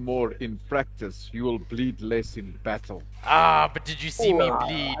sweat more in practice, you will bleed less in battle. Ah, but did you see me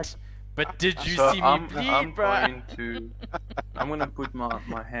bleed? But did you So see me I'm bleed, bro? I'm gonna put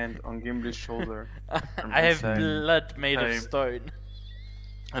my hand on Gimli's shoulder. I have say, blood made of hey, stone.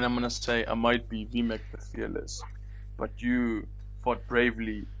 and I'm gonna say I might be Vimek the Fearless, but you fought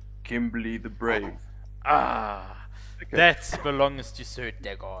bravely, Gimli the Brave. Ah, that belongs to Sir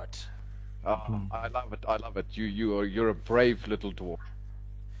Daggard. I love it. I love it. You're a brave little dwarf.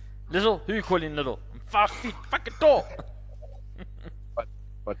 Little? Who you calling little? I'm 5 feet fucking tall.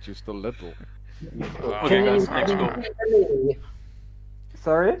 But you're still little. Okay, guys, next door.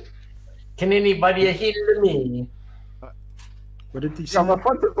 Sorry? Can anybody heal me? What did he say? Yeah, my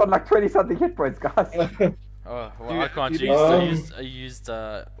front has got like 20 something hit points, guys. Oh, well, I can't you- use. I used.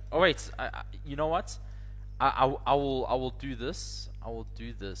 Oh wait, you know what? I will do this. I will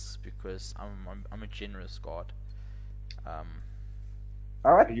do this because I'm a generous god.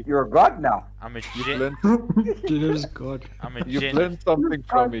 Alright, you're a god now. I'm a You've gen. learned, Dear's God. I'm a you've gen. learned something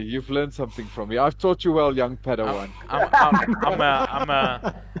from me. You've learned something from me. I've taught you well, young Padawan.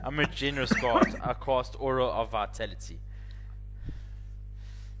 I'm a generous god. I cast Aura of Vitality.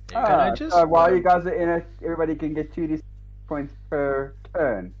 There you go. I just, so while you guys are in it, everybody can get 2d points per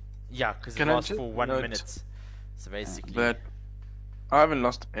turn. Yeah, because it Can I lasts just for 1 note minute. So basically, But I haven't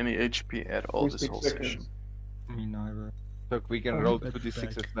lost any HP at all this 6 whole seconds. session. Me neither. Look, we can Oh, roll that's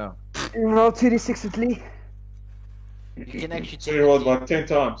 2d6s now. Roll 2d6 at least. you can actually So take. you rolled like 10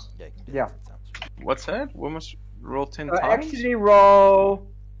 times. Yeah. You can do Yeah. it 10 times. What's that? We must roll 10 So times? actually roll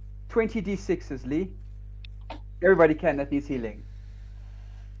 20d6s, Lee. Everybody can that needs healing.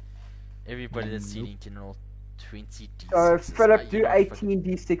 Everybody that's healing can roll 20 d6. So Philip, do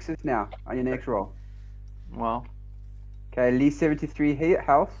 18d6s now on your next roll. Wow. Okay, Lee 73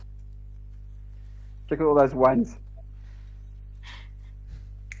 health. Look at all those ones.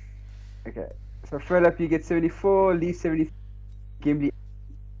 Okay, so Philip, you get 74, Lee 70, Gimli.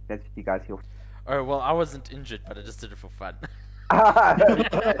 That's what you guys heal. Oh well, I wasn't injured, but I just did it for fun.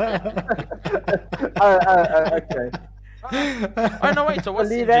 Okay. Oh no, wait. So what's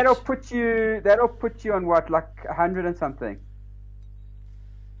Lee, injured? that'll put you on what, like 100 and something.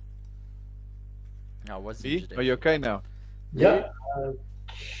 No, what's See? injured? Are you okay now? Yeah,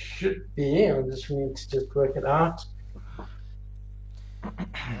 should be. I just need to work it out.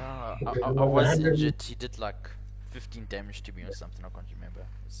 I was injured. He did like 15 damage to me or something. I can't remember.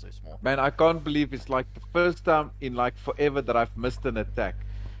 It's so small. Man, I can't believe it's like the first time in like forever that I've missed an attack.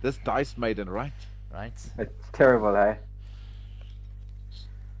 This Dice Maiden, right? Right? It's terrible, eh?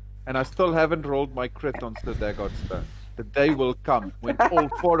 And I still haven't rolled my crit on Sir Daggett Stone. The day will come when all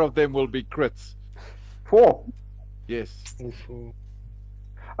 4 of them will be crits. 4. Yes.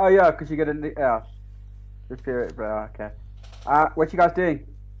 Oh yeah, because you get a repair it, bro. Okay. What you guys doing?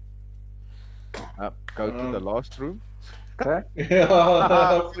 Go to the last room. Okay. Yeah,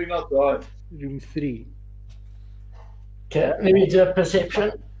 hopefully not die. Room 3. Okay, let me do a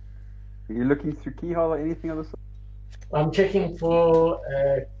perception. Are you looking through keyhole or anything of the sort? I'm checking for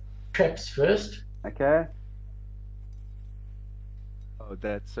traps first. Okay. Oh,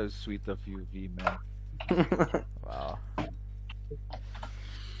 that's so sweet of you, V, man. Wow.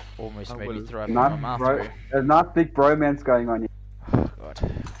 Almost made me will- throw up in my mouth, bro. There's not big bromance going on here. Oh, God.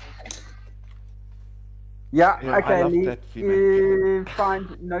 Yeah, Yeah, I okay, love Lee, that female. you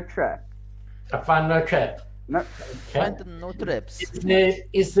find no trap. I find no trap. No, Okay. Find no traps.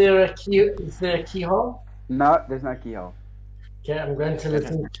 Is there a keyhole? no, there's no keyhole. Okay, I'm going to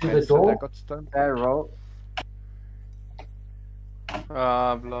listen to And the Sir door. Daggett Stone. Okay, roll.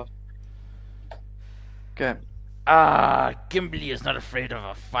 Blah. Okay. Gimli is not afraid of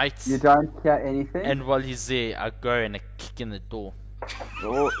a fight. You don't hear anything. And while he's there, I go and I kick in the door.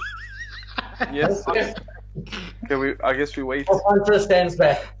 Oh. Yes. Okay, I guess we wait. Hunter stands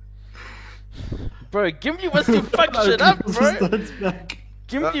back. Bro, Gimli wants to fuck shit up, bro. Stands back.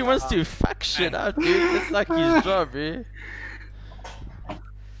 Gimli wants to fuck shit up, dude. That's like his job, eh?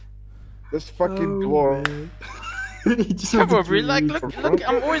 This fucking dwarf. He just Come wanted on, to bro. Like, leave. look,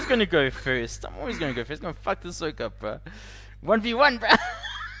 I'm always gonna go first. I'm gonna fuck this soak up, bro. 1v1, bro.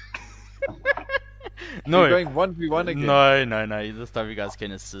 No. You're going 1v1 again. No. This time you guys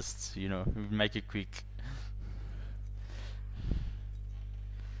can assist, you know, make it quick.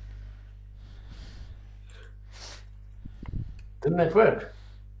 Didn't that work?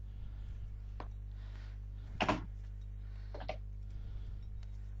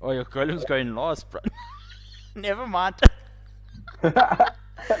 Oh, your golem's going last, bro. Never mind.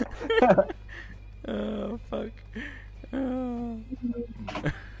 Oh, fuck. Oh.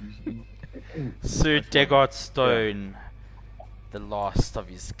 Sir Daggett Stone, the last of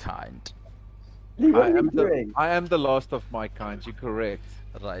his kind. Lee, what I are you am, doing? I am the last of my kind, you're correct.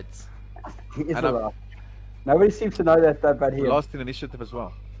 Right. He is and the I'm- last. Nobody seems to know that though, but he is. Last in initiative as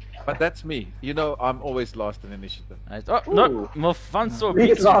well. But that's me. You know, I'm always last in initiative. Right. Oh, no. Ooh. Mofanso He's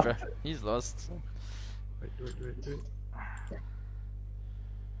beats you, lost. bro. He's lost. Wait.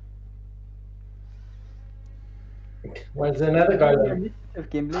 Where's another guy there? Initiative,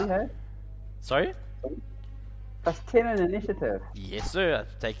 Gimli, hey? Sorry? That's 10 in initiative. Yes, sir.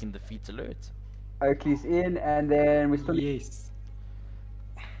 I've taken the feat alert. Oakley's in, and then we still need Yes.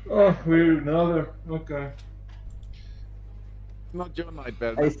 Oh, we're another. Okay. Not your night,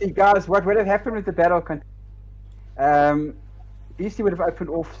 Bell. Hey, see, guys, what would have happened with the battle? BC would have opened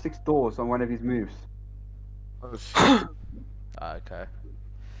all 6 doors on one of his moves. Oh, shit. Okay.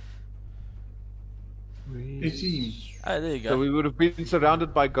 18. Ah, there you So go. we would have been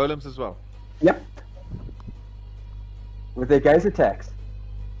surrounded by golems as well. Yep. With their gaze attacks.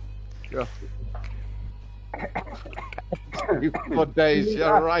 Yeah. For days,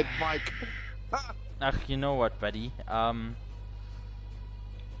 you're right, Mike. Ach, you know what, buddy?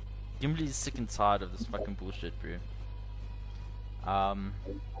 Gimli's sick and tired of this fucking bullshit, bro.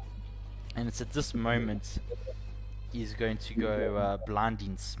 And it's at this moment he's going to go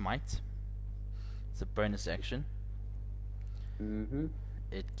blinding smite. It's a bonus action. Mm-hmm.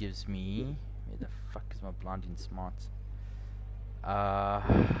 It gives me, where the fuck is my blinding smite?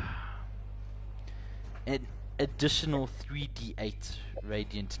 An additional 3d8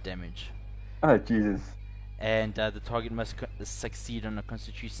 radiant damage. Oh, Jesus. And the target must succeed on a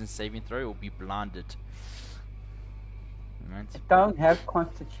Constitution saving throw or be blinded. Right. Don't have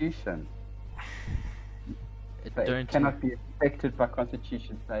constitution. It But don't. it cannot be affected by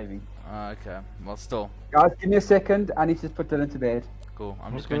constitution saving. Okay. Well, still Guys, give me a second. I need to put Dylan to bed. cool.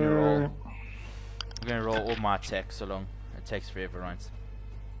 I'm just going to roll. I'm going to roll all my attacks so long. It takes forever, right?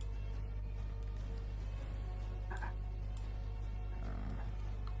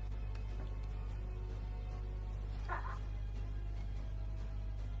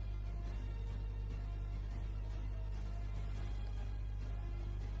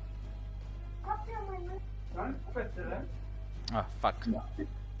 Oh fuck.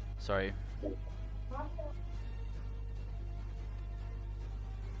 Sorry.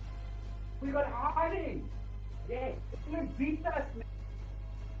 We got hiding. Yeah, you beat us.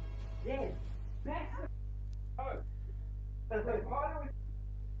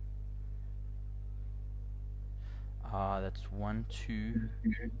 That's 1, 2,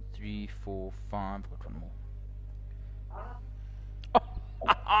 3, 4, 5. Got one more.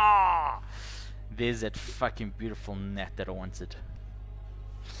 Oh, there's that fucking beautiful gnat that I wanted.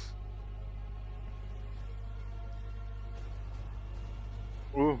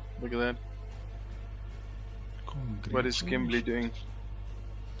 Ooh, look at that. What is Kimberly doing?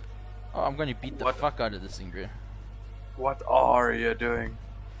 Oh, I'm gonna beat the fuck out of this Ingrid. What are you doing?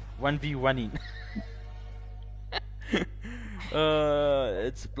 1v1ing.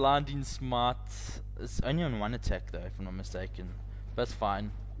 It's blinding smart. It's only on one attack though, if I'm not mistaken. But it's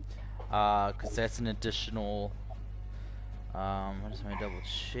fine. Cause that's an additional. What is my double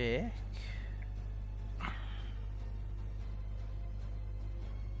check?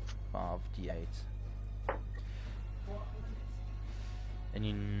 5d8. And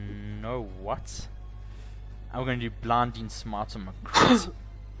you know what? I'm gonna do blinding smart on my crit.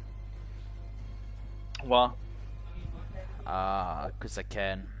 Wow. Cause I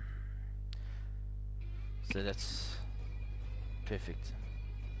can. So that's perfect.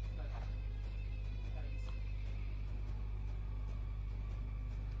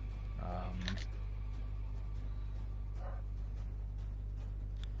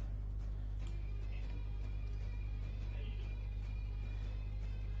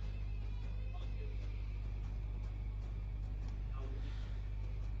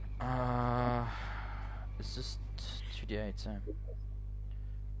 It's just 2d8, so.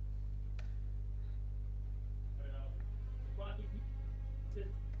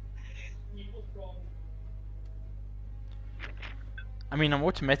 I mean, I'm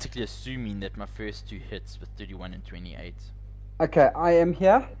automatically assuming that my first two hits with 31 and 28. Okay, I am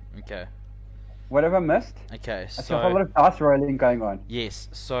here. Okay. What have I missed? Okay, I see a whole lot of dice rolling going on. Yes,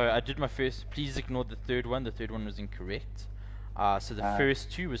 so I did my first. Please ignore the third one. The third one was incorrect. So the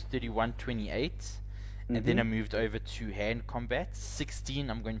first two was 31, 28. And then I moved over to hand combat. 16,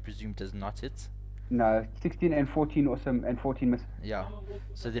 I'm going to presume, does not hit. No, 16 and 14 awesome, and 14 miss. Yeah.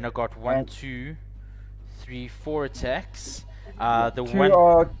 So then I got 1, 2, 3, 4 attacks. The two one.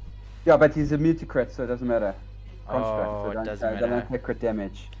 are, yeah, but he's immune to crit, so it doesn't matter. Construct, Oh, so it doesn't matter. don't take crit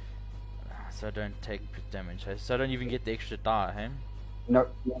damage. So I don't take crit damage. So I don't even get the extra die, hey? No,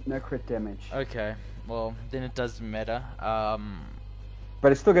 no crit damage. Okay. Well, then it doesn't matter.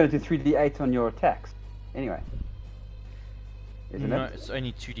 But it's still going to do 3d8 on your attacks. Anyway. Isn't no, it? it's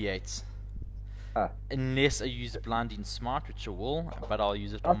only 2d8s. Ah. Unless I use blinding smart, which I will, but I'll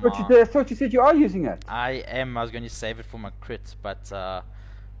use it I on thought you said you are using it. I am. I was going to save it for my crit, but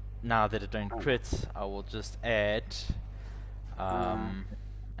now that I don't crit, I will just add an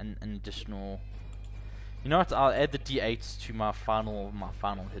additional. You know what? I'll add the d8s to my final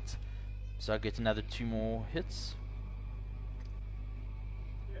hit, so I get another 2 more hits.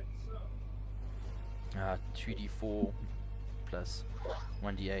 2d4 plus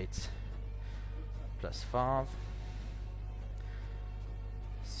 1d8 plus 5.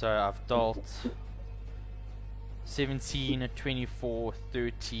 So I've dealt 17, 24,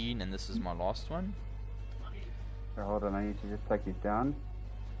 13, and this is my last one. So hold on, I need to just take it down.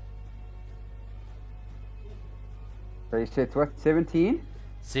 So you said what? 17?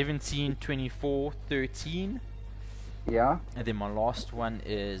 17, 24, 13. Yeah. And then my last one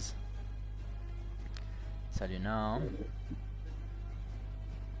is, tell you now,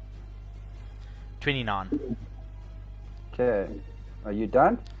 29. Okay. Are you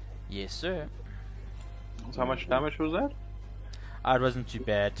done? Yes, sir. So how much damage was that? It wasn't too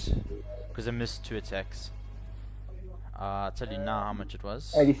bad, because I missed 2 attacks. I'll tell you now how much it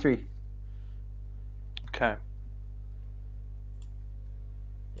was. 83. Okay.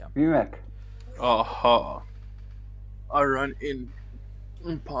 Yeah. VMAC. Aha. I run in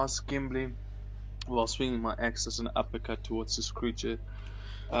past Gimli while swinging my axe as an uppercut towards this creature,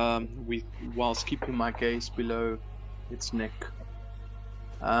 whilst keeping my gaze below its neck.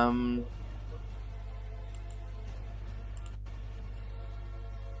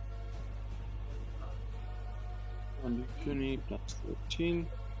 120 plus 14.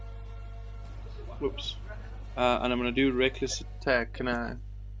 Whoops. And I'm gonna do reckless attack. Can I?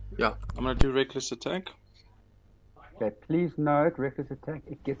 Yeah, I'm gonna do reckless attack. Okay, please note, reckless attack,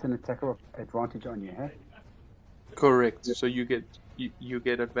 it gets an attacker advantage on you, huh? Correct. So you get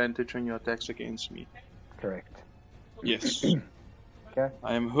advantage on your attacks against me. Correct. Yes. Okay.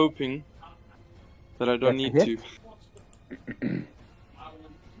 I am hoping that I don't need That's a to. hit.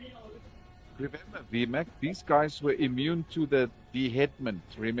 Remember, VMAC, these guys were immune to the deheadment,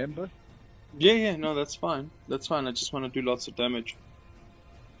 remember? Yeah, no, that's fine. That's fine. I just want to do lots of damage.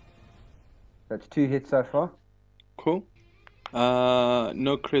 That's 2 hits so far. Cool.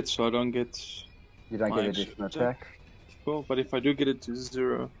 No crit, so I don't get. You don't my get extra additional attack. Cool, but if I do get it to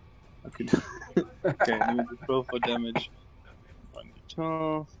 0, I could. Okay, let me just roll for damage.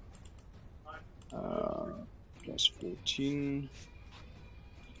 1d12. Plus 14.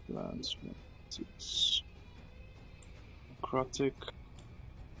 Plus 6. Necrotic.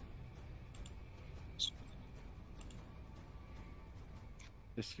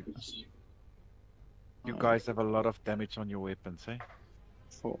 You guys have a lot of damage on your weapons, eh?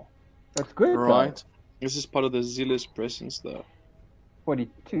 4. That's good. Right. Guys. This is part of the Zealous Presence, though.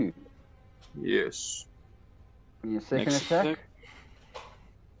 42. Yes. And your second Next attack?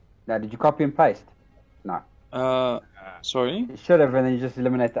 Now, did you copy and paste? No. Sorry? You should have, and then you just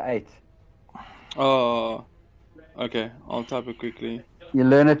eliminate the 8. Oh. Okay, I'll type it quickly. You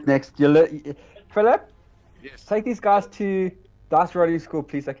learn it next. Philip, Yes. take these guys to dice rolling school,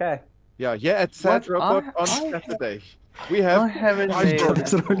 please. Okay. Yeah, at Sad What? Robot on Saturday. We have. I haven't dice made rolling.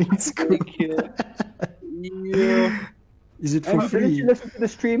 It's rolling school. Thank you. Yeah. Is it for And didn't free? you listen to the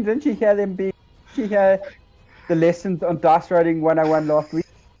stream? Didn't you hear them being? Did you hear the lessons on dice rolling 101 last week?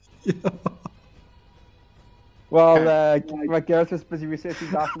 Well, Gareth was busy researching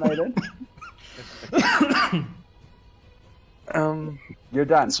Dice Maiden. You're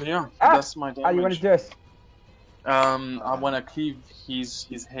done. So yeah, Ah! that's my damage. How you want to do this? I want to cleave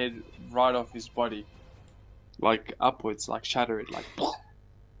his head right off his body, like upwards, like shatter it, like.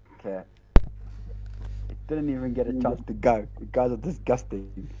 Okay. It didn't even get a chance to go. You guys are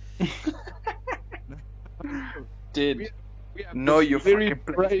disgusting. Did. We have No, this you very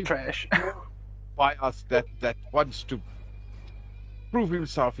fucking brave trash. by us that wants to prove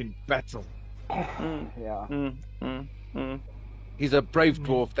himself in battle. Yeah. He's a brave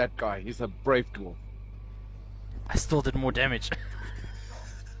dwarf, that guy. He's a brave dwarf. I still did more damage.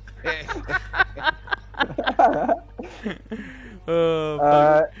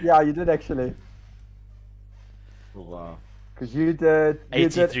 Yeah, you did actually. Wow. Because you did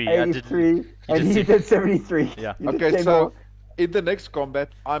 83, I did- 83, and did he did 73. Yeah. You did Okay, 10 so more. in the next combat,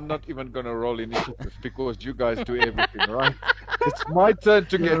 I'm not even gonna roll initiative because you guys do everything, right? It's my turn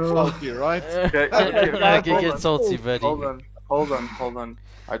to get salty, right? Okay, Okay, hold get on. salty, buddy. Hold on.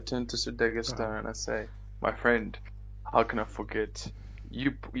 I turn to Sir Daggerstone and I say, my friend, how can I forget?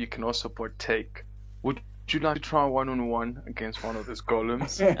 You can also partake. Would you like to try 1-on-1 against one of those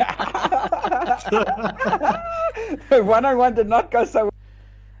golems? 101 did not go so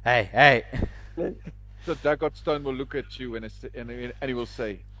Hey. So Daggerstone will look at you and he will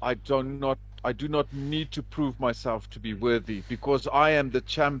say, I do not need to prove myself to be worthy because I am the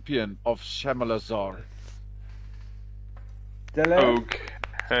champion of Shamalazar. Dylan. Okay.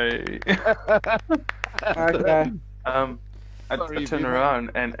 Okay. I Sorry, turn Bima.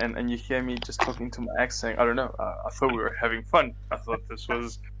 around and you hear me just talking to my ex saying, I don't know, I thought we were having fun. I thought this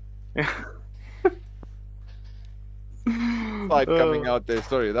was... Side coming out there.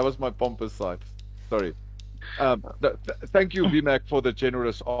 Sorry, that was my pompous side. Sorry. Thank you, VMAC, for the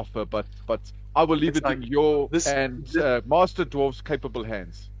generous offer, but I will leave It's it like in your this- Master Dwarf's capable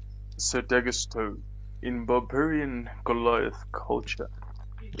hands. Sir Daggerstone, in barbarian Goliath culture,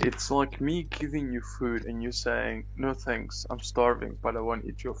 it's like me giving you food and you saying, no thanks, I'm starving, but I won't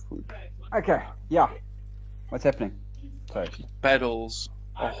eat your food. Okay, yeah. What's happening? Sorry. Battles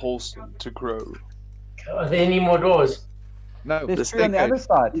are wholesome to grow. Are there any more doors? No, There's The two on the other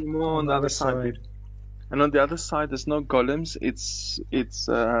side. More on the other side. And on the other side, there's no golems. It's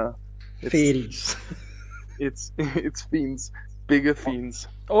Fairies. it's fiends, bigger fiends,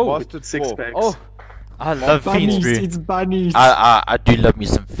 Oh, Master six Dwarf. packs. oh. I love fiends, Bunnies, bro. it's bunnies. I do love me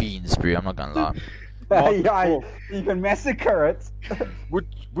some fiends, bro. I'm not gonna lie. Yeah, you can massacre it.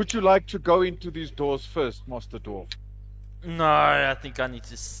 Would you like to go into these doors first, Master Dwarf? No, I think I need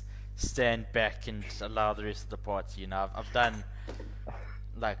to stand back and allow the rest of the party. You know, I've done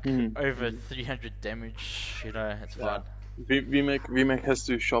like over 300 damage. You know, it's fine. VMAC has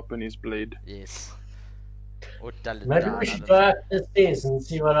to sharpen his blade. Yes. Or dull it Maybe down, we I should don't go know. up the stairs and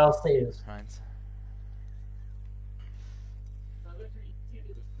see what else there is. Right.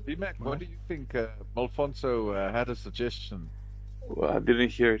 VMAC, what do you think? Malfonso had a suggestion. Well, I didn't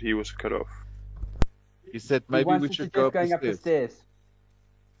hear it. He was cut off. He said He maybe wants we to should suggest go up going the up the stairs. stairs.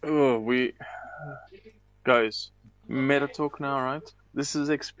 Oh, guys, meta talk now, right? This is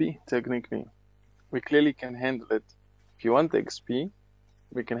XP technically. We clearly can handle it. If you want the XP,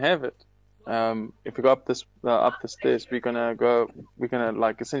 we can have it. If we go up the stairs, we're gonna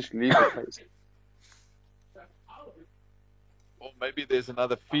like essentially leave the place. Or maybe there's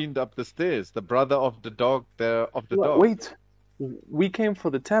another fiend up the stairs, the brother of the dog. Dog. Wait, we came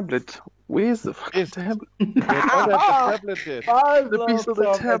for the tablet. Where's the fucking Yes. tablet? We don't have the tablet yet. The piece of the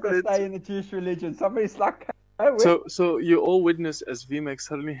As tablet. they say in the Jewish religion. Somebody's like, oh, So you all witness as VMAX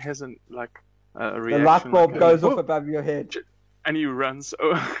suddenly has a the reaction. light bulb like goes "Whoa!" off above your head. and he runs.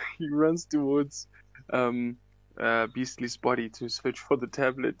 Oh, he runs towards Beastly's body to search for the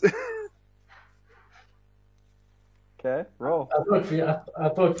tablet. Okay, roll. I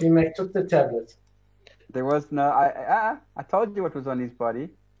thought VMAX took the tablet. There was no. I told you what was on his body.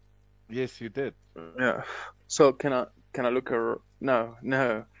 Yes, you did. Yeah. So can I look her? No.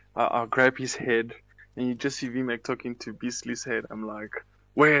 I'll grab his head, and you just see VMAX talking to Beastly's head. I'm like,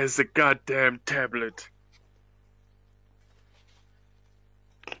 where's the goddamn tablet?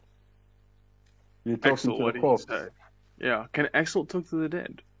 You're talking Axel, to what the did you corpse. say? Yeah. Can Axel talk to the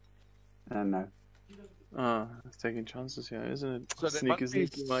dead? No. It's taking chances here, isn't it? So there Sneaky, must be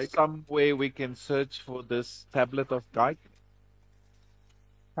sneaky, Mike. some way we can search for this tablet of Guy.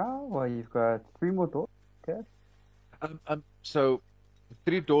 Oh, well, you've got 3 more doors. Okay. So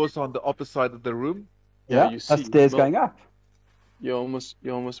 3 doors on the opposite side of the room. Yeah, Yeah, you see. that's stairs Well, going up. You almost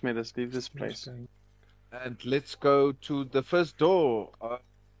made us leave this place. And let's go to the first door.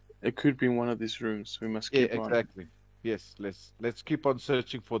 It could be in one of these rooms. We must Yeah, keep on. exactly. Yes, let's keep on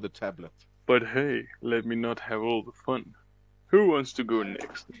searching for the tablet. But hey, let me not have all the fun. Who wants to go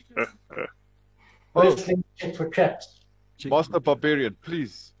next? Let's check for traps. Master Barbarian,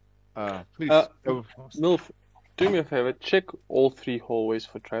 please. Please. Go. Milf, do me a favor. Check all 3 hallways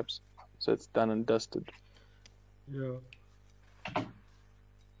for traps, so it's done and dusted. Yeah.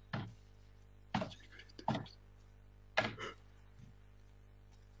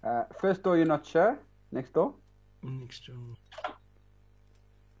 First door, you're not sure. Next door. Next door.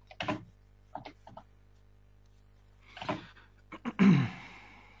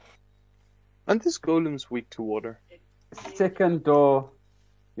 And this golem's weak to water. Second door,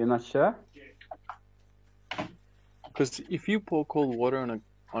 you're not sure. Because if you pour cold water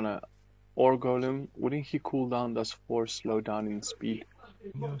on a ore golem, wouldn't he cool down? Does 4 slow down in speed?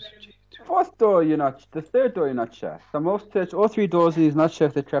 Fourth door, you're not. The third door, you're not sure. So most search all 3 doors, and he's not sure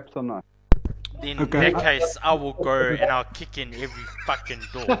if they're trapped or not. Then Okay. in that case, I will go and I'll kick in every fucking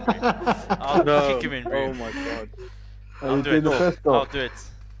door. Bro. I'll kick him in, bro. Oh my god. Oh, I'll you do it. the first door. I'll do it.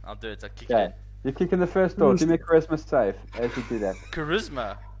 I'll kick it Okay. in. You kick in the first door. Do me a charisma save as you do that.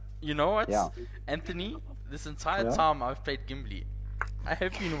 Charisma. You know what? Yeah. Anthony, this entire Yeah? time I've played Gimli, I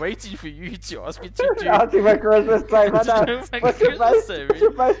have been waiting for you to ask me to do I'll do my charisma save. I know. Do my What's your charisma base? save, What's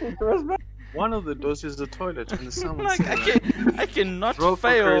your base in charisma? One of the doors is the toilet, and someone's like I cannot Roll for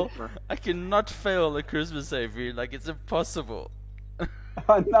fail. charisma. I cannot fail a charisma save, really. Like it's impossible.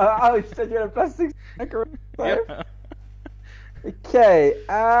 Oh no! Oh, you said you had a +6 charisma save. Yeah. Okay.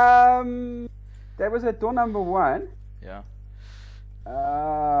 That was at door number 1. Yeah.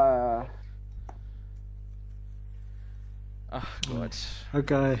 Uh. Oh god.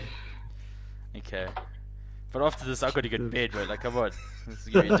 Okay. Okay. But after this, I gotta get to bed, bro. Like, come on. This is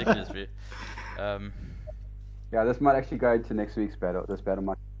getting ridiculous, bro. Yeah, this might actually go into next week's battle. This battle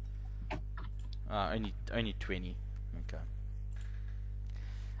might. Only 20. Okay.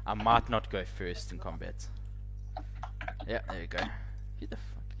 I might not go first in combat. Yeah, there you go. Hit the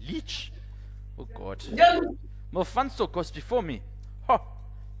fuck. Leech! Oh god. Mofanso goes before me. Ha!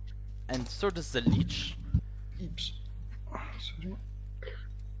 And so does the leech. Oops. Sorry.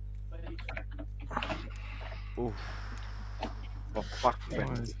 Oof. Oh, fuck,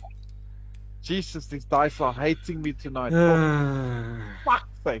 man. Jesus, these dice are hating me tonight. Oh, fuck's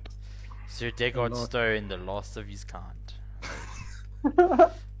sake. Sir Degard Stowe, the last of his kind.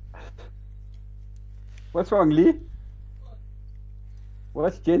 What's wrong, Lee?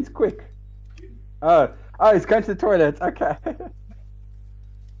 What's Jen's quick? Oh, he's going to the toilet. Okay.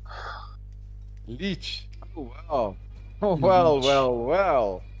 Leech. Oh, wow. Oh,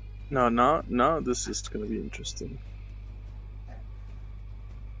 well. No, this is gonna be interesting.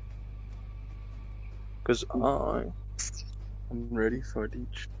 Because I'm ready for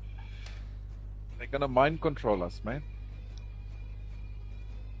Leech. They're gonna mind control us, man.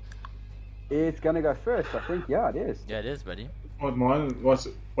 It's gonna go first, I think. Yeah, it is. Yeah, it is, buddy. What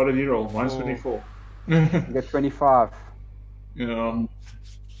did he roll? Mine's 24. You got 25. Yeah,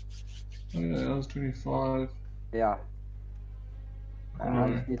 that was 25. Yeah. I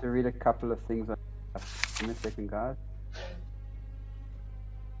just need to read a couple of things. Give me a second, guys.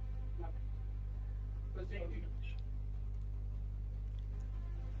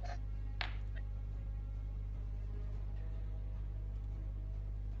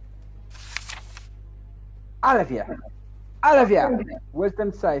 Olivia,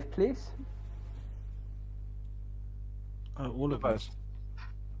 wisdom save, please. All of us.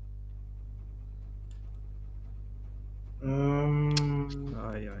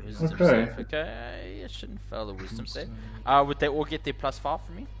 Wisdom Okay. save. Okay, it shouldn't fail the wisdom save. Would they all get their +5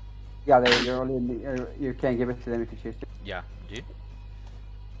 from me? Yeah, you're all in the, you can give it to them if you choose to. Yeah, do.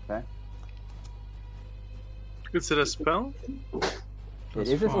 Okay. Is it a spell? It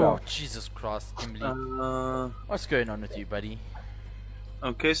is as Oh, well. Jesus Christ, Kimberly. What's going on with you, buddy?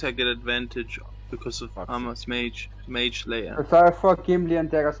 Okay, so I get advantage because of Armor's Mage Slayer. So far, Gimli and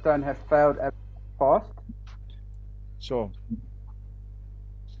Daggerstone have failed at fast. Sure.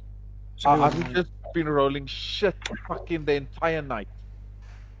 So, I've just been rolling shit fucking the entire night.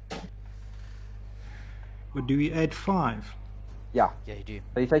 Or do we add 5? Yeah. Yeah, you do.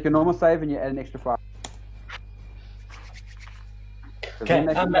 So you take your normal save and you add an extra 5. So Okay,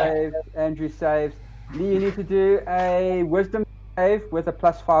 then I'm back. save, Andrew saves. Lee, you need to do a wisdom save with a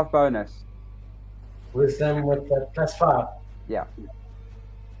 +5 bonus. Wisdom with the +5. Yeah.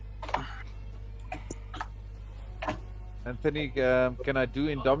 Anthony, can I do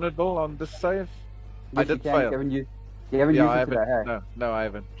Indomitable on this save? I Yes, you did can. fail. You haven't used Yeah, I it haven't. today, hey? No, I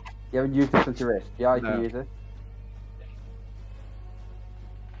haven't. You haven't used it since your rest. Yeah, you No. can use it.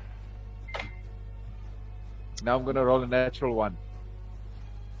 Now I'm gonna roll a natural one.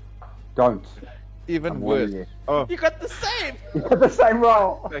 Don't. Even I'm worse. warning you. Oh, You got the same! You got the same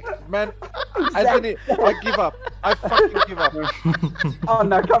roll. man, Anthony, I give up. I fucking give up. Oh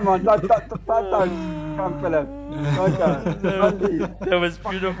no, come on. Don't. Come on, Philip. Don't go. Don't leave. That was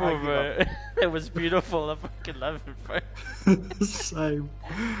beautiful, bro. That was beautiful. I fucking love it, bro. Same.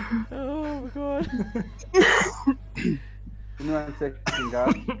 Oh my god. Give me 1 second,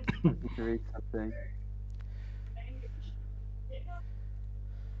 guys. I need to read something.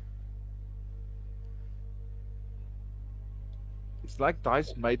 It's like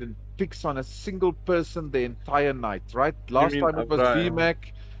Dice Maiden picks on a single person the entire night, right? Last mean time it was O'Brien?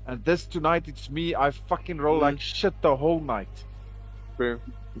 VMAC, and this tonight it's me. I fucking roll like shit the whole night. Bro,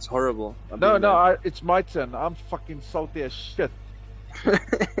 it's horrible. No, it's my turn. I'm fucking salty as shit.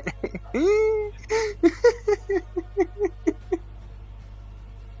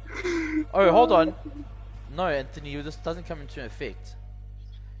 Oh, hold on. No, Anthony, this doesn't come into effect.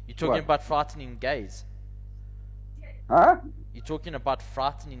 You're talking What? about frightening gaze. Huh? You're talking about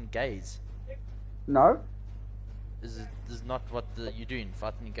frightening gaze. No. This is not what you're doing,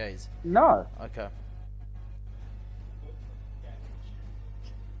 frightening gaze. No. Okay.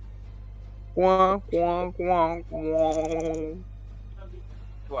 Wah, wah, wah,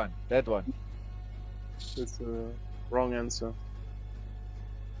 wah. That one. That's the wrong answer.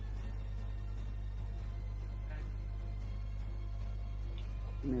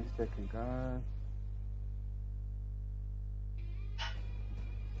 Give me a second, guys.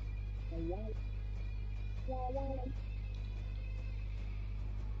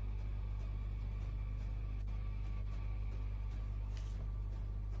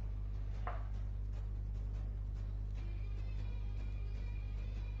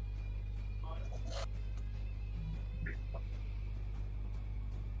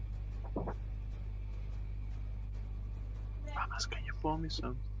 Thomas, can you pour me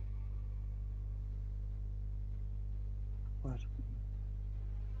some? What?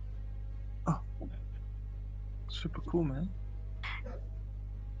 Oh. Super cool, man.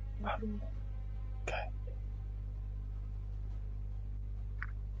 Okay.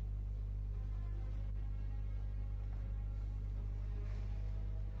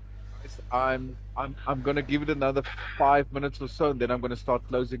 I'm gonna give it another 5 minutes or so, and then I'm gonna start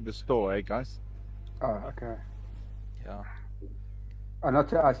closing the store, eh, guys? Oh, okay. Yeah. Oh, not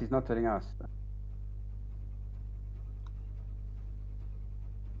to us. He's not telling us.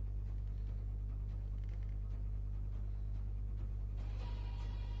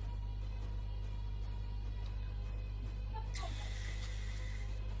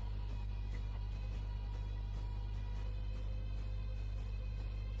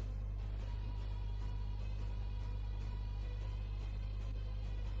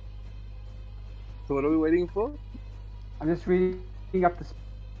 So what are we waiting for? I'm just reading up the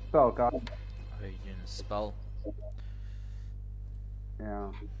spell, guys. Oh, you're doing a spell. Yeah.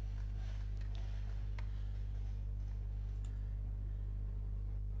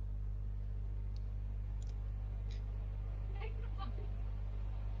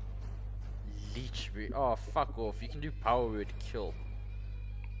 Leech. Oh, fuck off. You can do power word kill.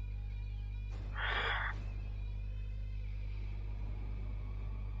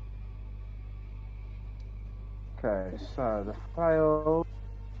 Okay, so the fail.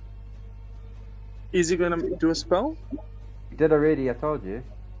 Is he gonna do a spell? You did already, I told you.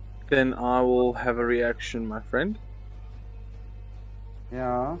 Then I will have a reaction, my friend.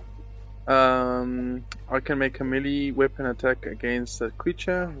 Yeah. I can make a melee weapon attack against a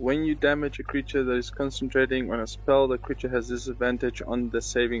creature. When you damage a creature that is concentrating on a spell, the creature has disadvantage on the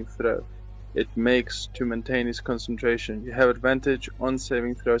saving throw it makes to maintain its concentration. You have advantage on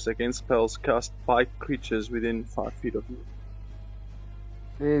saving throws against spells cast by creatures within 5 feet of you.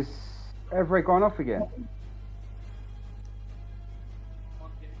 Is Everett gone off again?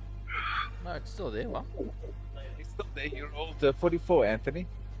 No, it's still there. Well, He's still there. You rolled 44, Anthony.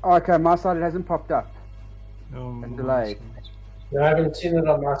 Okay, my side it hasn't popped up. It's delayed. No, I haven't seen it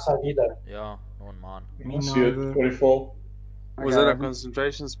on my side either. yeah, no one mind. Me I see it, neither. 44. Was Okay, that a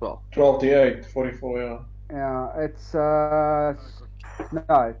concentration spell? 12d8, 44, yeah. Yeah, it's no,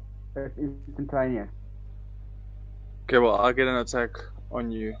 it's instantaneous. Okay, well, I'll get an attack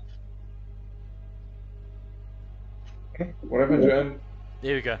on you. What happened to end?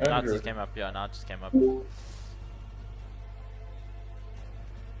 There we go. Now it Andrew. just came up. Yeah, now it just came up.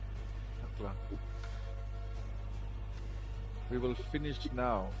 We will finish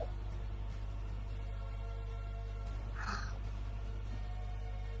now.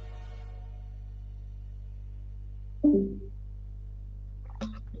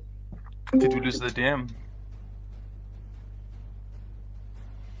 Did we lose the DM?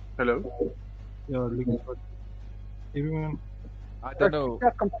 Hello? Yeah, looking for everyone. I don't know.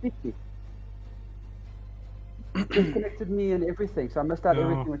 That completely disconnected me and everything, so I missed out Yeah.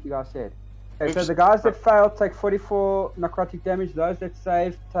 everything what you guys said. Okay, so the guys that fail take 44 necrotic damage. Those that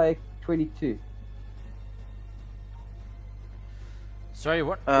save take 22. Sorry,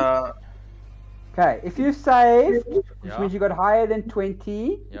 what? Okay, if you saved, which Yeah. means you got higher than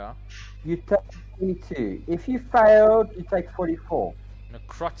 20, Yeah. you take 22. If you failed, you take 44.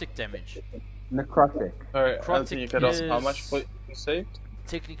 Necrotic damage. Necrotic. Sorry, Necrotic Anthony, you cut off. How is- much you saved?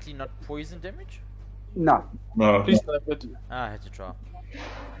 Technically not poison damage. No. No, Please tell me. Ah, I had to try.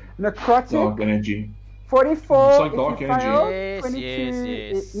 Necrotic, dark energy. 44 It's like if dark you energy. fail, Yes, 22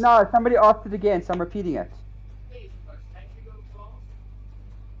 yes. No, somebody asked it again, so I'm repeating it.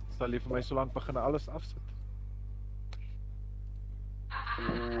 Sal jy vir my so lank begin alles afsit?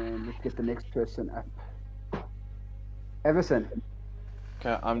 And let's get the next person up. Everson.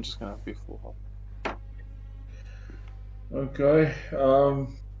 Okay, I'm just gonna be full. Okay,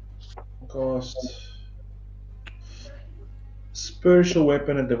 cast spiritual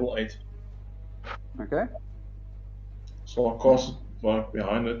weapon at level 8. Okay. So I'll cast it right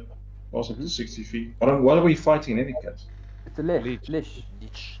behind it. Cast it to 60 feet. What are we fighting in any case? It's a lish. Leech. Lish.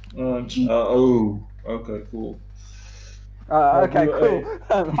 Leech. Oh, okay, cool. Okay, do cool.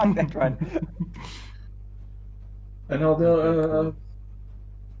 I like that one. And I'll do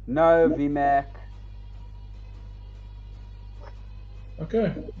No, VMAC.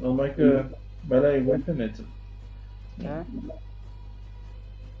 okay, I'll make a melee weapon at it. Okay.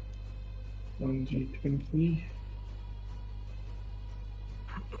 1d20.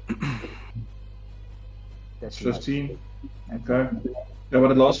 That's 15. Okay. Yeah,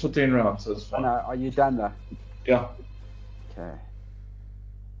 but it lasts for 10 rounds, so it's nice. fine. No, are you done though? Yeah. Okay.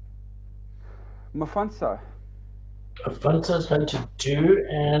 Mafonso. Afonso is going to do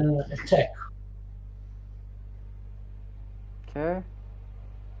an attack. Okay.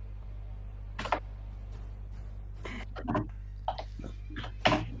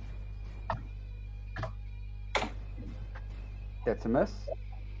 That's a miss.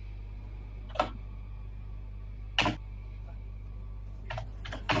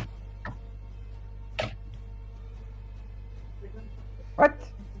 What?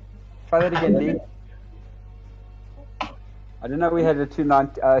 Try that again, Lee. I didn't know we had a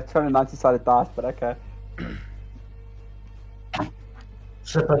 290 sided dice, but okay.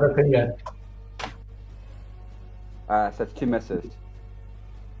 Slip of the finger. So it's 2 misses.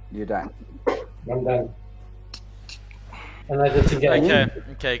 You're done. I'm done. And I did it again.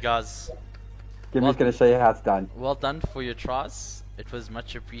 Okay, guys. Gimmy's gonna show you how it's done. Well done for your tries. It was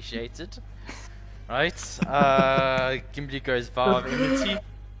much appreciated. Right. Gimli goes vow of enmity.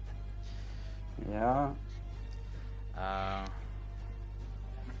 Yeah.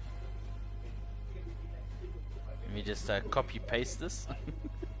 Let me just copy paste this.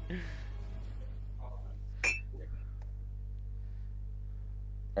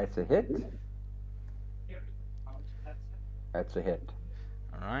 That's a hit. That's a hit.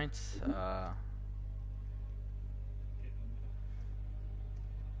 Alright.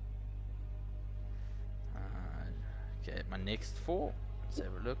 Okay, my next 4. Let's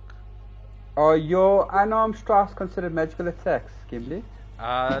have a look. Are your unarmed strikes considered magical attacks, Gimli?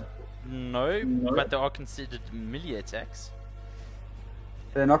 No, but they are considered melee attacks.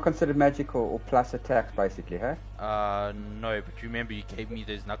 They're not considered magical or plus attacks, basically, huh? No, but remember you gave me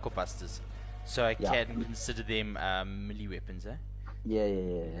those knuckle busters, so I Yeah. can consider them melee weapons, eh? Yeah.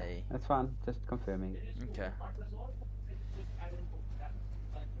 Hey. That's fine. Just confirming. Okay.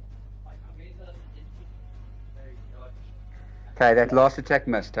 Okay, that last attack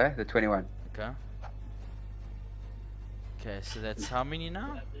missed, huh? The 21. Okay. Okay, so that's how many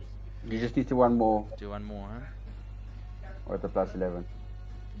now? You just need to one more, Do one more, huh? or the plus 11.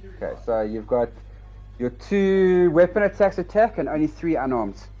 Okay, so you've got your 2 weapon attacks attack and only 3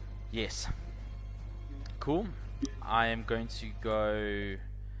 unarmed. Yes. Cool. I am going to go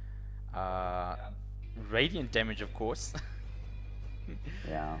radiant damage, of course.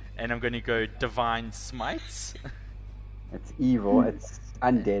 Yeah. And I'm going to go divine smites. It's evil. It's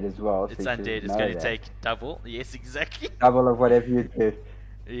undead as well. so It's you should undead. It's know going to that. take double. Yes, exactly. double of whatever you do.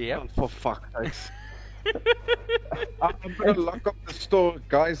 Yep. For fuck's sakes. I'm gonna lock up the store,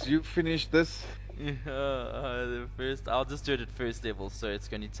 guys. You finish this. The first, I'll just do it at first level. So it's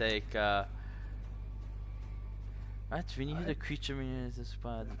going to take. Right, when you hit a creature, when you hit a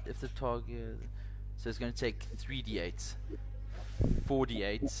spot, if the target, so it's going to take 3d8,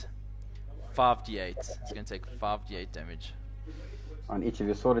 4d8, 5d8. It's going to take 5d8 damage. On each of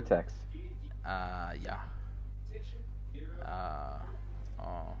your sword attacks. Yeah.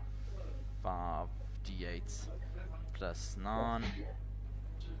 5d8 plus 9.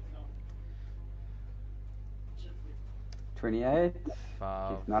 28.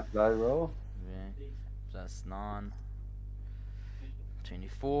 5 It's not low roll. plus 9.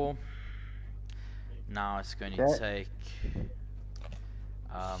 24. Now it's going to Okay. take.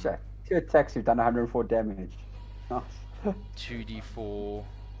 Shit. 2 attacks, you've done 104 damage. Nice. 2d4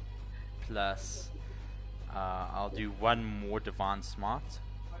 plus I'll do one more divine smite,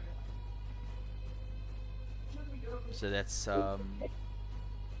 so that's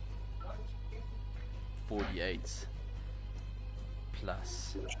 48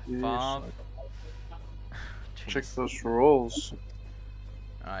 plus 5. Check those rolls.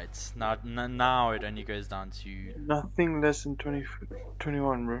 Alright, now it only goes down to Nothing less than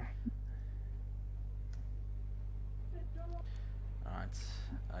 21, bro. Alright,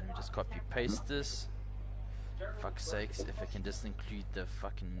 let me just copy paste this. Fuck's sakes, if I can just include the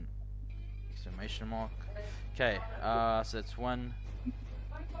fucking exclamation mark. Okay, so that's 1,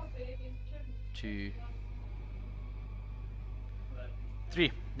 2,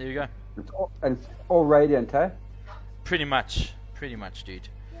 3. There you go. And it's all radiant, eh? Pretty much, dude.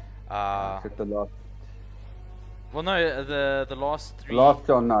 Except the last. Well, no, the last 3. Last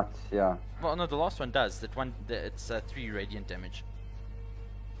or not, yeah. Well, no, the last one does. That one, it's 3 radiant damage.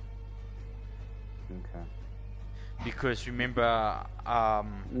 Okay. Because remember, I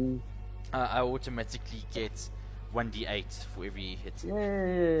automatically get 1d8 for every hit.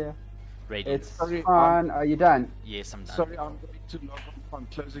 Yeah. Radiant. It's Sorry, fine. Are you done? Yes, I'm done. Sorry, I'm going to log off. I'm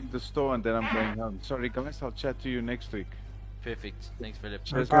closing the store and then I'm going home. Sorry, guys. I'll chat to you next week. Perfect. Thanks, Philip.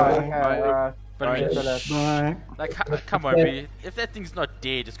 Cheers, Okay. guys. Okay, Bye. But I mean, Bye. Bye. like, come on, man. If that thing's not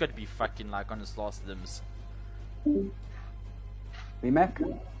dead, it's got to be fucking like on its last limbs. Mac?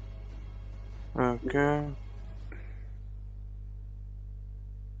 Okay.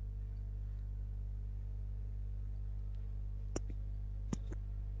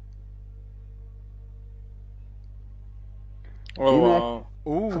 Oh, wow.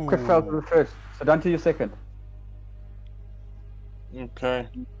 Ooh. Quick fell to the first. So down to your second. Okay.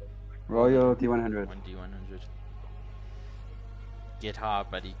 Roll your D100. 1d100. Get high,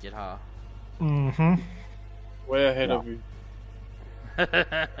 buddy. Get high. Mm-hmm. Way ahead of you.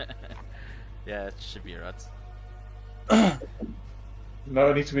 Yeah, it should be right. No,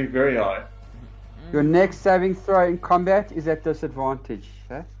 it needs to be very high. Your next saving throw in combat is at disadvantage.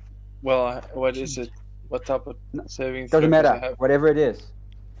 Eh? Well, what is it? What type of saving throw? Doesn't matter. Whatever it is.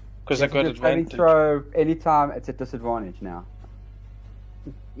 Because I got Your saving advantage. throw anytime it's at disadvantage now.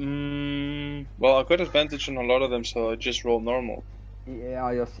 Well, I got advantage on a lot of them, so I just roll normal.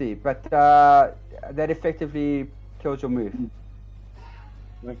 Yeah, you'll see. But that effectively kills your move.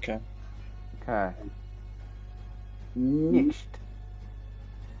 Okay. Okay. Next.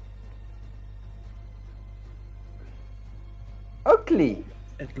 Oakley.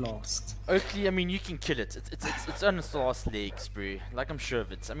 At last. Oakley, I mean, you can kill it. It's on its last legs, bro. Like, I'm sure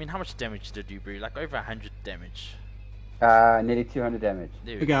of it. I mean, how much damage did it do, bro? Like, over 100 damage. Nearly 200 damage.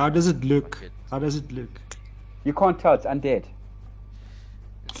 There we Okay, go. how does it look? Fuck it. How does it look? You can't tell, it's undead.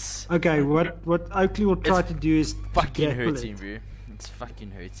 It's Okay, what Oakley will try to do is to fucking grapple hurting, it. bro. It's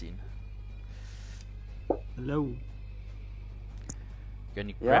fucking hurting. Hello. Gonna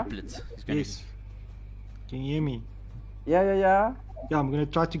Yeah? grapple it. He's gonna Yes. Can you hear me? Yeah. Yeah, I'm gonna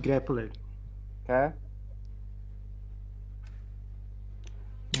try to grapple it. Okay.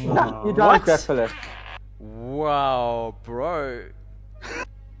 Wow. You don't What? grapple it. Wow, bro.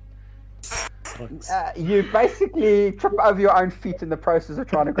 You basically trip over your own feet in the process of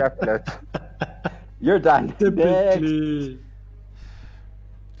trying to grapple it. You're done. Next. Typically.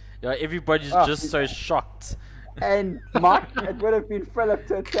 Yeah, everybody's Oh, just so shocked. And Mike, it would have been Philip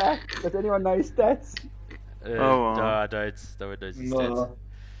to attack. Does anyone know his stats? Oh, wow. No, I don't. No one knows his stats. No.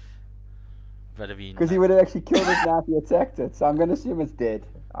 But I mean, Because he would have actually killed it now if he attacked it. So I'm going to assume it's dead.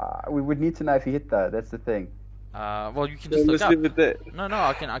 We would need to know if he hit though. That's the thing. well, you can just look Let's up. leave it there. No,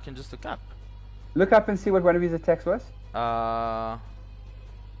 I can just look up. Look up and see what one of his attacks was. I'm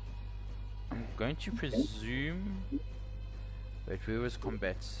going to presume. Wait, where was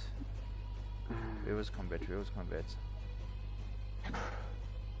combat? Where was combat? Where was combat?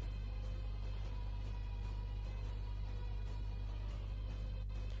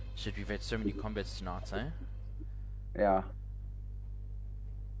 Shit, we've had so many combats tonight, eh? Yeah.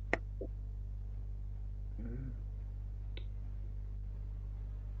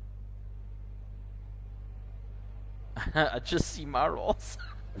 I just see my rolls.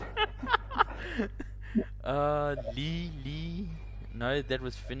 Lee. No, that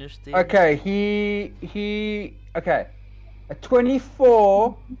was finished there. Okay, okay. A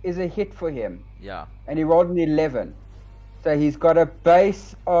 24 is a hit for him. Yeah. And he rolled an 11. So he's got a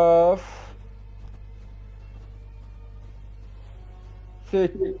base of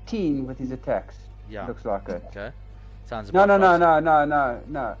 13 with his attacks. Yeah. Looks like it. Okay. Sounds No. about right.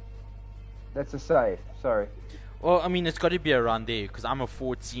 No. That's a save. Sorry. Well, I mean, it's got to be around there because I'm a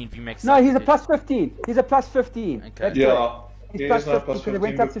 14 VMAX. No, he's a plus 15. He's a plus 15. Okay. That's Yeah. right. He's He plus is now 15 plus because it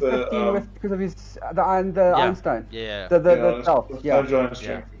went 15 up to with 15 because of his the Ironstone. Yeah. The that's belt. Yeah. giant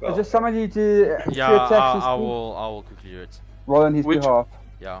strength So belt. just someone need to Yeah, attacks I will quickly do it. roll on his Which- behalf.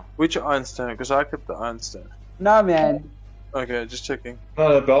 Yeah. Which Ironstone? Because I kept the Ironstone. No, man. Okay, just checking.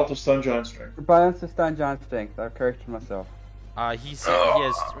 No, the belt of stone giant strength. The balance of stone giant strength. I corrected myself. He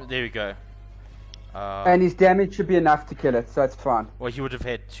has. There we go. And his damage should be enough to kill it, so it's fine. Well, he would have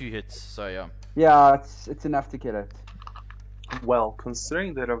had 2 hits, so yeah. Yeah, it's enough to kill it. Well,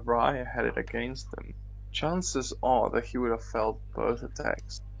 considering that Araya had it against him, chances are that he would have failed both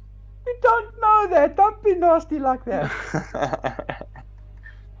attacks. You don't know that. Don't be nasty like that.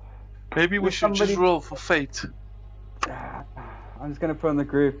 Maybe we There's should just somebody- roll for fate. I'm just gonna put in the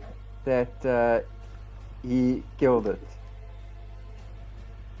group that he killed it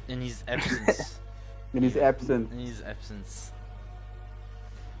In his absence. in his absence. In his absence.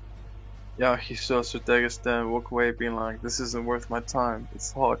 Yeah, he saw Sir Dagestan walk away being like, this isn't worth my time.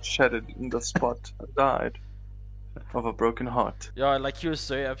 His heart shattered in the spot and died of a broken heart. Yeah, like he was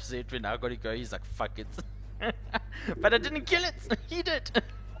so upset when I got to go. He's like, fuck it. But I didn't kill it. He did.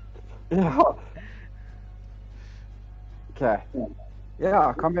 Yeah. Okay.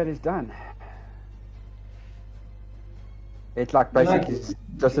 Yeah, combat is done. It like basically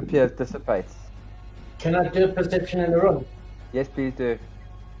disappears, dissipates. Can I do a perception in the room? Yes, please do.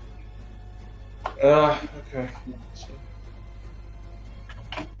 Okay.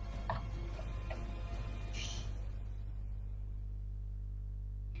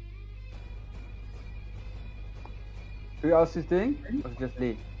 Who else is doing? Or is it just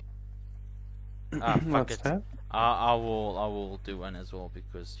Lee? Fuck What's it. that? I will do one as well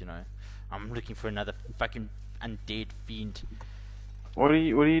because I'm looking for another fucking undead fiend. What are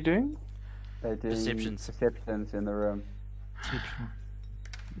you doing? They're doing Perceptions. perceptions in the room.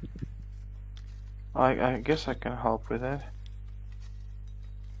 I guess I can help with that.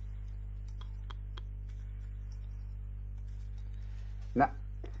 Nah.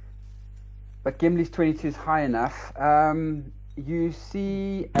 But Gimli's 22 is high enough. You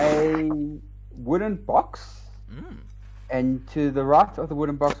see a wooden box, and to the right of the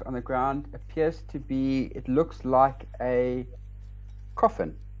wooden box on the ground appears to be, it looks like a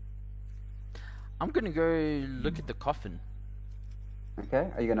coffin. I'm gonna go look at the coffin. Okay,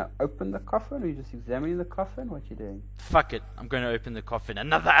 are you going to open the coffin or are you just examining the coffin? What you doing? Fuck it. I'm gonna open the coffin.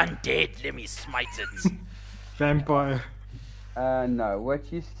 Another undead. Let me smite it. Vampire. No,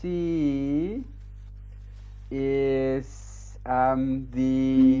 what you see is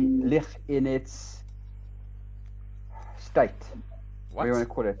the lich in its state. What do you want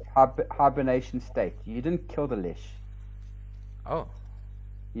to call it? Hibernation state. You didn't kill the lich. Oh,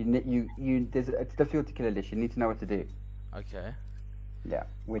 It's difficult to kill a lich. You need to know what to do. okay. Yeah,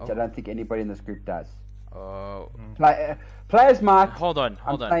 which Oh. I don't think anybody in this group does. Oh, Players might. hold on.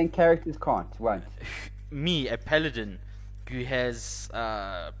 Playing characters won't. Me, a paladin, who has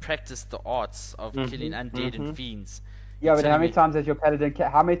practiced the arts of killing undead and fiends. Yeah, but how many me- times has your paladin?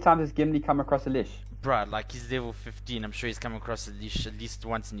 How many times has Gimli come across a Lich? Bruh, like he's level 15. I'm sure he's come across at least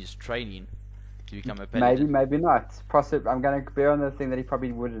once in his training to become a Maybe, paladin. maybe not. I'm gonna bear on the thing that he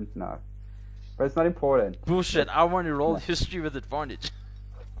probably wouldn't know, but it's not important. Bullshit. I want to roll history with advantage.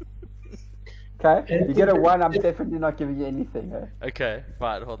 Okay, you get a 1. I'm definitely not giving you anything. Eh? Okay,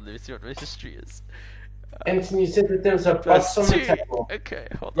 fine. Hold on. Let me see what my history is. Anthony, you said that there was a box on the table. Okay,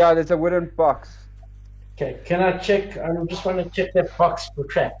 hold on. Yeah, there's a wooden box. Okay, can I check? I just want to check that box for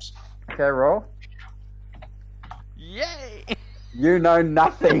traps. Okay, roll. Yay! You know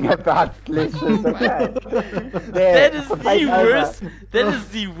nothing about glitches, okay? That is the worst. That is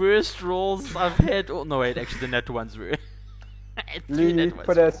the worst rolls I've had. Oh no, wait. Actually, the net ones were. You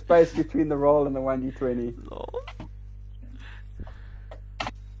put a space between the roll and the 1d20. Lol.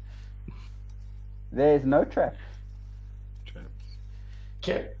 There's no trap.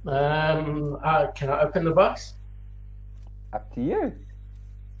 Okay, can I open the box? Up to you.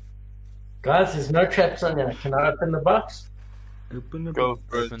 Guys, there's no traps on here. Can I open the box? Open the Go box.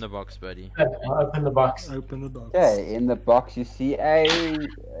 for it. Open the box, buddy. I'll open the box. Open the box. Okay, in the box you see a.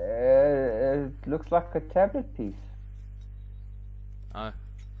 Looks like a tablet piece. Oh,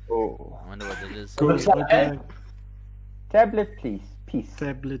 Oh. I wonder what it is. Cool. Looks like Okay. Tablet piece.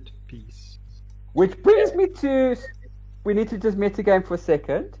 Tablet piece. Which brings me to. We need to just metagame for a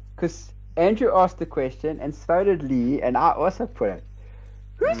second, because Andrew asked the question, and so did Lee, and I also put it.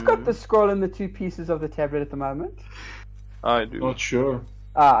 Who's got the scroll and the 2 pieces of the tablet at the moment? I do. Not sure.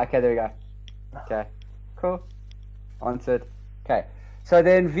 Ah, okay, there we go. Okay, cool. Answered. Okay, so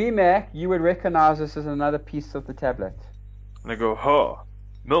then VMAC, you would recognize this as another piece of the tablet. And I go, huh,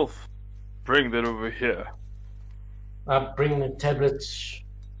 MILF, bring that over here. I bring the tablets.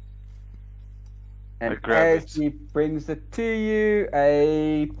 And I grab as it. he brings it to you,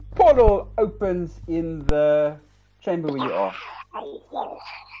 a portal opens in the chamber where you are.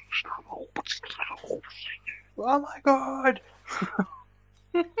 Oh my god!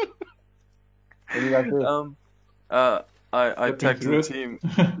 What do you guys do? I Stepping tag to through the it. team.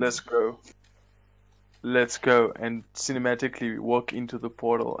 Let's go. Let's go and cinematically walk into the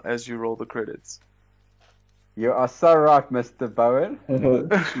portal as you roll the credits. You are so right, Mr. Bowen.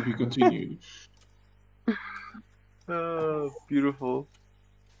 To be continued. Oh, beautiful.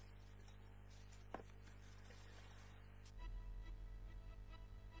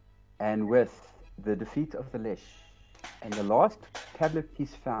 And with the defeat of the Lich and the last tablet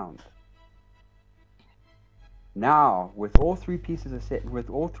piece found, now with all 3 pieces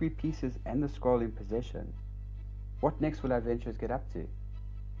and the scroll in possession, what next will our adventurers get up to?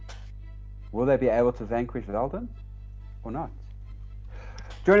 Will they be able to vanquish Velden or not?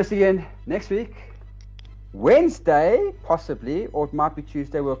 Join us again next week, Wednesday, possibly, or it might be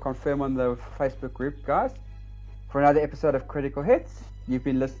Tuesday. We'll confirm on the Facebook group, guys, for another episode of Critical Hits. You've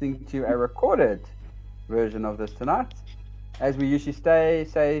been listening to a recorded version of this tonight. As we usually stay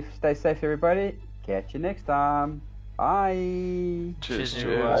safe, everybody. Catch you next time. Bye. Cheers.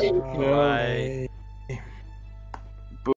 Cheers. Bye. Bye.